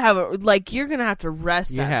 Bro. You got to have you're going to have to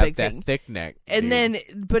rest you that have big that thing. thick neck. And dude. then,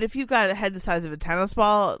 but if you got a head the size of a tennis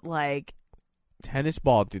ball, tennis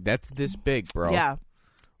ball, dude, that's this big, bro. Yeah.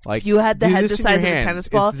 Like if you had the head the size of a tennis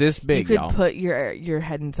ball, it's this big, you could put your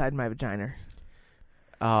head inside my vagina.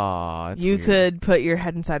 Oh, that's you weird. could put your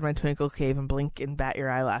head inside my twinkle cave and blink and bat your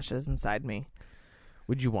eyelashes inside me.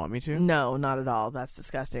 Would you want me to? No, not at all. That's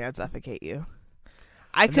disgusting. I'd suffocate you.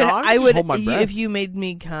 I would hold my breath. If you made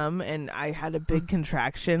me come and I had a big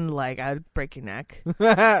contraction, I'd break your neck.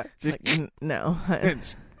 No. No.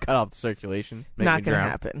 Just cut off the circulation. Not going to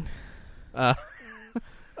happen.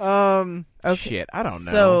 Okay. Shit, I don't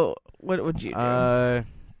know. So, what would you do?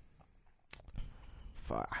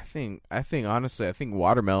 I think honestly, I think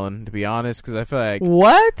watermelon, to be honest, because I feel like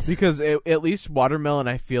what? because at least watermelon,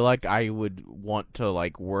 I feel like I would want to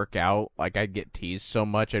like work out. Like I'd get teased so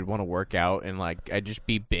much, I'd want to work out and like I'd just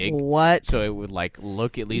be big. What? So it would like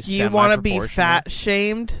look at least. You want to be semi-proportional. fat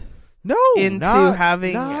shamed? No, into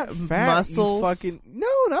having not fat, muscles? No,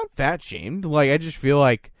 not fat shamed. Like I just feel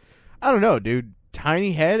like I don't know, dude.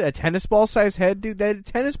 Tiny head, a tennis ball size head, dude. That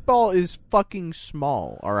tennis ball is fucking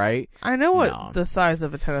small. All right. I know what the size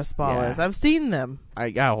of a tennis ball is. I've seen them.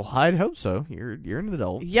 I'd hope so. You're an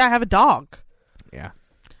adult. Yeah, I have a dog. Yeah.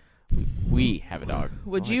 We have a dog.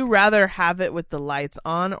 Would you rather have it with the lights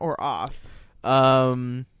on or off?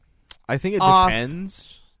 I think it Off.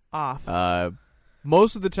 depends. Off.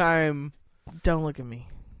 Most of the time. Don't look at me.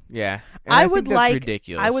 Yeah. And I would think that's like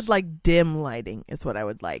ridiculous. I would like dim lighting is what I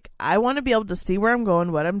would like. I want to be able to see where I'm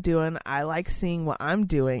going, what I'm doing. I like seeing what I'm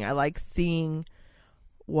doing. I like seeing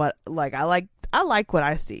what I like what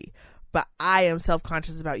I see. But I am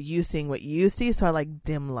self-conscious about you seeing what you see, so I like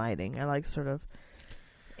dim lighting. I like sort of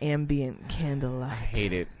ambient candlelight. I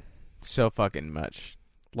hate it so fucking much.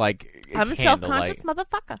 Like I'm a candlelight. self-conscious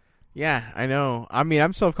motherfucker. Yeah, I know. I mean,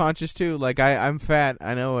 I'm self-conscious too. Like I'm fat.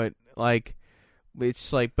 I know it. Like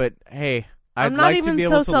it's like, but hey, I'd like to be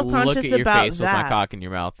able to look at your face with my cock in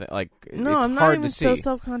your mouth. Like no, it's I'm not hard even to see. so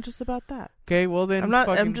self-conscious about that. Okay, well then I'm not.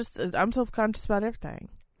 fucking... I'm self-conscious about everything.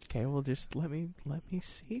 Okay, well just let me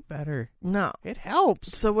see better. No, it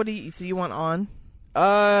helps. So what do you? So you want on?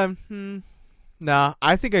 Nah.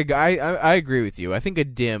 I think I agree with you. I think a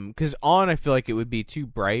dim, because on I feel like it would be too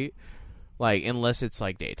bright. Like, unless it's,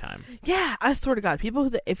 like, daytime. Yeah, I swear to God. People,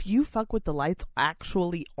 if you fuck with the lights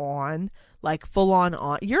actually on, like, full on,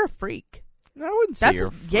 you're a freak. No, I wouldn't say you're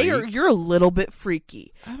a freak. Yeah, you're a little bit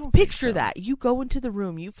freaky. I don't Picture think so. that. You go into the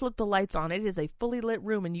room, you flip the lights on, it is a fully lit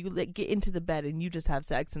room, and you get into the bed, and you just have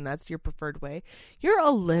sex, and that's your preferred way. You're a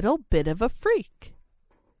little bit of a freak.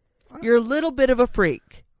 You're a little bit of a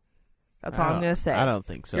freak. That's all I'm going to say. I don't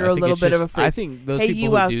think so. You're a little bit of a freak. I think those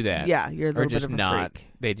people who do that you're a little are just bit of a not. freak.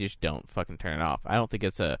 They just don't fucking turn it off. I don't think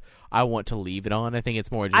it's I want to leave it on. I think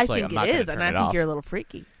it's more just like, I'm not going to turn it off. I think you're a little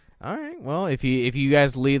freaky. All right. Well, if you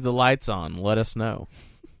guys leave the lights on, let us know.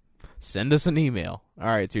 Send us an email. All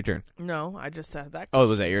right, it's your turn. No, I just said that. Oh,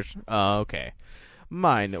 was that yours? Okay.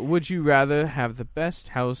 Mine. Would you rather have the best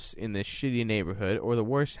house in this shitty neighborhood or the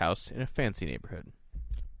worst house in a fancy neighborhood?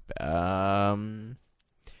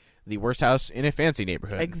 The worst house in a fancy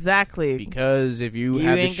neighborhood. Exactly. Because if you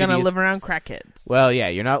have ain't gonna live around crackheads. Well, yeah,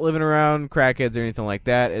 you're not living around crackheads or anything like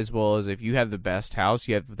that, as well as if you have the best house,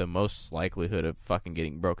 you have the most likelihood of fucking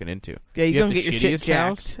getting broken into. Yeah, you're gonna get your shit shittiest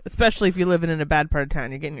jacked. house? Especially if you're living in a bad part of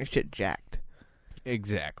town, you're getting your shit jacked.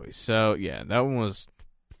 Exactly. So, yeah, that one was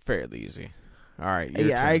fairly easy. All right, your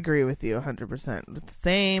turn. I agree with you 100%.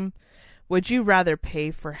 Same. Would you rather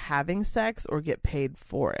pay for having sex or get paid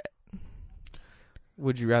for it?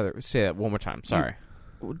 Would you rather say that one more time? Sorry.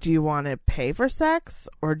 Do you want to pay for sex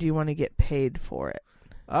or do you want to get paid for it?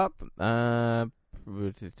 Probably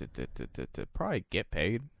get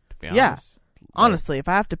paid, to be honest. Yeah. Honestly, if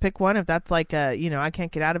I have to pick one, if that's like I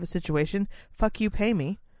can't get out of a situation, fuck you, pay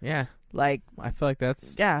me. Yeah. Like, I feel like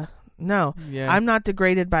that's... Yeah. No. Yeah. I'm not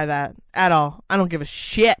degraded by that at all. I don't give a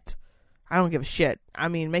shit. I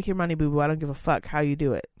mean, make your money, boo-boo. I don't give a fuck how you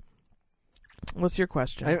do it. What's your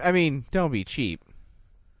question? I mean, don't be cheap.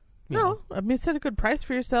 No, I mean, set a good price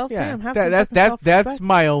for yourself. Yeah, Damn, that's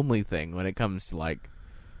my only thing when it comes to like,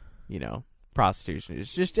 prostitution.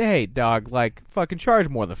 It's just, hey, dog, like, fucking charge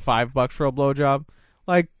more than $5 for a blowjob.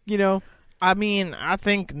 Like, I mean, I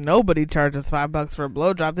think nobody charges $5 for a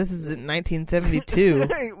blowjob. This is in 1972.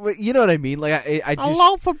 You know what I mean? Like, I just... A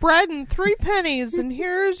loaf of bread and 3 pennies, and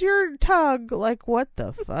here's your tug. Like, what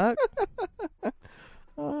the fuck?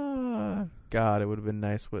 God, it would have been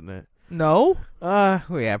nice, wouldn't it? No. Well,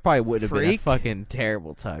 yeah, it probably would have been a Freak. fucking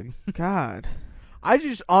terrible tug. God. I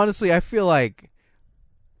just, honestly, I feel like...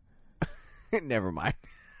 Never mind.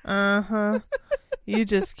 Uh-huh. You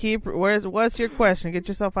just keep... What's your question? Get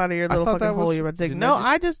yourself out of your little fucking hole you're about to dig. No,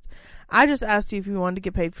 I just asked you if you wanted to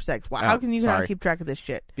get paid for sex. How can you not keep track of this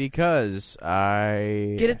shit? Because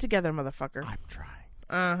I... Get it together, motherfucker. I'm trying.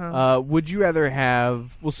 Uh-huh. Would you rather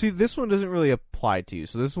have... Well, see, this one doesn't really apply to you.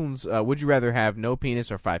 So this one's... would you rather have no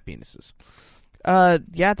penis or 5 penises?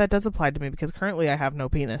 Yeah, that does apply to me because currently I have no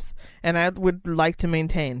penis. And I would like to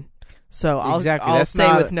maintain. So I'll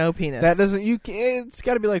stay with no penis. That doesn't... It's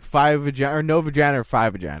got to be like 5 vagina... Or no vagina or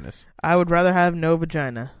 5 vaginas. I would rather have no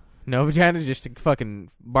vagina. No vagina, just a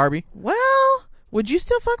fucking Barbie? Well, Would you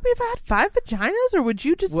still fuck me if I had 5 vaginas, or would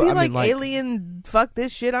you just be like, alien, fuck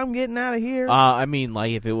this shit, I'm getting out of here? I mean,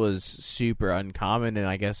 like, if it was super uncommon, and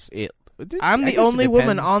I guess I'm the only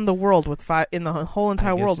woman on the world with 5, in the whole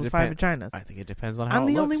entire world with 5 vaginas. I think it depends on how I'm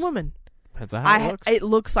the only woman. Depends on how it looks. It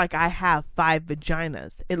looks like I have 5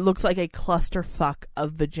 vaginas. It looks like a clusterfuck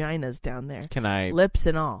of vaginas down there. Can I? Lips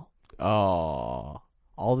and all. Oh,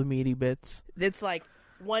 all the meaty bits. It's like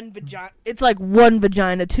one vagina. It's like one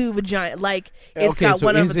vagina, 2 vagina. Like it's got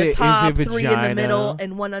one over the top, 3 in the middle,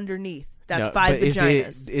 and 1 underneath. That's 5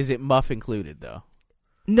 vaginas. Is it muff included though?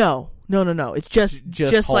 No. It's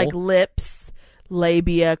just like lips,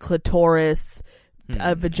 labia, clitoris,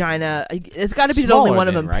 vagina. It's got to be the only one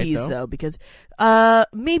of them peas though, because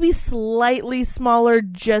maybe slightly smaller,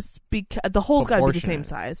 just because the hole's got to be the same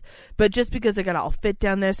size, but just because they got to all fit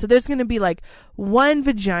down there. So there's going to be like 1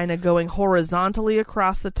 vagina going horizontally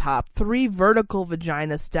across the top, 3 vertical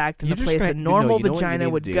vaginas stacked in the place a normal vagina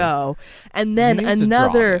would go, and then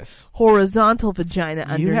another horizontal vagina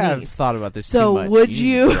underneath. You have thought about this so too much. Would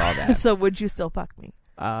you? So would you still fuck me?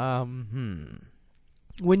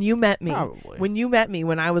 When you met me, Probably.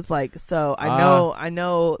 When I was like, so I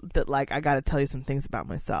know that like I got to tell you some things about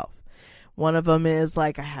myself. One of them is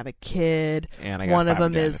like I have a kid. And I got One of 5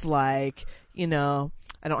 them vaginas. is like, I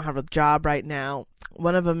don't have a job right now.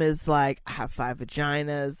 One of them is like I have 5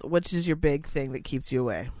 vaginas. Which is your big thing that keeps you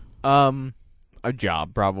away? A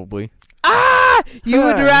job probably. You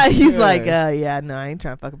would rather. He's like, no, I ain't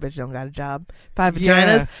trying to fuck a bitch. Don't got a job. 5 vaginas.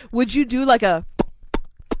 Yeah. Would you do like a?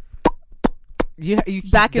 Yeah,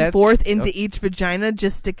 back and forth into each vagina,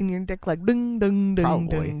 just sticking your dick like ding, ding, ding,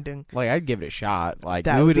 ding, ding. Like I'd give it a shot. Like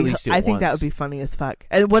that we would be, at least do it I think once. that would be funny as fuck.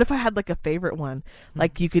 And what if I had like a favorite one?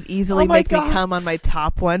 Like you could easily make me come on my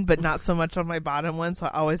top one, but not so much on my bottom one. So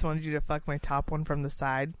I always wanted you to fuck my top one from the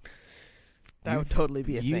side. That would totally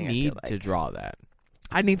be a thing. You need to draw that.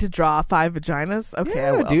 I need to draw 5 vaginas. Okay, yeah,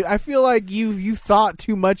 I will. Dude. I feel like you thought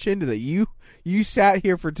too much into that. You sat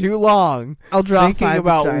here for too long. I'll draw thinking 5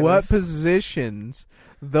 about vaginas. what positions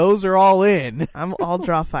those are all in. I'll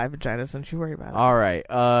draw 5 vaginas. Don't you worry about it. All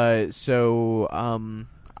right. So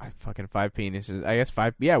I fucking 5 penises. I guess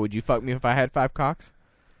 5. Yeah. Would you fuck me if I had 5 cocks?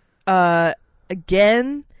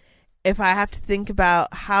 Again, if I have to think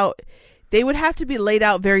about how. They would have to be laid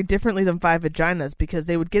out very differently than 5 vaginas because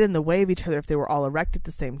they would get in the way of each other if they were all erect at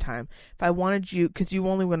the same time. If I wanted you, because you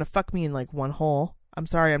only want to fuck me in like one hole. I'm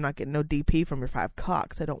sorry, I'm not getting no DP from your 5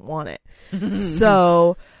 cocks. I don't want it.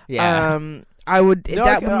 So, yeah. I would.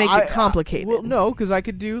 That would make it complicated. Well, no, because I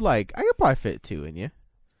could probably fit 2 in you,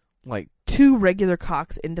 like 2 regular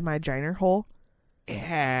cocks into my giner hole.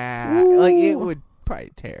 Yeah, Ooh. like it would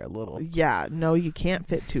probably tear a little. Yeah, no, you can't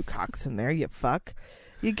fit 2 cocks in there. You fuck.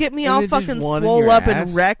 You get me Isn't all it just fucking one in swole your up ass?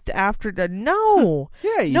 and wrecked after the. No.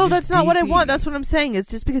 Yeah, No, that's not what I want. DP. That's what I'm saying. Is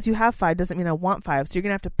just because you have 5 doesn't mean I want 5. So you're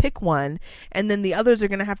gonna have to pick one, and then the others are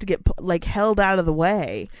gonna have to get like held out of the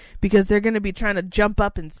way because they're gonna be trying to jump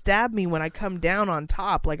up and stab me when I come down on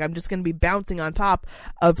top. Like I'm just gonna be bouncing on top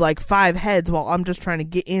of like 5 heads while I'm just trying to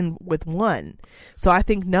get in with one. So I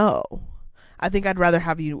think no. I think I'd rather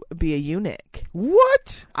have you be a eunuch.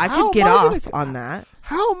 What? I could get off on that.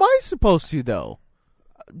 How am I supposed to though?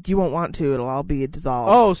 You won't want to. It'll all be dissolved.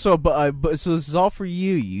 Oh, so so this is all for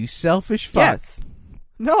you, you selfish fuck. Yes.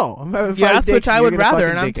 No, I'm having 5 You asked dicks, which I you're would gonna rather, fucking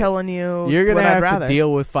and I'm dick it. telling you You're gonna what have I'd rather. to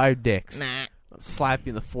deal with 5 dicks. Nah. Slap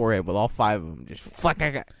you in the forehead with all 5 of them. Just fuck.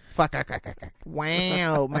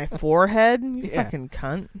 Wow, my forehead? You Yeah. fucking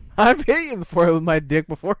cunt. I've hit you in the forehead with my dick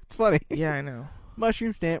before. It's funny. Yeah, I know.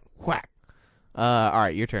 Mushroom stamp. Whack. All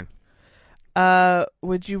right, your turn.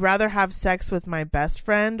 Would you rather have sex with my best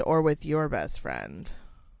friend or with your best friend?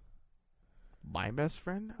 My best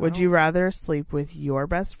friend? Would you rather sleep with your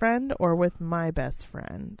best friend or with my best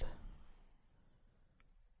friend?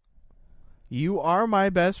 You are my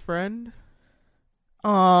best friend?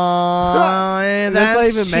 Aww, that's not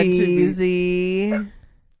even meant to be. cheesy.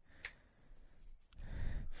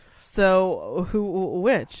 So,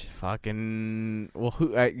 which? Fucking. Well,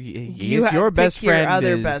 who? You your best pick your friend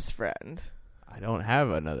other is. best friend. I don't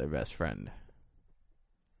have another best friend.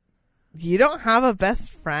 You don't have a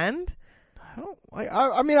best friend? I don't.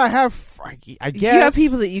 I mean, I have. I guess. You have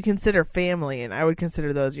people that you consider family, and I would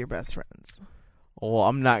consider those your best friends. Well,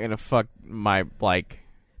 I'm not gonna fuck my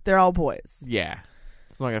They're all boys. Yeah.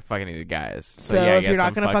 I'm not gonna fuck any of the guys. So yeah, I if you're guess not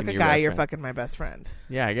I'm gonna fuck fucking a your guy, best you're friend. fucking my best friend.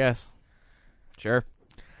 Yeah, I guess. Sure.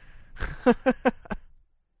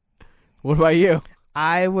 What about you?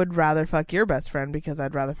 I would rather fuck your best friend because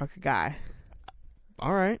I'd rather fuck a guy.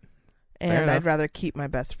 All right. And enough. I'd rather keep my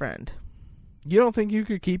best friend. You don't think you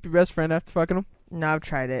could keep your best friend after fucking him? No, I've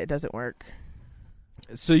tried it. It doesn't work.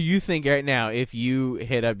 So you think right now, if you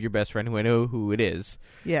hit up your best friend who I know who it is,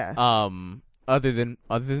 Yeah. other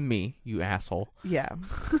than me, you asshole. Yeah.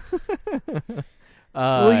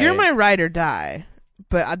 Well, you're my ride or die,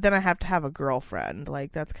 but then I have to have a girlfriend.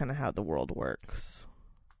 Like, that's kind of how the world works.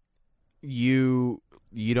 You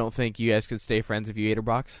don't think you guys could stay friends if you ate a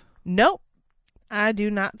box? Nope. I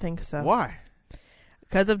do not think so. Why?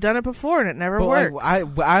 Because I've done it before and it never works. I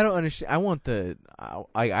don't understand. I want the I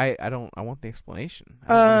want the explanation.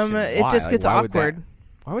 It just gets awkward.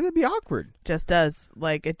 Why would it be awkward? Just does.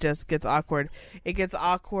 Like, it just gets awkward. It gets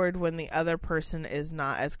awkward when the other person is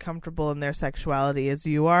not as comfortable in their sexuality as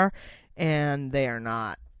you are, and they are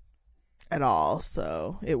not at all.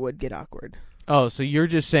 So it would get awkward. Oh, so you're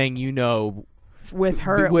just saying with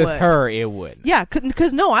her it would. Yeah,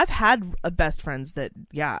 because no, I've had best friends that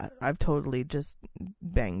I've totally just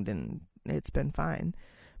banged and it's been fine,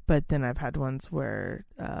 but then I've had ones where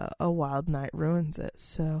a wild night ruins it.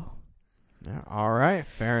 So yeah, all right,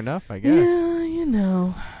 fair enough, I guess.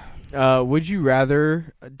 Yeah, would you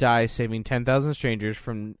rather die saving 10,000 strangers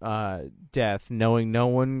from death, knowing no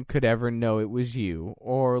one could ever know it was you,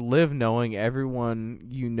 or live knowing everyone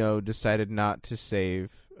you know decided not to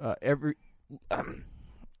save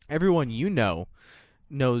everyone you know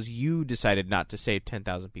knows you decided not to save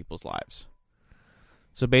 10,000 people's lives?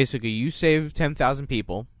 So basically, you save 10,000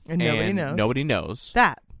 people, and nobody knows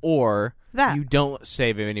that, or that you don't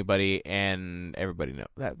save anybody, and everybody knows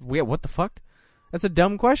that. Yeah, what the fuck? That's a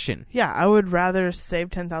dumb question. Yeah, I would rather save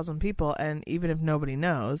 10,000 people, and even if nobody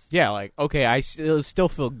knows. Yeah, like, okay, I still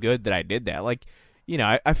feel good that I did that. Like,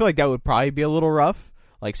 I feel like that would probably be a little rough,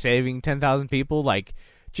 like saving 10,000 people, like,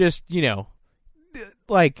 just,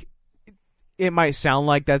 like, it might sound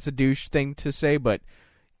like that's a douche thing to say, but,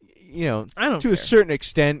 I don't to a certain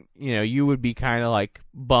extent, you would be kind of, like,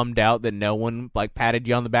 bummed out that no one, like, patted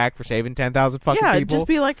you on the back for saving 10,000 fucking people. Yeah, just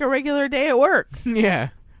be like a regular day at work. Yeah.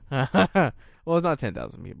 Well, it's not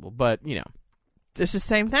 10,000 people, but, It's the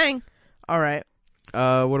same thing. All right.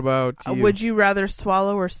 What about you? Would you rather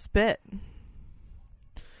swallow or spit?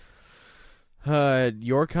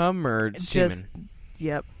 Your cum or semen?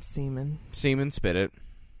 Yep, semen. Semen, spit it.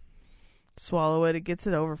 Swallow it. It gets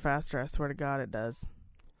it over faster. I swear to God, it does.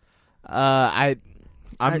 I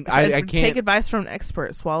can't take advice from an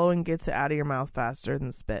expert. Swallowing gets it out of your mouth faster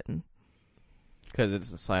than spitting. Because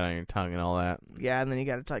it's a slide on your tongue and all that. Yeah, and then you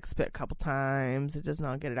got to spit a couple times. It does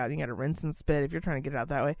not get it out. You got to rinse and spit if you're trying to get it out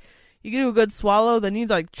that way. You do a good swallow, then you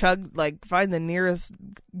chug, find the nearest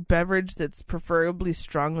beverage that's preferably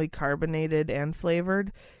strongly carbonated and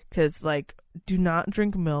flavored. Because, do not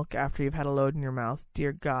drink milk after you've had a load in your mouth.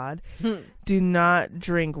 Dear God. Do not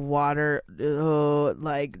drink water. You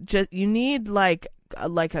need, like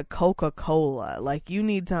a Coca-Cola. Like, you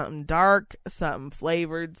need something dark, something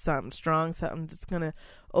flavored, something strong, something that's going to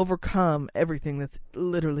overcome everything that's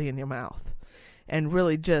literally in your mouth. And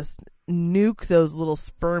really just nuke those little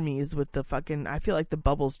spermies with the fucking... I feel like the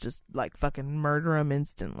bubbles just, fucking murder them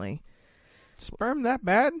instantly. Sperm that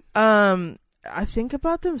bad? I think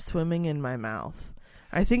about them swimming in my mouth.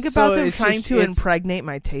 I think about them trying to impregnate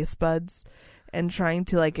my taste buds and trying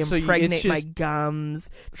to impregnate my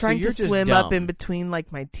gums, trying to swim up in between my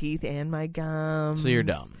teeth and my gums. So you're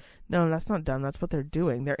dumb. No, that's not dumb. That's what they're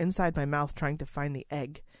doing. They're inside my mouth trying to find the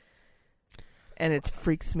egg. And it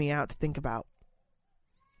freaks me out to think about.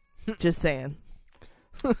 Just saying.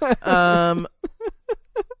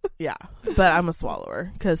 Yeah, but I'm a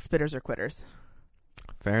swallower because spitters are quitters.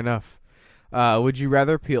 Fair enough. Would you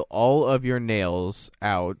rather peel all of your nails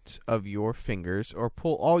out of your fingers or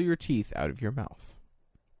pull all your teeth out of your mouth?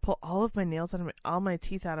 Pull all of my nails out of all my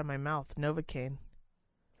teeth out of my mouth. Novocaine.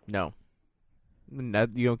 No.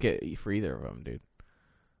 You don't get for either of them, dude.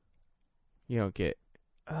 You don't get...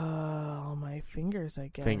 all my fingers, I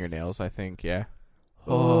guess. Fingernails, I think, yeah.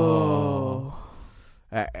 Oh.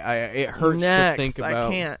 It hurts Next, to think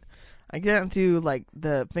about. I can't do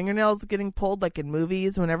the fingernails getting pulled in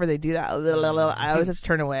movies. Whenever they do that, I always have to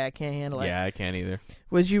turn away. I can't handle it. Yeah, I can't either.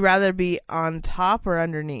 Would you rather be on top or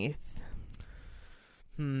underneath?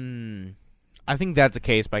 I think that's a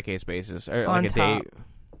case by case basis. Or on top.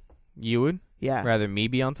 You would? Yeah. Rather me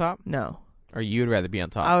be on top? No. Or you would rather be on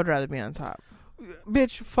top? I would rather be on top.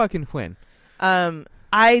 Bitch, fucking win.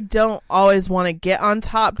 I don't always want to get on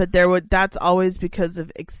top, but that's always because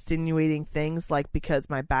of extenuating things, because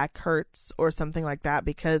my back hurts or something like that,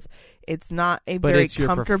 because it's not a very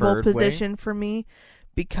comfortable position for me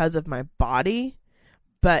because of my body.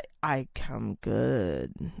 but I come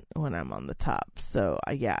good when I'm on the top. So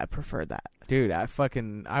I prefer that. Dude, I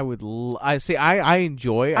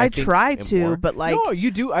enjoy. I think try it to, more. but like no,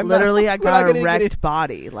 you do. I got a wrecked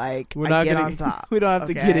body. Like I get on top. We don't have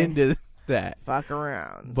to get into that. Fuck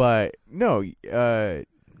around. But no, I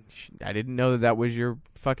didn't know that was your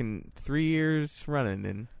fucking 3 years running,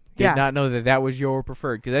 and did not know that was your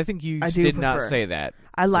preferred, because I think you did not say that.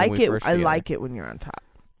 I like it. I like it when you're on top.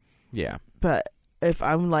 Yeah, but if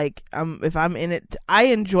I'm like if I'm in it, I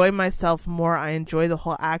enjoy myself more. I enjoy the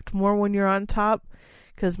whole act more when you're on top,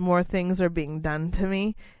 because more things are being done to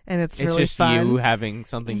me, and it's really just fun. You having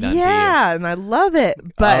something done to you. Yeah, and I love it.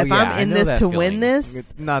 But if I'm in this to win this,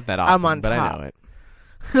 it's not that often, I'm on but top. I know it.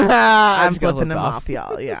 I'm flipping him off,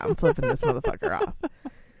 y'all. Yeah, I'm flipping this motherfucker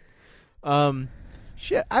off.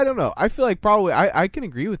 Shit, I don't know. I feel like probably I can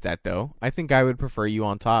agree with that, though. I think I would prefer you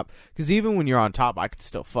on top, because even when you're on top, I could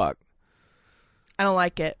still fuck. I don't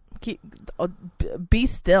like it. Be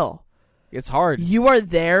still. It's hard. You are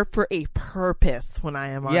there for a purpose when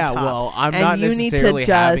I am on top. Yeah, well, I'm and not you necessarily need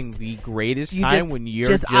to having the greatest time when you're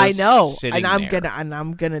just I know, sitting and there.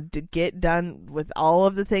 I'm gonna get done with all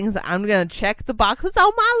of the things. I'm gonna check the boxes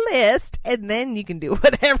on my list, and then you can do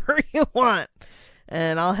whatever you want,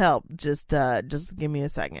 and I'll help. Just give me a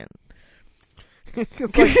second.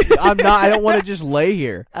 It's like, I don't want to just lay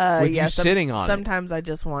here with you sitting on sometimes I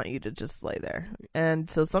just want you to just lay there. And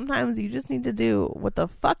so sometimes you just need to do what the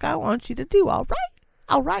fuck I want you to do. All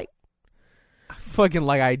right. Fucking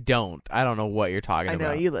like I don't know what you're talking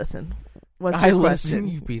about. I know, you listen. What's your question? Listen,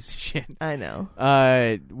 you piece of shit. I know.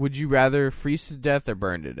 Would you rather freeze to death or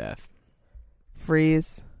burn to death?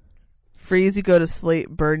 Freeze, you go to sleep.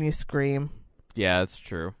 Burn, you scream. Yeah, that's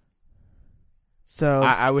true. So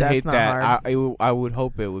I would hate that. Hard. I would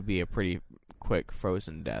hope it would be a pretty quick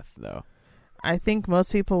frozen death, though. I think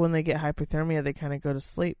most people, when they get hypothermia, they kind of go to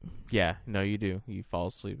sleep. Yeah, no, you do. You fall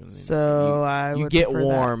asleep, and then so you get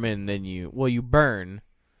warm, and then you burn.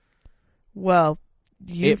 Well,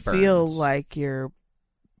 you feel burns. like you're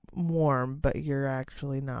warm, but you're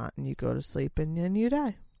actually not, and you go to sleep, and then you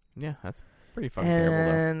die. Yeah, that's pretty fucking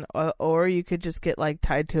terrible, though. Or you could just get like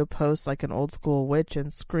tied to a post like an old school witch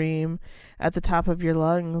and scream at the top of your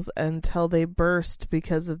lungs until they burst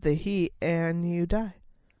because of the heat, and you die.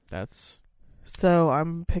 So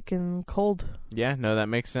I'm picking cold. Yeah, no, that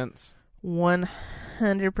makes sense.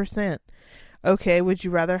 100%. Okay, would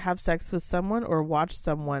you rather have sex with someone or watch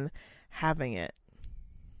someone having it?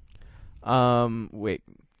 Wait,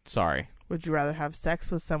 sorry. Would you rather have sex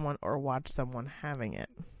with someone or watch someone having it?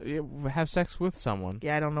 Have sex with someone.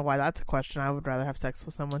 Yeah, I don't know why that's a question. I would rather have sex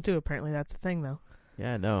with someone too. Apparently that's a thing, though.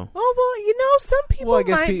 Yeah, no. Oh, well, some people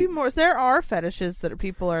might be more. There are fetishes that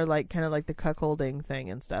people are like, kind of like the cuckolding thing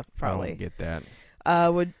and stuff. Probably. I don't get that.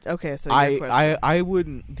 So your question. I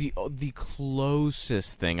wouldn't. The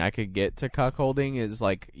closest thing I could get to cuckolding is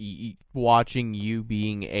like watching you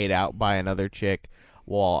being ate out by another chick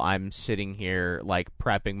while I'm sitting here like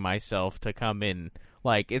prepping myself to come in.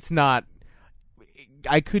 Like, it's not.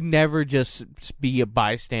 I could never just be a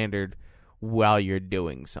bystander while you're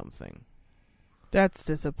doing something. That's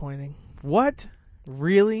disappointing. What?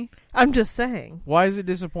 Really? I'm just saying. Why is it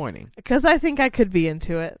disappointing? Because I think I could be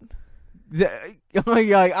into it.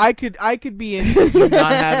 I could be into you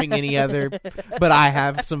not having any other, but I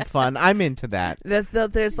have some fun. I'm into that.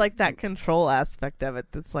 There's like that control aspect of it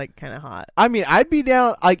that's like kind of hot. I mean, I'd be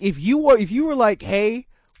down. Like if you were like, hey,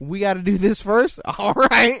 we got to do this first. All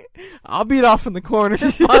right, I'll beat off in the corner.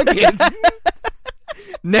 Fuck it.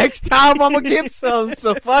 Next time I'm gonna get some.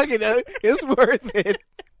 So fuck it. It's worth it.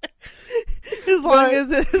 As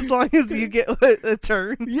long as you get a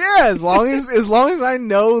turn. Yeah, as long as I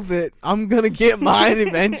know that I'm gonna get mine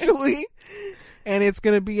eventually, and it's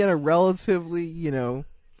gonna be in a relatively,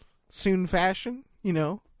 soon fashion,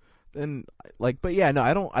 then but yeah,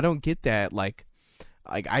 no, I don't get that. Like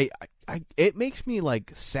I it makes me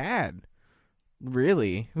like sad,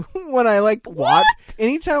 really, when I like watch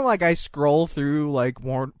anytime like I scroll through like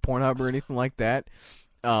Pornhub or anything like that.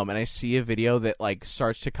 And I see a video that like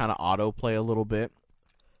starts to kind of autoplay a little bit.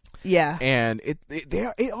 Yeah. And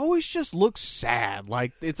it always just looks sad.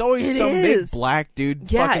 Like it's always big black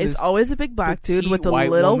dude. Yeah, it's always a big black dude with a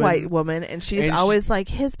little white woman, and she's always like,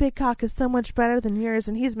 his big cock is so much better than yours,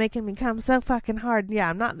 and he's making me come so fucking hard. Yeah,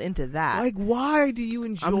 I'm not into that. Like, why do you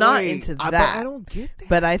enjoy? I'm not into that. But I don't get that.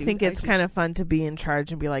 But I think it's kind of fun to be in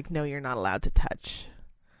charge and be like, no, you're not allowed to touch.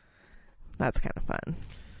 That's kind of fun.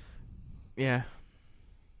 Yeah.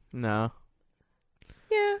 No.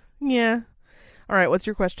 Yeah. All right, what's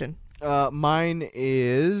your question? Mine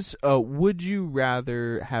is, would you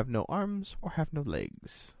rather have no arms or have no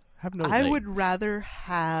legs? have no I legs. would rather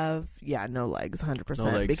have no legs, 100%, No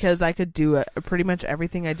legs. because I could do pretty much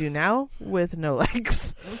everything I do now with no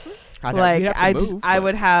legs. I'd Like have to I move, I but-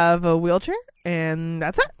 would have a wheelchair, and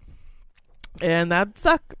that's it. And that'd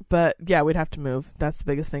suck, but yeah, we'd have to move. That's the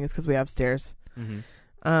biggest thing, is because we have stairs.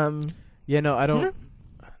 Yeah, no, I don't.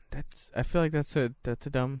 Yeah. I feel like that's a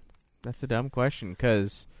dumb question,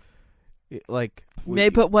 because, like,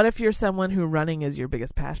 But what if you're someone who running is your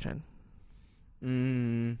biggest passion?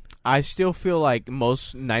 I still feel like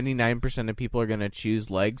 99% of people are gonna choose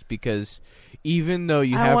legs, because even though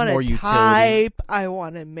you have more utility, type, I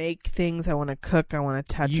want to make things, I want to cook, I want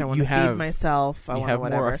to touch, I want to feed myself, I you want have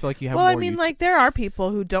whatever. more. I feel like you have Well, more. I mean, like, there are people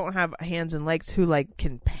who don't have hands and legs who like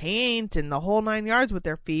can paint and the whole 9 yards with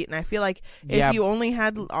their feet, and I feel like if you only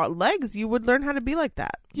had legs, you would learn how to be like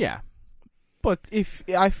that. Yeah, but if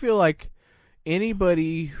I feel like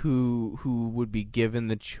anybody who would be given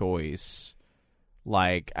the choice,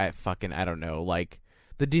 like I don't know, like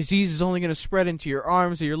the disease is only going to spread into your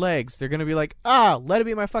arms or your legs, they're going to be like, let it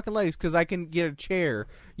be my fucking legs, because I can get a chair,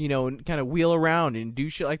 and kind of wheel around and do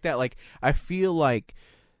shit like that. Like, I feel like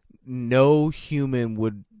no human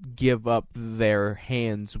would give up their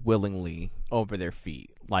hands willingly over their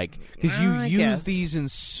feet, like, because you use these in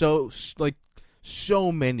so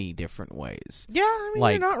many different ways. Yeah, I mean,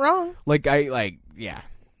 Like- you're not wrong.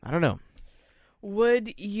 I don't know.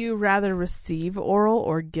 Would you rather receive oral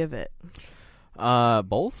or give it?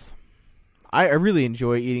 Both. I really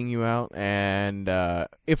enjoy eating you out, and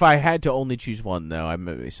if I had to only choose one, though, I'm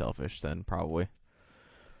gonna be selfish. Then probably.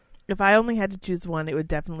 If I only had to choose one, it would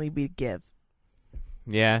definitely be give.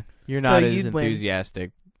 Yeah, you're So not as you'd win.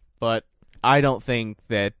 enthusiastic, but I don't think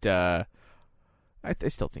that. I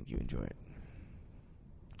still think you enjoy it.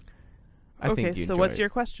 I think you so enjoy what's it. your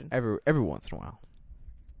question? Every once in a while,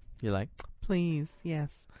 you're like, please,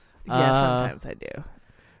 yes. Yeah, sometimes I do.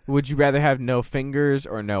 Would you rather have no fingers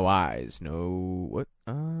or no eyes? No, what?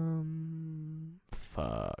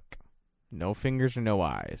 Fuck. No fingers or no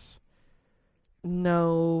eyes?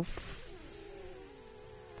 No.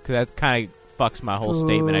 Because that kind of fucks my whole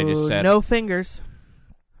statement I just said. No fingers.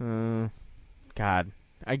 God.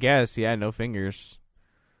 I guess, yeah, no fingers.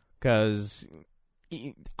 Because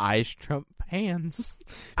eyes trump hands.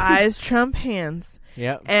 Eyes trump hands.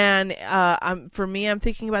 Yep. And for me, I'm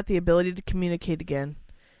thinking about the ability to communicate again.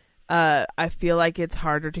 I feel like it's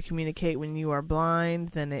harder to communicate when you are blind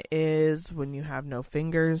than it is when you have no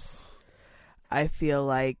fingers. I feel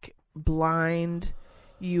like blind,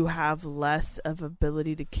 you have less of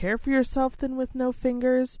ability to care for yourself than with no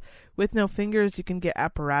fingers. With no fingers, you can get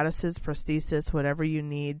apparatuses, prosthesis, whatever you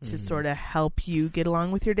need to sort of help you get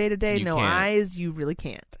along with your day-to-day. You no can't. eyes, you really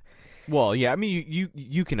can't. Well, yeah, I mean,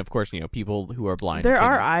 you can, of course, people who are blind. There can,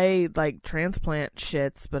 are eye, like, transplant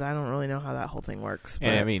shits, but I don't really know how that whole thing works. But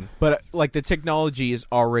And I mean, but like the technology is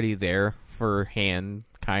already there for hand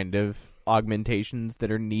kind of augmentations that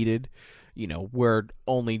are needed. We're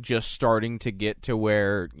only just starting to get to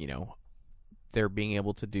where, they're being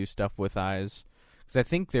able to do stuff with eyes. Because I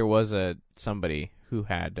think there was somebody who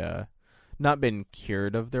had not been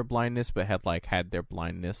cured of their blindness, but had their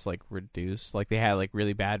blindness reduced. Like they had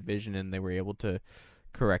really bad vision, and they were able to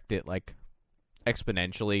correct it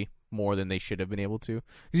exponentially more than they should have been able to.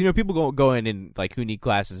 Because people go in and who need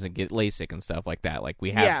glasses and get LASIK and stuff like that. Like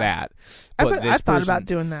we have that. But I thought about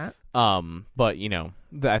doing that. But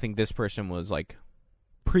I think this person was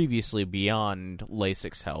previously beyond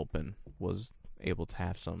LASIK's help and was able to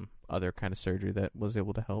have some other kind of surgery that was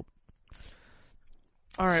able to help.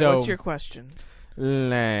 All right, So- what's your question?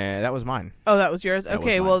 That was mine. Oh, that was yours? That was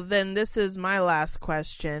Okay, mine. well, then this is my last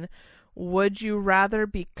question. Would you rather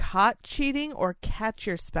be caught cheating or catch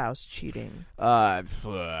your spouse cheating? I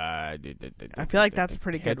feel like that's a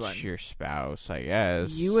pretty good one. Catch your spouse, I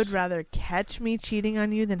guess. You would rather catch me cheating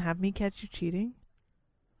on you than have me catch you cheating?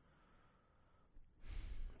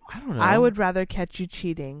 I don't know. I would rather catch you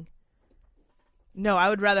cheating. No, I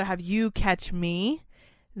would rather have you catch me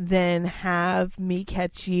than have me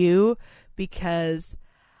catch you, because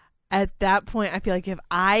at that point I feel like if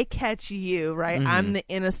I catch you, right, I'm the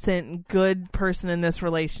innocent, good person in this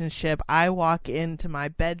relationship. I walk into my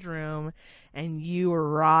bedroom and you are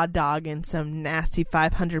raw dogging some nasty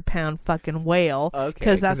 500-pound fucking whale. Okay,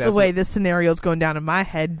 because that's the way this scenario is going down in my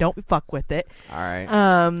head. Don't fuck with it. All right.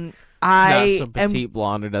 I It's not some am petite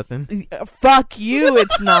blonde or nothing. fuck you,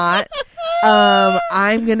 it's not.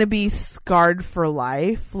 I'm gonna be scarred for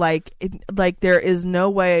life. Like there is no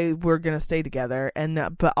way we're gonna stay together,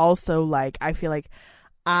 but also I feel like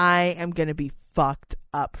I am gonna be fucked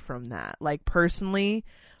up from that. Like personally,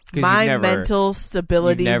 My mental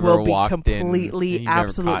stability will be walked in completely, and you never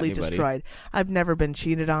absolutely caught anybody. destroyed. I've never been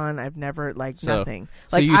cheated on. I've never, nothing.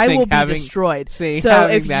 So Like, you I think will be having- destroyed. See, So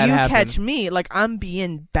having if you that happen- catch me, like, I'm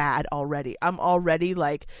being bad already. I'm already,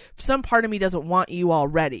 like, some part of me doesn't want you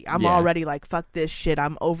already. I'm Yeah. already like, fuck this shit.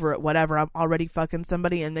 I'm over it, whatever. I'm already fucking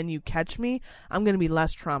somebody. And then you catch me, I'm going to be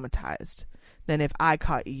less traumatized than if I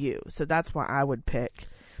caught you. So that's why I would pick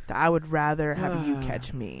that I would rather have you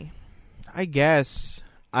catch me. I guess.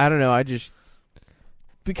 I don't know.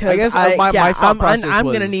 Because I guess my thought process I'm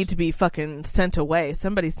gonna was- need to be fucking sent away.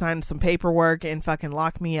 Somebody sign some paperwork and fucking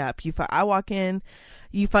lock me up. I walk in,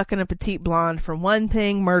 you fucking a petite blonde from one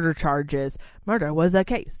thing, murder charges. Murder was the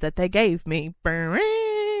case that they gave me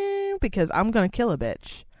because I'm gonna kill a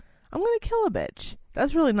bitch.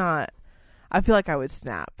 That's really not. I feel like I would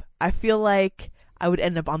snap. I feel like I would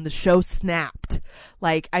end up on the show Snapped.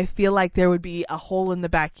 Like, I feel like there would be a hole in the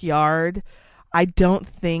backyard. I don't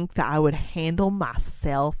think that I would handle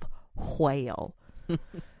myself well.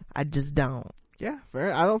 I just don't. Yeah,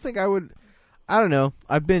 fair. I don't think I would. I don't know.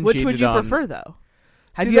 I've been Which cheated would you on. prefer, though?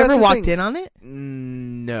 Have See, you ever that's the walked thing. in on it?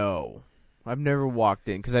 No. I've never walked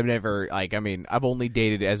in because I've never, I've only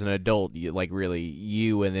dated as an adult, really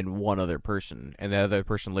you and then one other person. And the other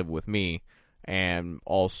person lived with me and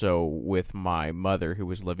also with my mother who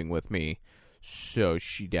was living with me. So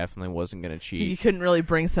she definitely wasn't going to cheat. You couldn't really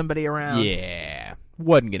bring somebody around. Yeah.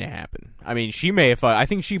 Wasn't going to happen. I mean, she may have, I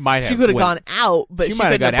think she might have. She could have gone out, but she might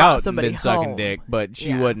have couldn't got have brought out and somebody been sucking home. dick, but she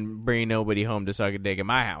Yeah. wouldn't bring nobody home to suck a dick in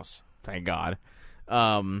my house. Thank God.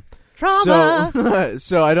 Trauma.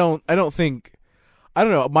 So I don't think, I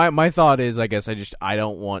don't know. My thought is, I guess I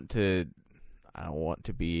don't want to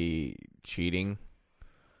be cheating.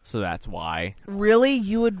 So that's why. Really?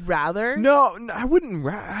 You would rather? No, I wouldn't.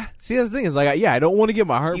 See, that's the thing is, I don't want to get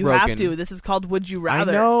my heart You broken. have to. This is called Would You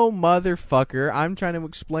Rather. I know, motherfucker. I'm trying to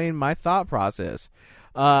explain my thought process.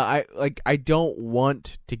 I don't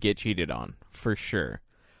want to get cheated on for sure,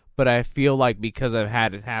 but I feel like because I've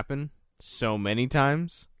had it happen so many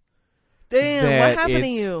times. Damn, that what happened to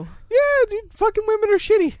it's- you? Yeah, dude, fucking women are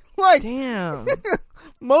shitty. Like, Damn.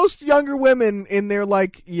 most younger women in their,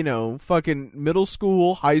 fucking middle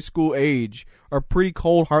school, high school age are pretty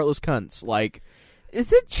cold, heartless cunts. Like,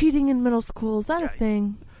 Is it cheating in middle school? Is that a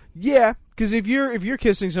thing? yeah, because if you're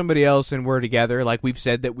kissing somebody else and we're together, like we've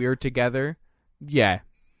said that we're together, yeah,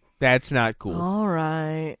 that's not cool. All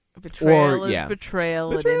right. Betrayal is yeah.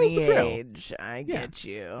 betrayal at Betrayal is any betrayal. age. I get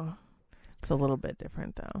you. It's a little bit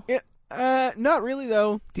different, though. Not really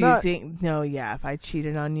though. Do you think? No, yeah. If I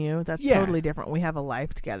cheated on you, that's Yeah. totally different. We have a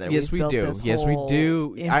life together. Yes, We've we built do. this Yes, we whole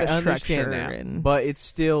do. I infrastructure understand that, and- but it's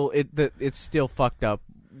still it's still fucked up.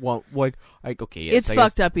 Well, okay, yes, it's I guess-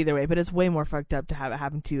 fucked up either way, but it's way more fucked up to have it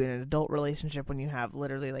happen to you in an adult relationship when you have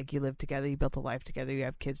literally, you live together, you built a life together, you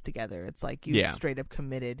have kids together. It's like you Yeah. straight up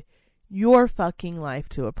committed your fucking life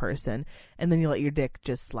to a person, and then you let your dick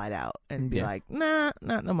just slide out and be Yeah. like, nah,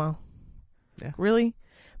 not no more. Yeah. Really?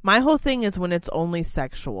 My whole thing is when it's only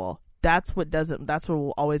sexual. That's what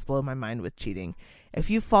will always blow my mind with cheating. If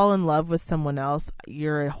you fall in love with someone else,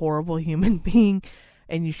 you're a horrible human being,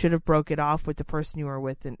 and you should have broke it off with the person you were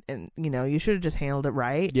with, and you should have just handled it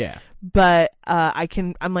right. Yeah. But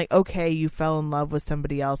I'm like, okay, you fell in love with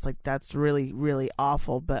somebody else, like that's really, really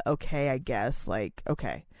awful, but okay, I guess,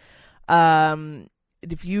 okay.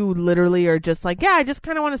 If you literally are just like, yeah, I just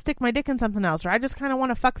kind of want to stick my dick in something else, or I just kind of want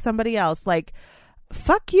to fuck somebody else, like,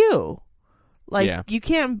 fuck you. Like, Yeah. you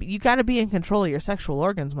gotta be in control of your sexual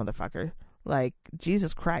organs, motherfucker. Like,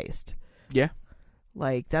 Jesus Christ. Yeah.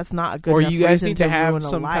 Like, that's not a good Or enough you guys reason need to have ruin a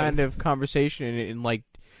some life. kind of conversation and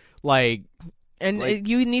And like-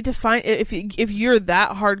 you need to find, if you're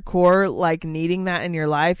that hardcore, like needing that in your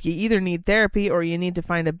life, you either need therapy or you need to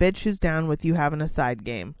find a bitch who's down with you having a side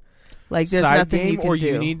game. Like, there's side nothing game, you can or do.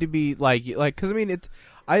 you need to be because I mean it's.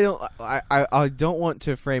 I don't want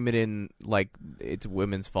to frame it in like it's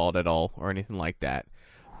women's fault at all or anything like that.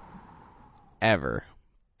 Ever.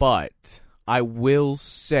 But I will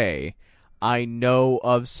say I know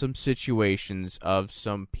of some situations of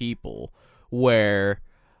some people where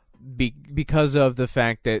because of the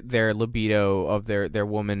fact that their libido of their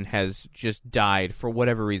woman has just died for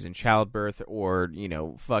whatever reason, childbirth or,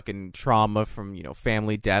 fucking trauma from,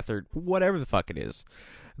 family death or whatever the fuck it is,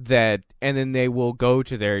 and then they will go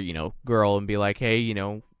to their, girl and be like, hey,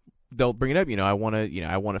 they'll bring it up, I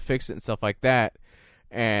want to fix it and stuff like that.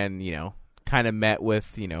 And, kind of met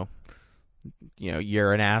with,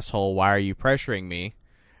 you're an asshole. Why are you pressuring me?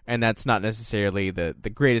 And that's not necessarily the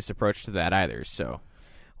greatest approach to that either. So,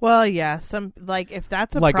 Well, yeah, if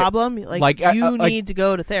that's a Like, problem, like, you like- need to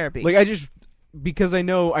go to therapy. like, I just because I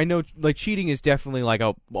know, like, cheating is definitely like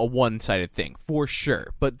a one-sided thing for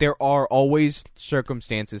sure. But there are always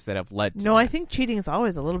circumstances that have led to No, that. I think cheating is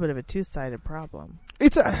always a little bit of a two-sided problem.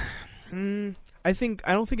 It's a. I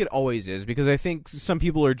don't think it always is, because I think some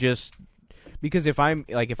people are just, because if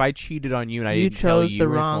I cheated on you and I You didn't tell chose you the or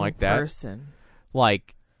anything wrong like that, person.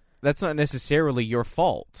 like, that's not necessarily your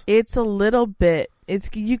fault. It's a little bit.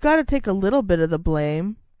 You got to take a little bit of the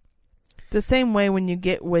blame. The same way when you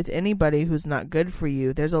get with anybody who's not good for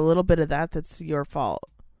you, there's a little bit of that's your fault.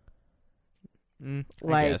 I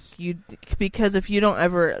Like guess. because if you don't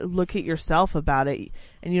ever look at yourself about it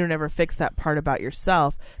and you don't ever fix that part about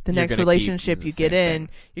yourself, the You're next gonna relationship keep you the get same in,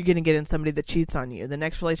 thing. you're gonna get in somebody that cheats on you. The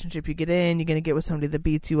next relationship you get in, you're gonna get with somebody that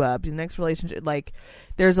beats you up. The next relationship, like,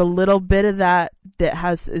 there's a little bit of that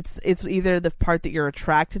has it's either the part that you're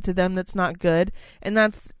attracted to them that's not good, and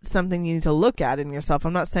that's something you need to look at in yourself.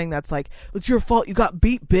 I'm not saying that's like, it's your fault you got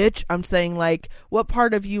beat, bitch. I'm saying, like, what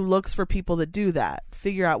part of you looks for people that do that?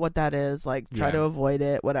 Figure out what that is. Like, try Yeah. to avoid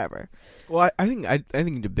it, whatever. Well, I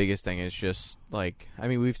think the biggest thing is just, like, I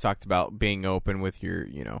mean, we've talked about being open with your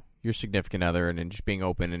significant other, and then just being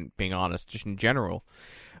open and being honest just in general.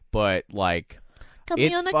 But, like,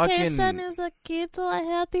 Communication is a key to a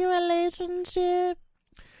healthy relationship.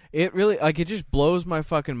 it really, like, it just blows my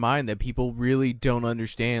fucking mind that people really don't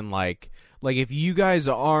understand, like if you guys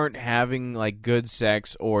aren't having, like, good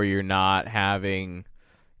sex, or you're not having,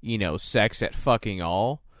 sex at fucking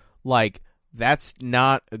all, like, that's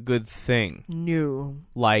not a good thing. No.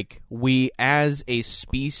 Like, we as a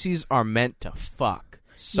species are meant to fuck.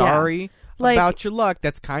 Sorry Like, about your luck.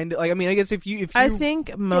 That's kind of like, I mean, I guess if you I think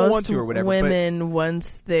want most to or whatever, women,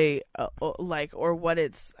 once they like, or what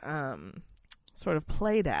it's sort of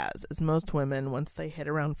played as, is most women, once they hit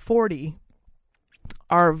around 40,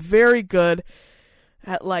 are very good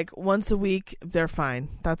at, like, once a week they're fine.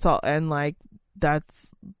 That's all, and, like,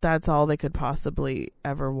 that's all they could possibly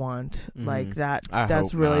ever want. Like, that's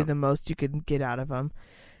hope really not. the most you could get out of them.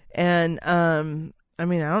 And I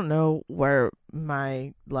mean, I don't know where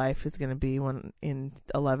my life is going to be in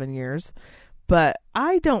 11 years, but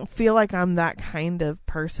I don't feel like I'm that kind of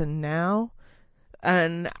person now.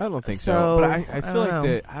 And I don't think so. But I feel like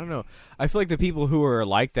know. I don't know. I feel like the people who are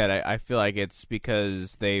like that, I feel like it's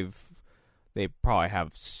because they probably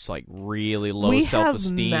have, like, really low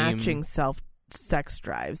self-esteem. We have matching sex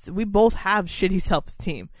drives. We both have shitty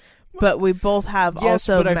self-esteem. But we both have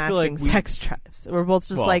also but I feel matching like sex drives. We're both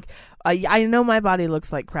just like, I know my body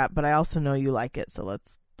looks like crap, but I also know you like it, so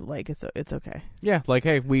let's, like, it's okay. Yeah, like,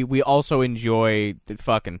 hey, we also enjoy the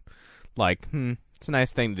fucking, like, it's a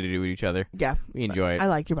nice thing to do with each other. Yeah, We enjoy it. I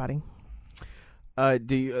like your body.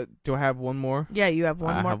 Do I have one more? Yeah, you have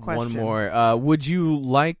one I more have question. one more. Would you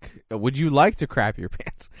like to crap your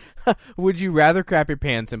pants? Would you rather crap your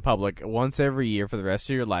pants in public once every year for the rest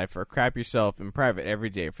of your life, or crap yourself in private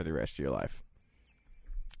every day for the rest of your life?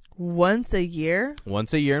 Once a year?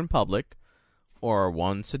 Once a year in public, or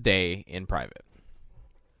once a day in private?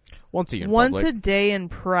 Once a year in Once public. a day in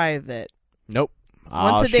private. Nope.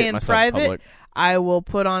 Once a day in private, public. I will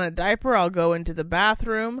put on a diaper. I'll go into the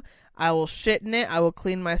bathroom. I will shit in it. I will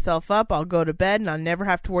clean myself up. I'll go to bed, and I'll never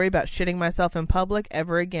have to worry about shitting myself in public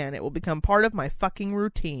ever again. It will become part of my fucking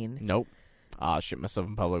routine. Nope. Shit myself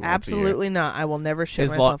in public. Absolutely not. I will never shit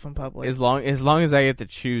As myself in public. As long as I get to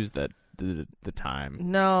choose the time.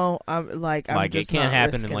 No, I'm Like, just it can't not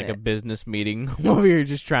happen in, risking like, it. a business meeting where you're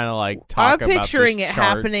just trying to, like, talk I'm about this picturing it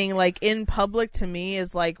chart. happening, like, in public. To me,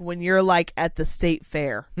 is like when you're, like, at the state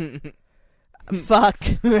fair. Fuck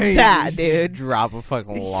that, dude. Drop a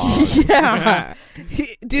fucking log. Yeah,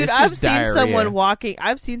 dude. It's I've just seen diarrhea. someone walking.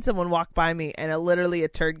 I've seen someone walk by me, and literally a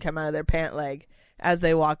turd come out of their pant leg as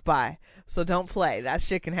they walk by. So don't play. That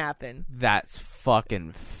shit can happen. That's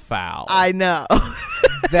fucking foul. I know.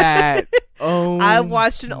 That. Oh, I've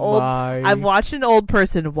watched an old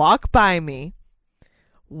person walk by me.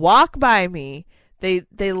 They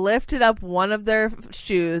lifted up one of their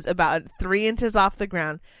shoes about 3 inches off the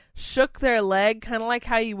ground, shook their leg, kind of like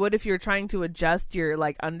how you would if you were trying to adjust your,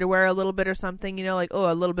 like, underwear a little bit or something, like,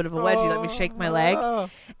 oh, a little bit of a wedgie, let me shake my leg.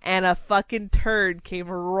 And a fucking turd came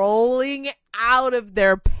rolling out of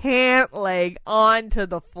their pant leg onto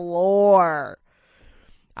the floor.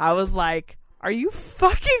 I was like, are you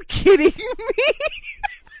fucking kidding me?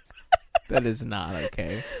 That is not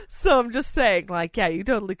okay. So I'm just saying, like, yeah, you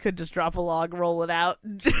totally could just drop a log, roll it out,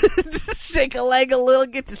 shake a leg a little,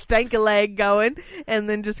 get the stank a leg going, and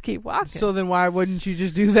then just keep walking. So then why wouldn't you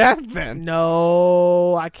just do that then?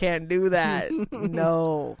 No, I can't do that.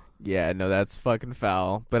 No. Yeah, no, that's fucking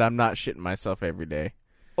foul. But I'm not shitting myself every day.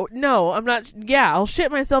 Oh, no, I'm not. Yeah, I'll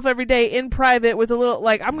shit myself every day in private with a little,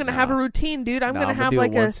 like, I'm going to have a routine, dude. I'm going to have, do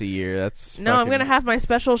like, it once a year. That's No, I'm going to have my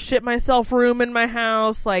special shit myself room in my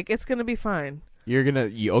house. Like, it's going to be fine. You're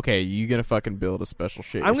gonna fucking build a special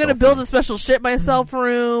shit. I'm gonna build a special shit myself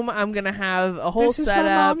room. I'm gonna have a whole setup. This is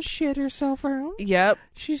my mom's shit herself room. Yep.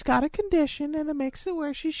 She's got a condition and it makes it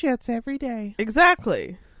where she shits every day.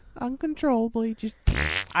 Exactly. Uncontrollably.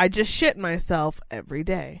 I just shit myself every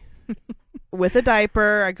day. With a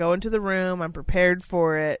diaper, I go into the room. I'm prepared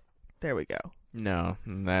for it. There we go. No,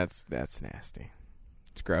 that's nasty.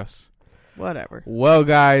 It's gross. Whatever. Well,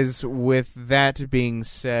 guys, with that being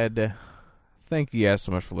said, thank you guys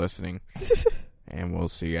so much for listening. And we'll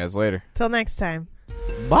see you guys later. Till next time.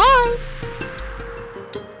 Bye.